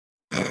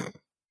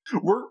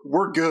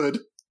 We're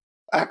good,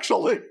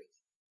 actually."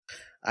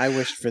 I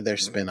wished for their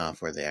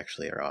spin-off where they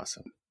actually are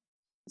awesome.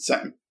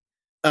 Same.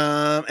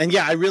 And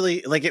yeah, I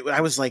really like it.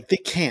 I was like, they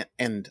can't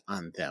end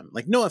on them.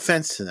 Like, no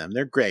offense to them,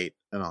 they're great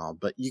and all,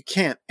 but you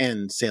can't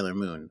end Sailor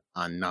Moon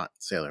on not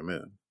Sailor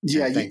Moon.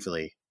 Yeah, and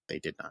thankfully they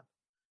did not.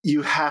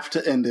 You have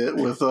to end it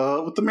with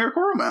the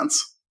Miracle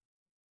Romance,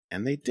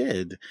 and they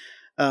did.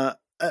 A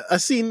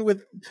scene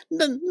with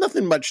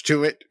nothing much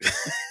to it.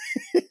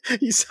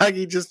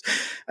 Usagi just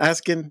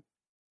asking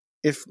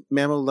if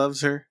Mamo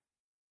loves her,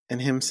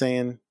 and him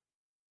saying,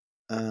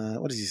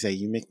 "What does he say?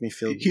 You make me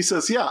feel." He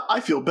says, "Yeah, I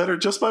feel better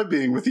just by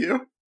being with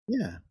you."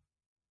 Yeah.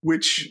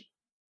 Which,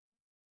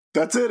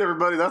 that's it,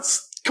 everybody.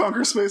 That's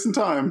Conquer Space and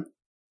Time.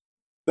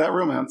 That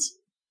romance.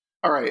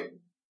 All right.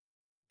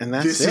 And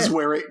that's this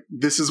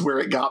is where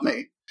it got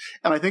me,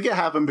 and I think it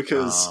happened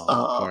because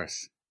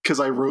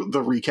I wrote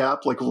the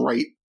recap like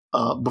right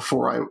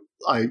before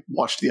I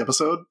watched the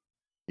episode.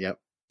 Yep.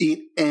 It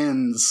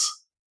ends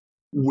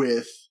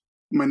with,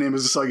 "My name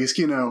is Usagi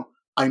Tsukino.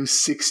 I'm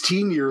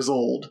 16 years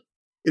old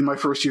in my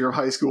first year of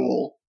high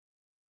school.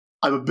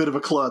 I'm a bit of a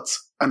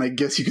klutz, and I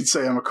guess you could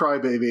say I'm a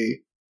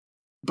crybaby,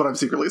 but I'm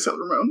secretly a Sailor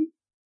Moon."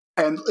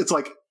 And it's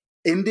like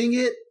ending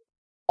it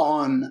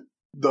on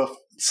the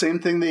same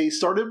thing they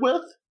started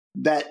with.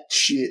 That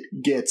shit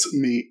gets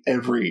me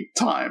every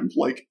time.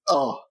 Like,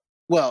 oh.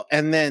 Well,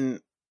 and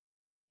then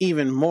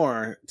even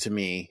more to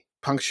me,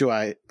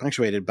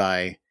 punctuated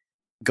by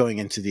going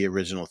into the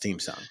original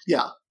theme song.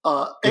 Yeah.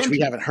 Which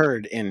we haven't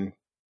heard in,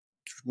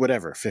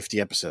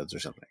 50 episodes or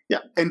something.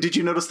 Yeah. And did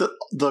you notice that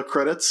the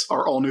credits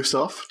are all new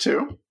stuff,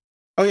 too?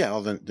 Oh yeah,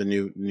 all the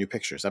new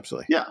pictures,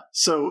 absolutely. Yeah,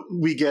 so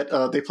we get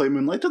they play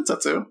Moonlight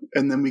Densetsu,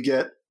 and then we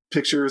get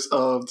pictures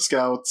of the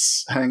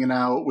scouts hanging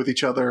out with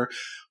each other.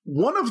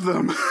 One of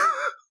them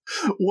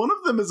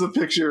is a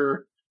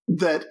picture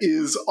that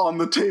is on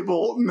the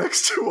table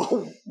next to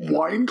a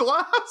wine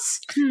glass.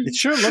 It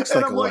sure looks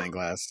like a wine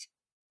glass.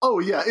 Oh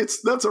yeah,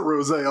 that's a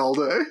rosé all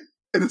day,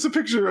 and it's a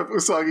picture of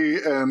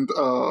Usagi and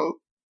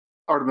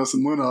Artemis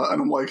and Luna,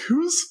 and I'm like,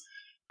 who's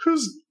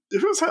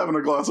having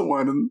a glass of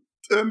wine, and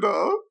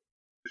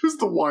who's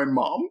the wine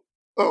mom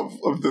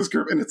of this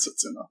group? And it's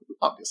Setsuna,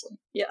 obviously.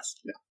 Yes.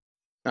 Yeah.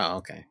 Oh,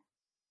 okay.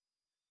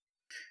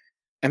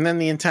 And then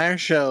the entire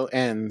show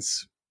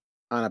ends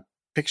on a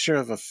picture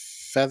of a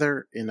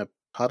feather in a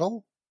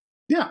puddle?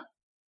 Yeah.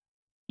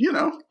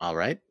 All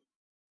right.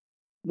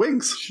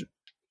 Wings.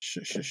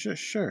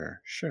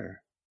 Sure.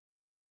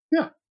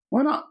 Yeah,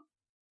 why not?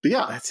 But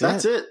yeah,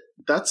 that's it.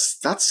 That's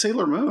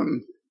Sailor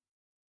Moon.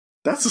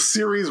 That's a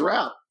series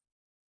wrap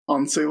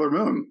on Sailor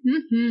Moon.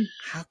 Mm-hmm.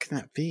 How can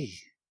that be?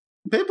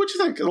 Babe, what'd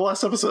you think of the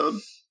last episode?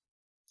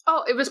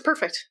 Oh, it was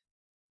perfect.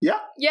 Yeah?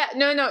 Yeah,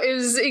 no, it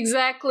was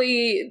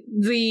exactly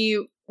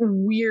the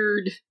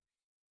weird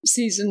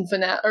season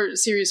finale or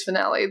series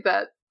finale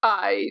that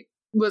I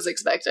was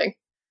expecting.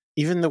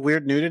 Even the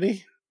weird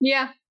nudity?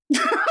 Yeah.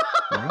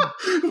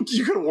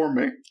 You could have warned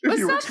me.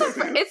 It's not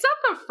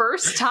the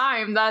first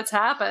time that's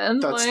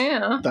happened. That's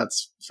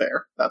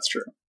fair. That's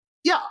true.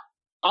 Yeah,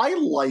 I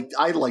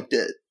liked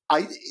it.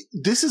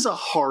 This is a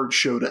hard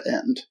show to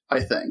end, I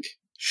think.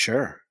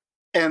 Sure.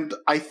 And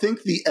I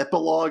think the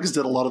epilogues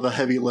did a lot of the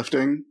heavy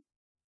lifting.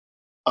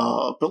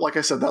 But like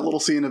I said, that little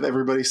scene of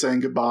everybody saying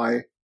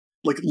goodbye,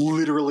 like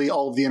literally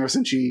all of the Inner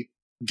Senshi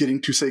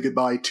getting to say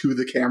goodbye to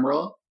the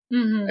camera,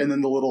 and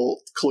then the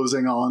little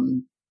closing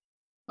on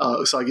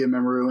Usagi and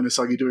Mamoru, and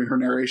Usagi doing her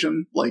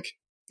narration. Like,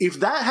 if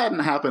that hadn't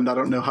happened, I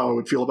don't know how I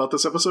would feel about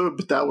this episode,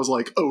 but that was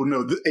like, oh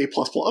no, A++.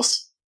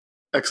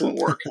 Excellent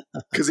work.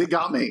 Because it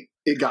got me.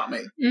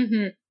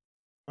 Mm-hmm.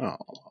 Oh.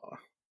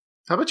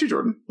 How about you,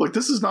 Jordan? Like,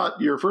 this is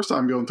not your first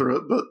time going through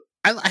it, but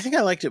I think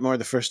I liked it more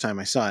the first time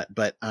I saw it,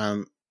 but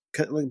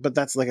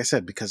that's, like I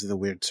said, because of the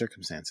weird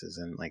circumstances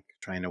and like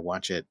trying to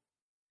watch it.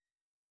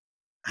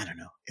 I don't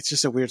know. It's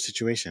just a weird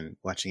situation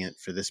watching it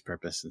for this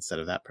purpose instead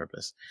of that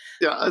purpose.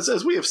 Yeah,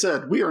 as we have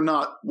said, we are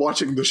not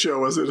watching the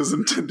show as it is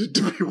intended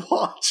to be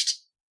watched.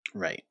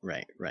 Right.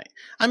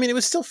 I mean, it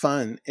was still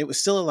fun. It was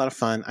still a lot of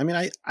fun. I mean,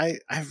 I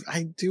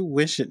do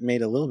wish it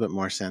made a little bit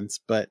more sense,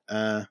 but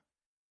yeah,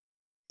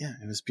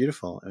 it was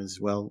beautiful. It was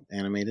well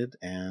animated,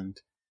 and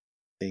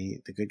the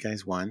good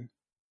guys won.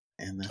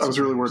 And that's I was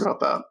really worried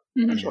about that.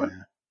 Actually,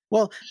 yeah.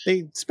 Well,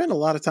 they spent a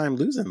lot of time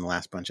losing the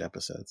last bunch of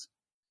episodes.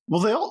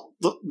 Well,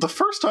 the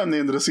first time they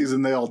ended a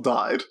season, they all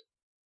died.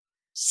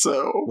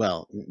 So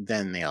well,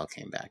 then they all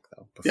came back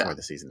though before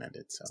the season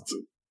ended. So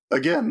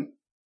again,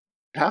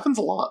 it happens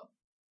a lot.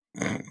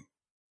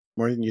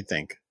 More than you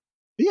think.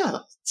 Yeah,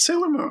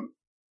 Sailor Moon.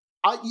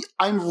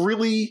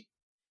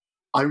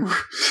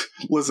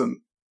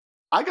 Listen,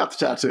 I got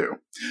the tattoo,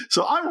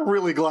 so I'm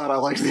really glad I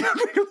liked the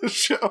ending of the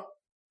show.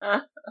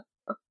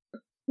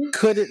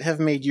 Could it have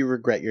made you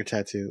regret your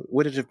tattoo?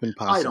 Would it have been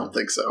possible? I don't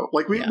think so.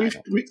 Like we've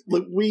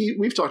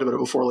talked about it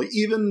before. Like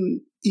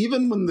even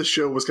when the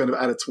show was kind of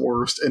at its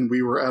worst and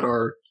we were at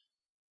our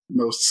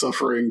most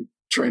suffering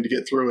trying to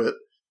get through it,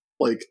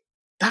 like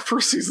that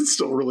first season's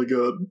still really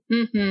good.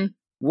 Mm-hmm.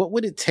 What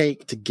would it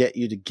take to get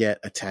you to get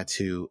a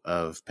tattoo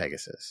of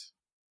Pegasus?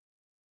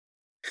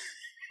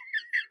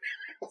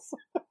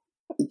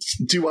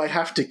 Do I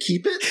have to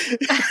keep it?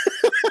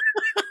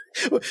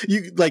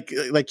 You like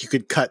you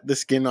could cut the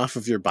skin off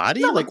of your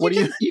body? No, like what do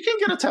you? You can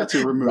get a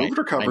tattoo removed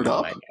or covered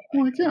up. I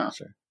know,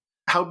 sure.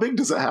 How big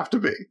does it have to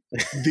be?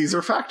 These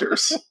are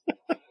factors.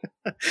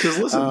 Because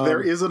listen,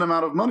 there is an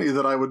amount of money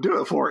that I would do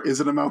it for.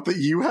 Is it an amount that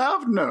you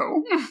have?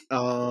 No.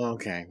 Oh,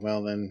 okay.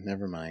 Well, then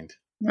never mind.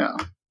 Yeah.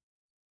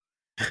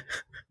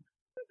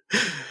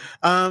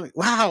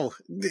 Wow.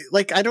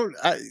 Like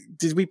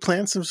did we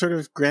plan some sort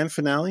of grand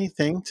finale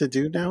thing to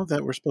do now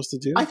that we're supposed to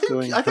do? I think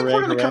we're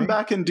going to come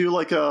back and do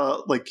like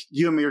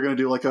you and me are going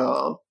to do like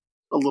a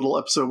little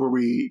episode where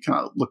we kind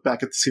of look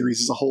back at the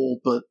series as a whole.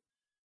 But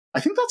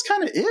I think that's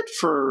kind of it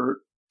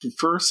for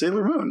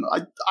Sailor Moon.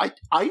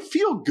 I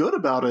feel good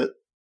about it.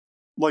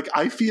 Like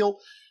I feel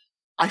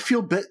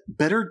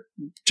better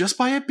just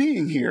by it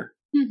being here.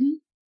 Mm-hmm.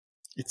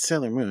 It's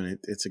Sailor Moon.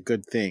 It's a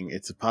good thing.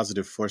 It's a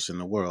positive force in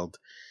the world.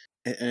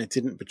 And it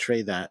didn't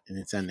betray that in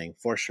its ending,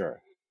 for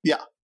sure.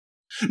 Yeah.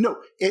 No,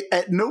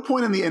 at no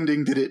point in the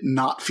ending did it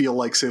not feel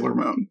like Sailor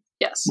Moon.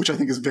 Yes. Which I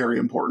think is very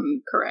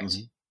important. Correct.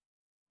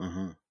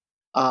 Mm-hmm.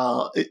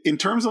 Mm-hmm. In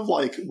terms of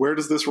like, where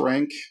does this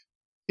rank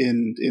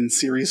in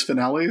series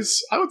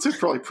finales? I would say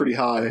probably pretty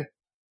high.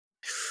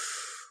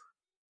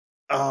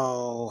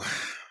 Oh,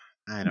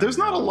 There's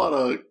not a lot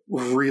of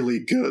really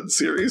good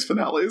series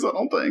finales, I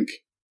don't think.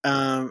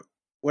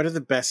 What are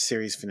the best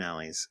series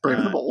finales? Brave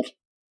and the Bold.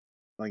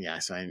 Oh yeah,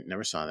 so I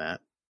never saw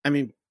that. I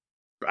mean,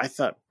 I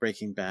thought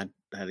Breaking Bad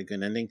had a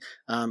good ending.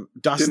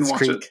 Dawson's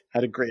Creek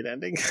had a great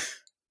ending.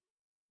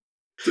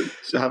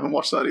 I haven't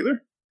watched that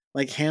either.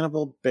 Like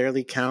Hannibal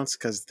barely counts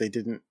because they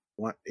didn't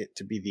want it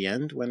to be the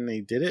end when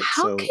they did it.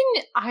 How can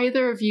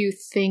either of you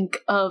think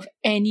of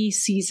any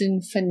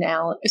series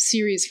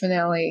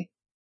finale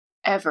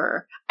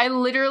ever? I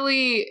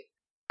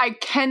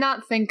can't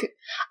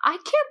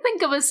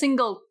think of a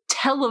single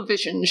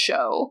television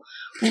show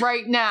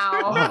right now.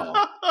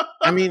 Oh.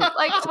 I mean,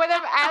 like when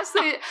I'm asked,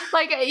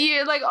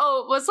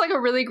 what's like a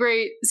really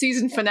great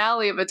season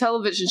finale of a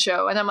television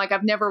show? And I'm like,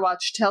 I've never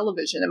watched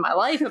television in my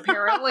life,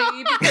 apparently,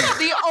 because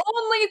the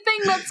only thing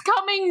that's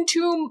coming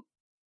to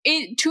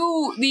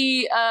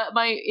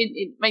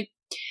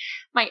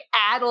my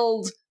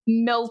addled,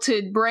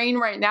 melted brain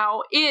right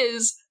now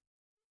is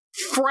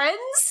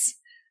Friends.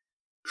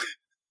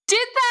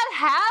 Did that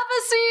have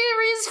a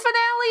series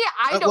finale?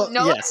 I don't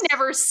know. Yes. I've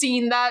never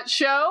seen that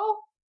show.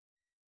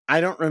 I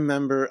don't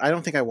remember. I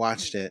don't think I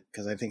watched it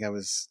because I think I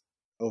was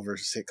over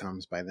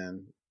sitcoms by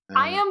then.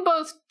 I am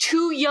both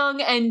too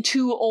young and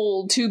too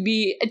old to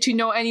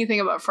know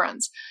anything about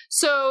Friends.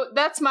 So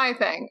that's my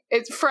thing.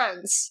 It's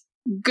Friends.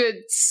 Good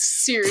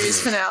series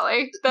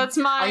finale. That's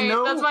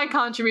my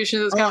contribution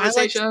to this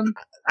conversation.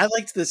 I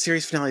liked the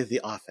series finale of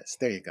The Office.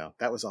 There you go.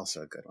 That was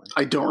also a good one.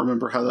 I don't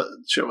remember how that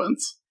show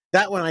ends.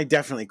 That one I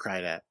definitely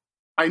cried at.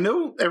 I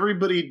know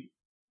everybody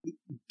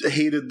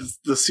hated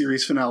the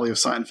series finale of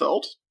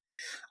Seinfeld.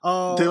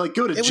 Oh, they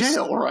go to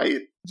jail,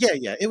 right?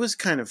 Yeah. It was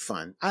kind of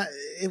fun.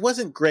 It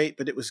wasn't great,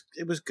 but it was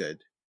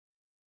good.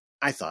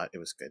 I thought it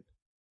was good.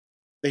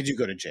 They do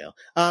go to jail.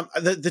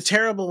 The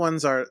terrible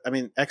ones are. I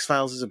mean,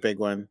 X-Files is a big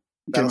one.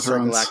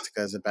 Battlestar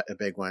Galactica is a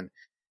big one.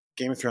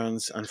 Game of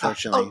Thrones,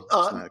 unfortunately,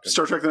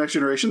 Star Trek: The Next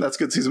Generation. That's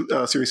good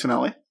series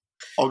finale.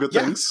 All Good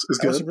Things is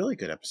good. That was a really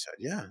good episode.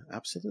 Yeah,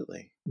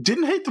 absolutely.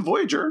 Didn't hate the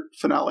Voyager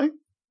finale.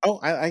 Oh,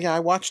 I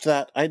watched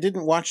that. I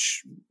didn't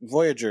watch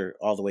Voyager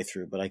all the way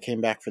through, but I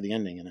came back for the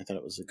ending, and I thought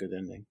it was a good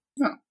ending.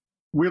 Yeah.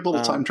 Weird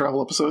little time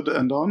travel episode to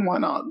end on. Why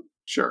not?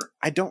 Sure.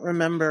 I don't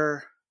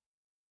remember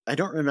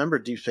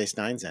Deep Space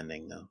Nine's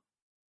ending, though.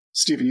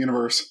 Steven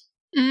Universe.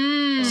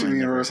 Steven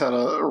Universe had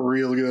a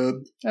real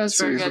good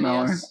series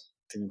finale. Yes.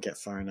 Didn't get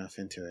far enough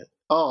into it.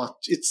 Oh,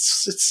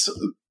 it's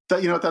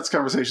that that's a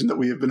conversation that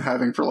we have been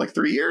having for like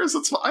 3 years.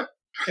 That's fine.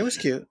 It was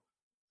cute.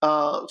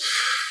 How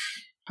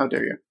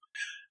dare you?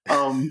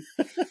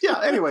 Yeah.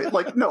 Anyway,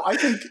 I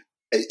think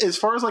as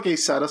far as like a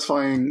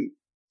satisfying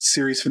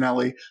series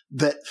finale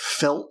that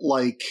felt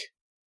like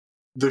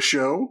the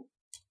show,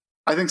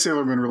 I think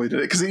Sailor Moon really did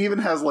it because it even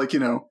has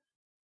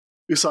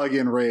Usagi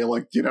and Rei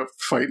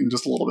fighting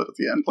just a little bit at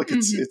the end. Like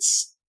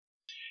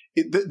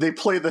they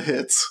play the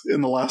hits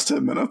in the last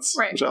 10 minutes,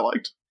 right, which I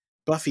liked.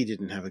 Buffy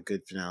didn't have a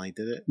good finale,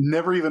 did it?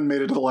 Never even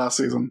made it to the last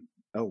season.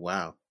 Oh,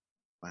 wow.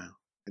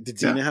 Did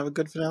Xena have a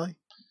good finale?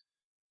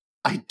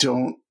 I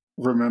don't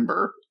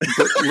remember.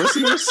 But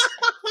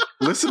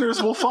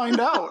listeners will find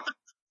out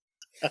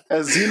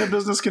as Xena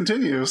business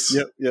continues.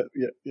 Yep.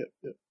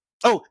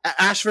 Oh,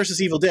 Ash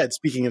vs. Evil Dead.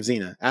 Speaking of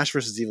Xena, Ash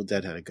vs. Evil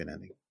Dead had a good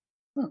ending.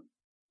 Huh.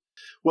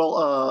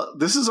 Well,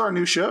 this is our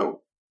new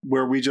show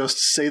where we just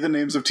say the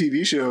names of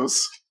TV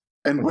shows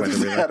and whether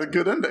they had a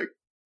good ending.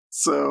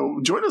 So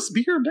join us.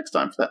 Be here next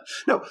time for that.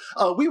 No,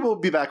 we will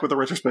be back with a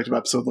retrospective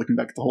episode looking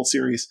back at the whole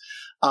series.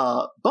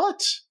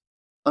 But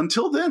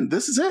until then,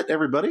 this is it,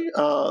 everybody.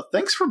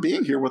 Thanks for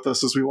being here with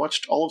us as we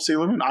watched all of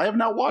Sailor Moon. I have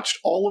now watched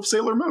all of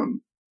Sailor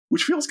Moon,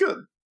 which feels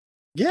good.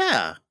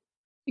 Yeah.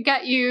 It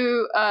got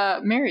you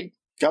married.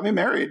 Got me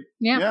married.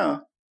 Yeah.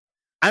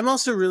 I'm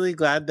also really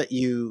glad that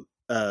you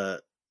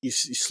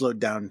slowed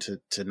down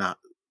to not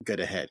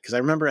get ahead. Because I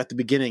remember at the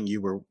beginning you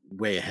were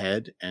way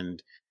ahead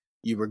and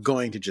you were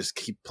going to just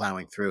keep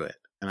plowing through it.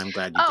 And I'm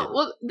glad you did. Oh,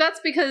 well,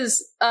 that's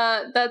because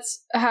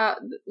that's how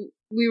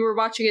we were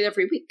watching it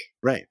every week.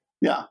 Right.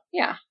 Yeah.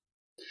 Yeah.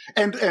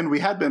 And we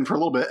had been for a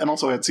little bit, and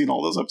also had seen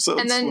all those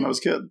episodes when I was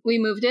a kid. We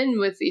moved in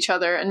with each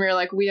other, and we were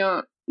like, we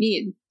don't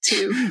need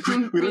to.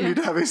 we don't need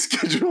to have a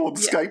scheduled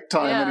Skype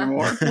time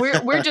anymore.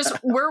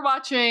 We're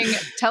watching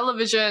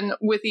television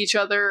with each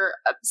other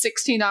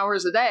 16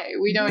 hours a day.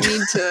 We don't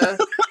need to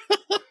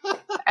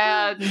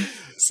add.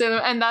 So,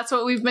 and that's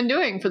what we've been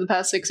doing for the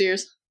past 6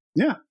 years.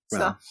 Yeah. So.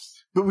 Wow.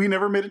 But we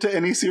never made it to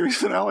any series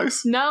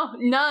finales. No,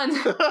 none.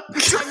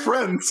 Except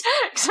Friends.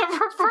 Except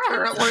for Friends.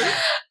 Apparently.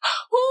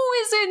 Who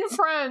is in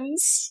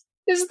Friends?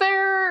 Is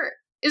there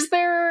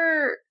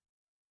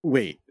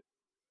Wait.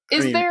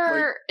 Is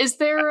there is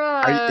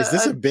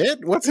this a bit?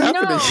 What's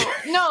happening?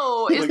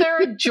 No. Is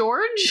there a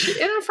George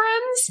in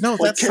Friends? No,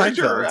 that's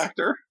character or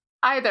actor.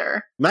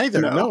 Either.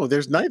 Neither. No,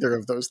 there's neither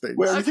of those things.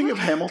 Wait, are you thinking of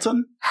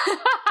Hamilton?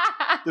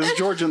 There's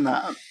George in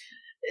that.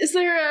 Is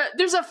there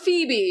there's a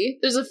Phoebe.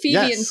 There's a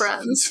Phoebe in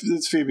Friends.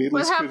 It's Phoebe.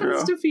 What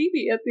happens to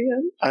Phoebe at the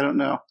end? I don't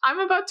know. I'm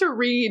about to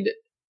read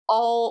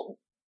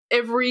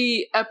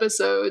every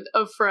episode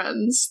of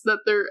Friends that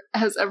there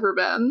has ever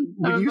been.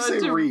 When you say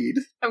read,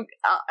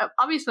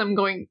 obviously I'm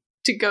going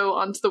to go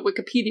onto the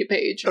Wikipedia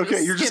page.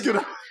 Okay, you're just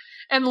gonna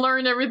and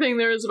learn everything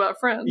there is about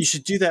Friends. You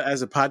should do that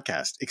as a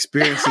podcast,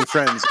 experiencing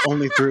Friends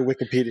only through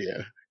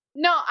Wikipedia.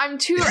 No, I'm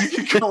too.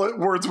 You can call it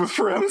Words with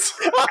Friends.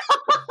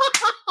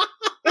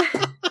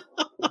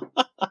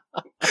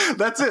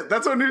 That's it.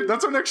 That's our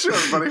next show,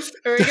 everybody.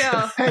 There we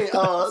go. Hey,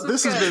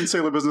 this has been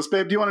Sailor Business.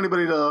 Babe, do you want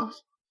anybody to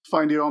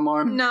find you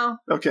online? No.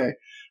 Okay.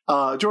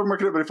 Jordan, where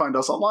can everybody find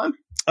us online?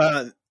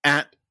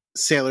 At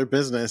Sailor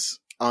Business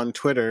on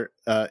Twitter,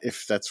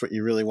 if that's what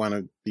you really want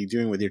to be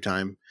doing with your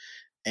time.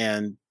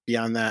 And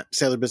beyond that,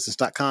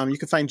 sailorbusiness.com. You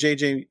can find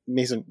JJ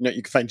Mason. No,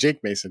 you can find Jake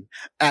Mason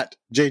at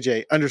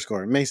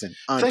JJ_Mason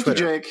on Thank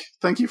Twitter. you, Jake.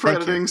 Thank you for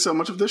editing so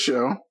much of this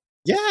show.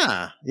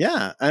 Yeah.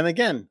 And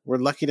again, we're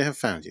lucky to have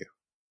found you.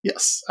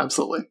 Yes,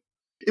 absolutely.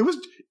 It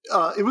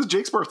was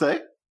Jake's birthday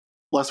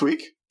last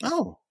week.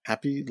 Oh,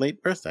 happy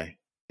late birthday.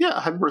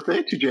 Yeah, happy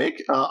birthday to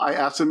Jake. I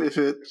asked him if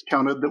it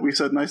counted that we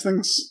said nice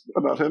things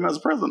about him as a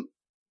present.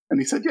 And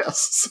he said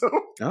yes.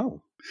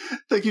 So,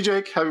 thank you,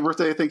 Jake. Happy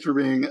birthday. Thank you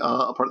for being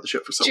a part of the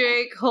show for so long.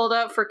 Jake, hold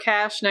out for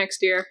cash next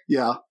year.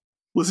 Yeah.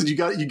 Listen, you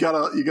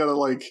gotta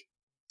like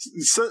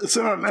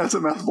send out an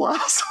SMS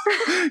blast.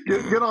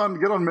 get on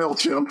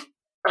MailChimp.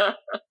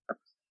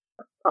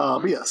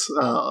 But yes,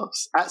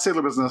 at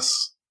Sailor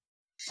Business,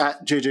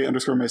 at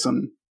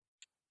JJ_Mason.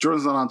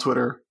 Jordan's not on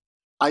Twitter.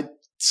 I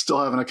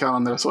still have an account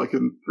on there so I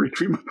can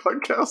retweet my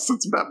podcast.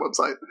 It's a bad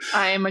website.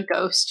 I am a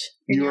ghost.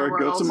 You are a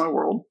ghost in my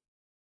world.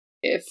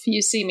 If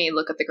you see me,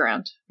 look at the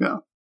ground. Yeah.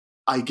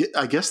 I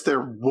guess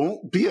there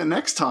won't be a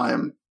next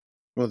time.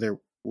 Well, there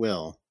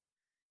will,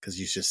 because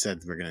you just said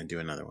we're going to do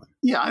another one.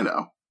 Yeah, I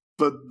know,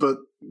 but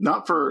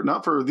not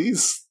for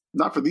these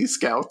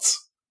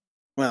scouts.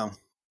 Well,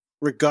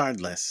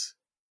 regardless,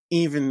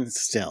 even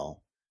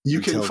still,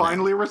 you can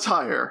finally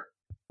retire.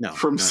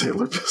 From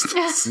Sailor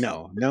Business.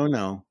 No.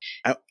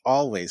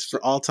 Always,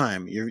 for all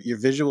time. Your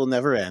visual will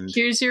never end.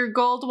 Here's your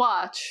gold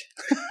watch.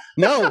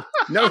 No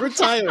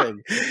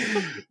retiring.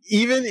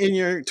 Even in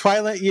your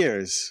twilight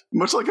years.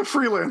 Much like a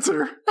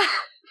freelancer,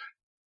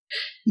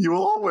 you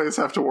will always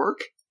have to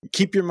work.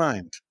 Keep your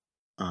mind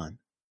on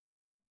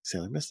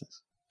Sailor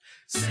Business.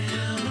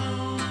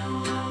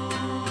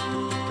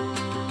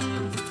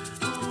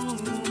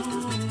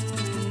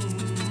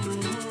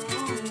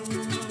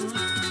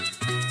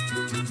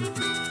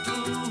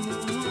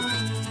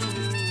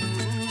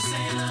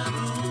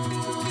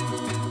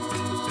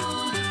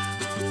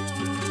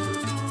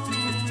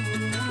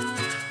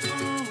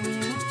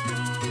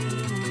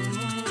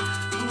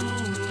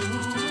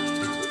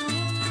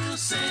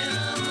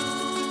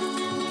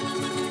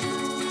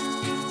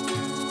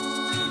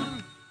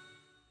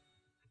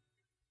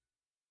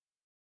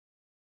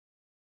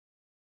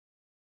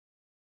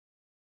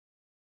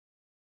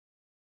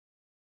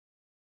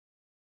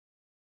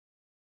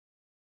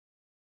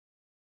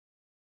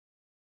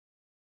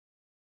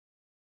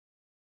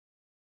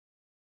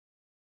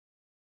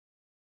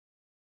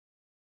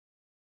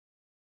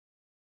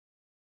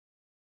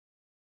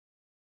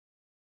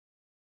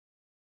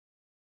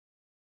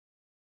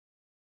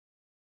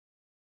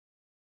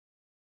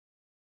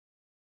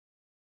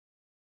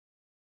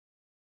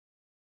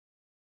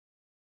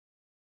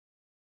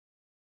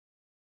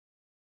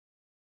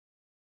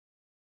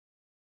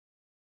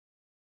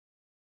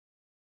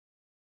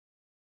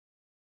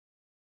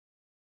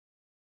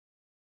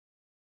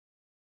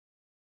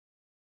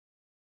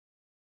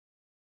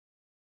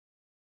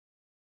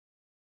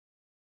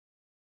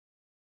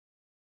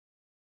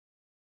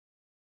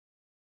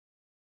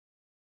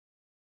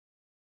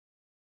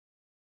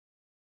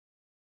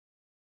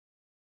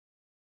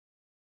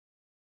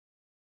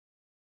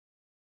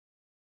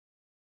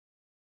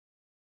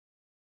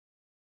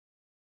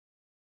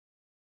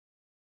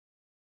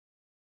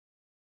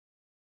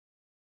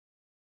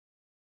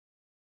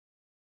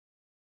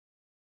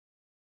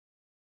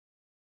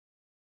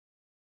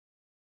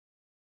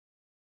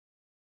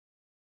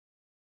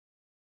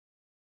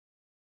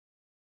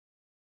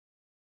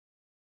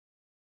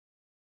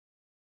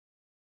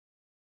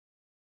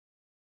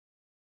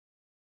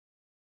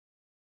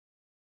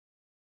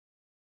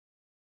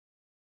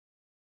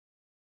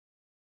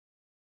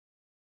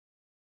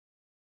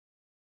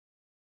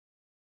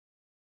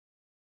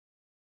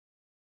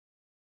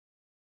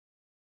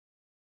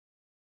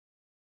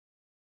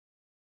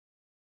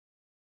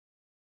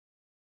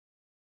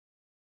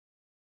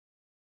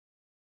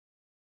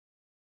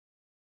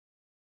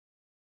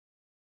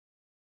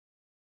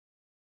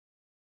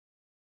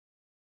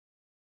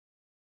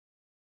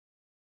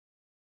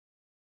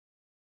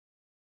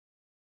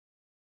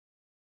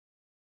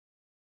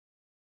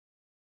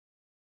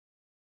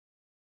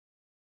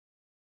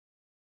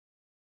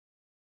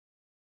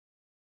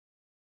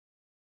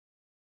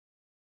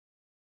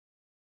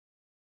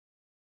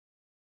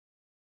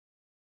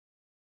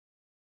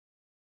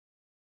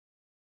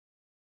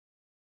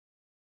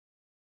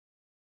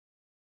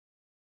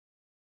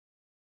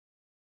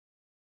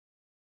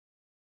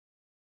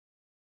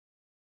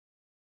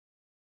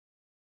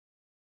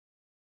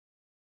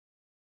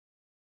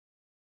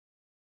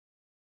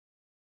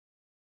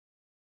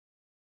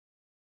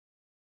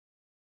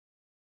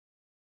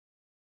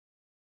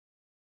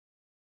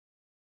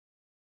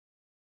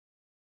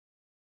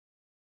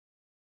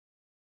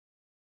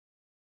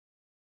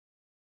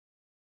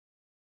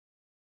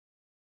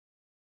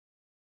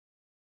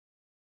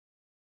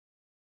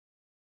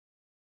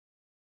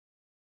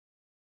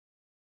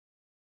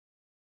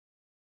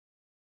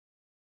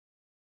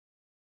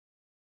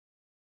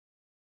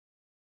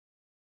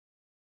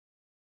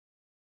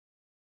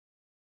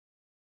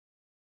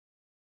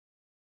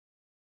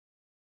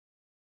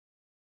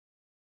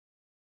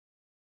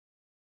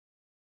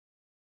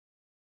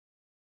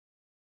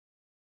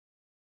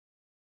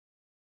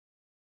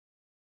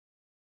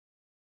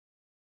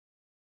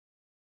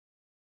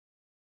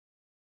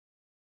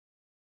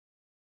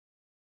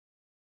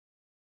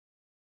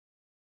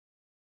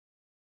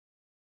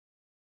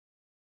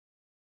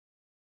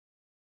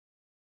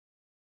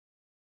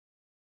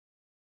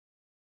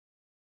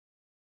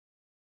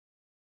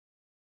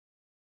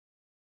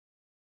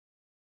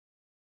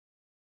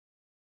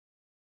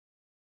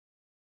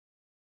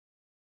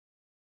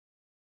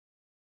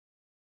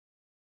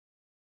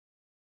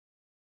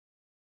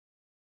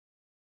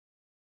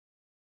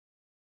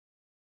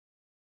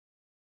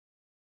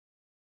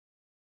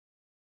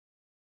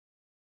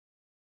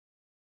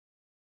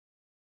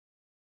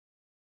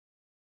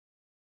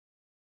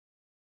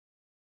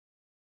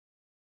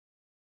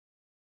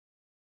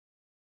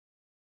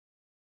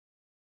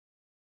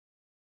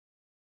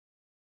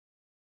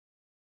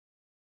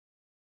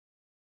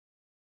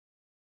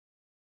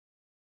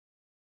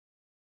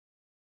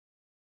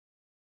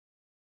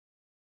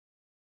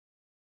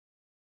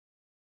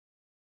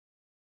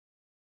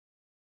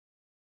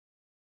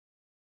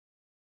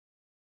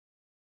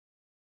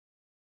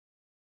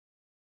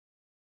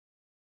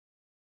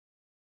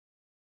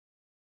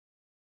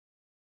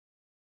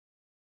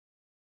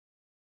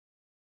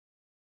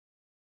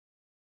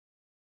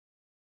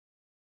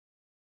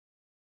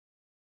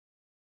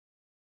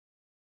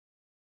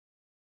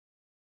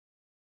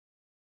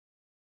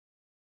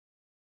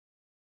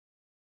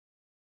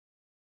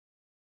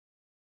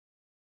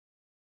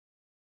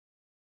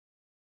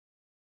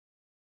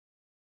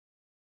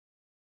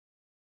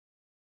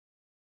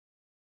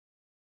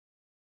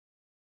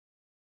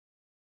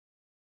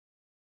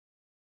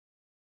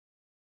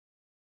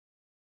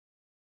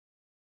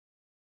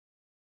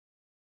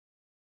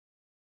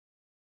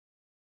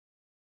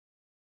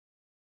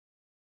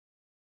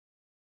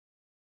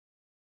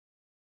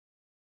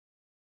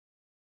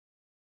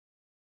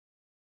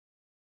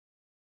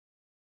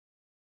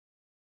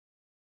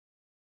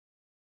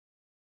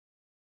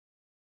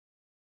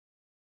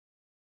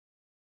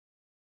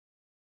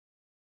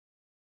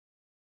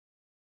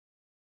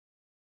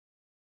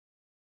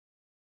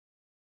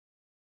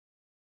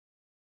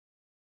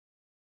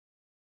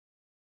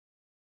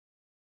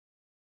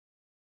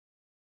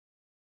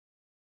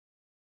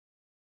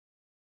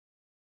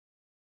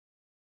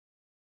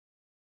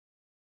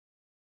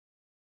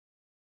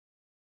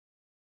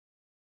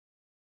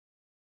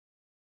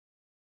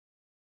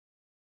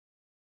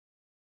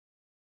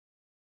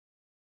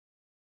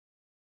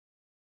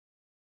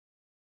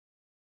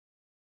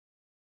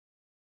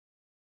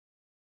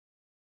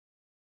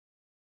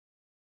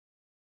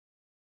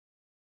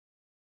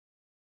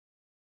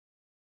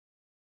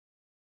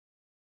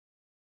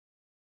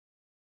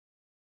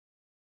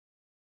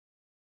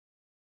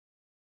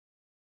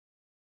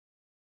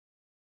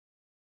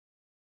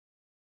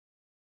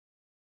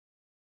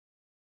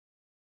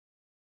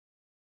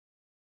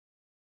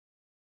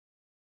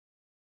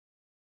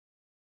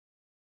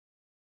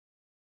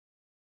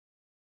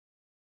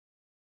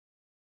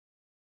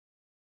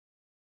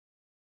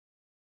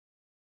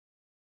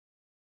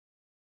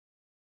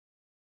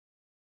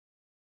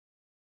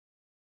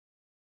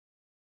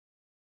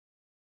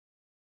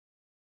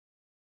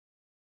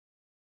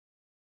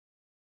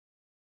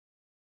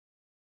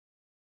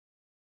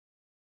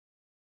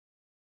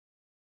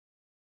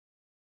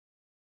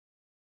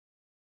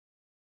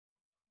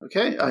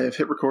 Okay, I have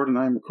hit record and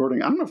I am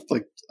recording. I don't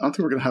think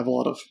we're going to have a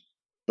lot of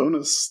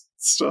bonus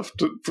stuff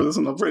for this,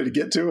 and I'm ready to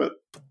get to it.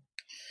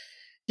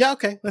 Yeah,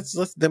 okay.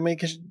 Let's then we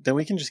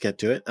can just get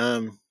to it.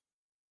 I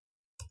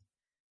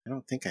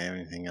don't think I have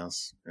anything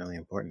else really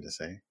important to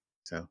say.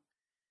 So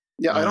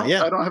yeah,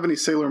 I don't have any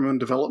Sailor Moon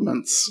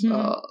developments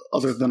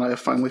other than I have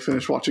finally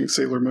finished watching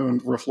Sailor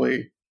Moon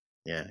roughly.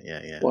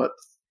 Yeah. What,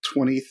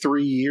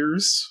 23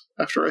 years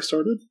after I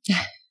started?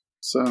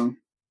 So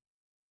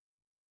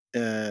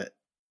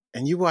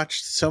and you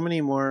watched so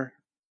many more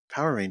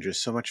Power Rangers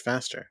so much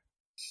faster.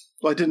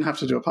 Well, I didn't have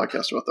to do a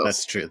podcast about those.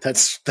 That's true.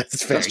 That's fair.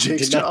 That's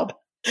Jake's job.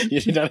 You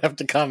did not have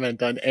to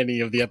comment on any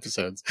of the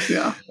episodes.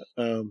 Yeah.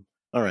 All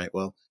right.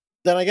 Well,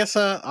 then I guess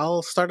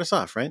I'll start us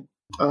off, right?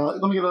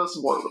 Let me get us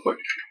some water real quick.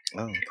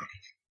 Oh,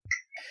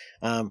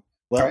 okay.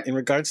 Well, right. In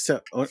regards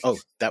to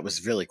that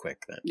was really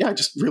quick then. Yeah,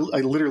 I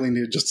literally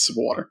needed just some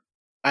water.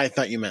 I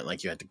thought you meant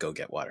like you had to go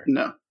get water.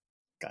 No.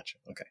 Gotcha.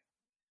 Okay.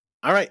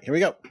 All right, here we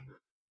go.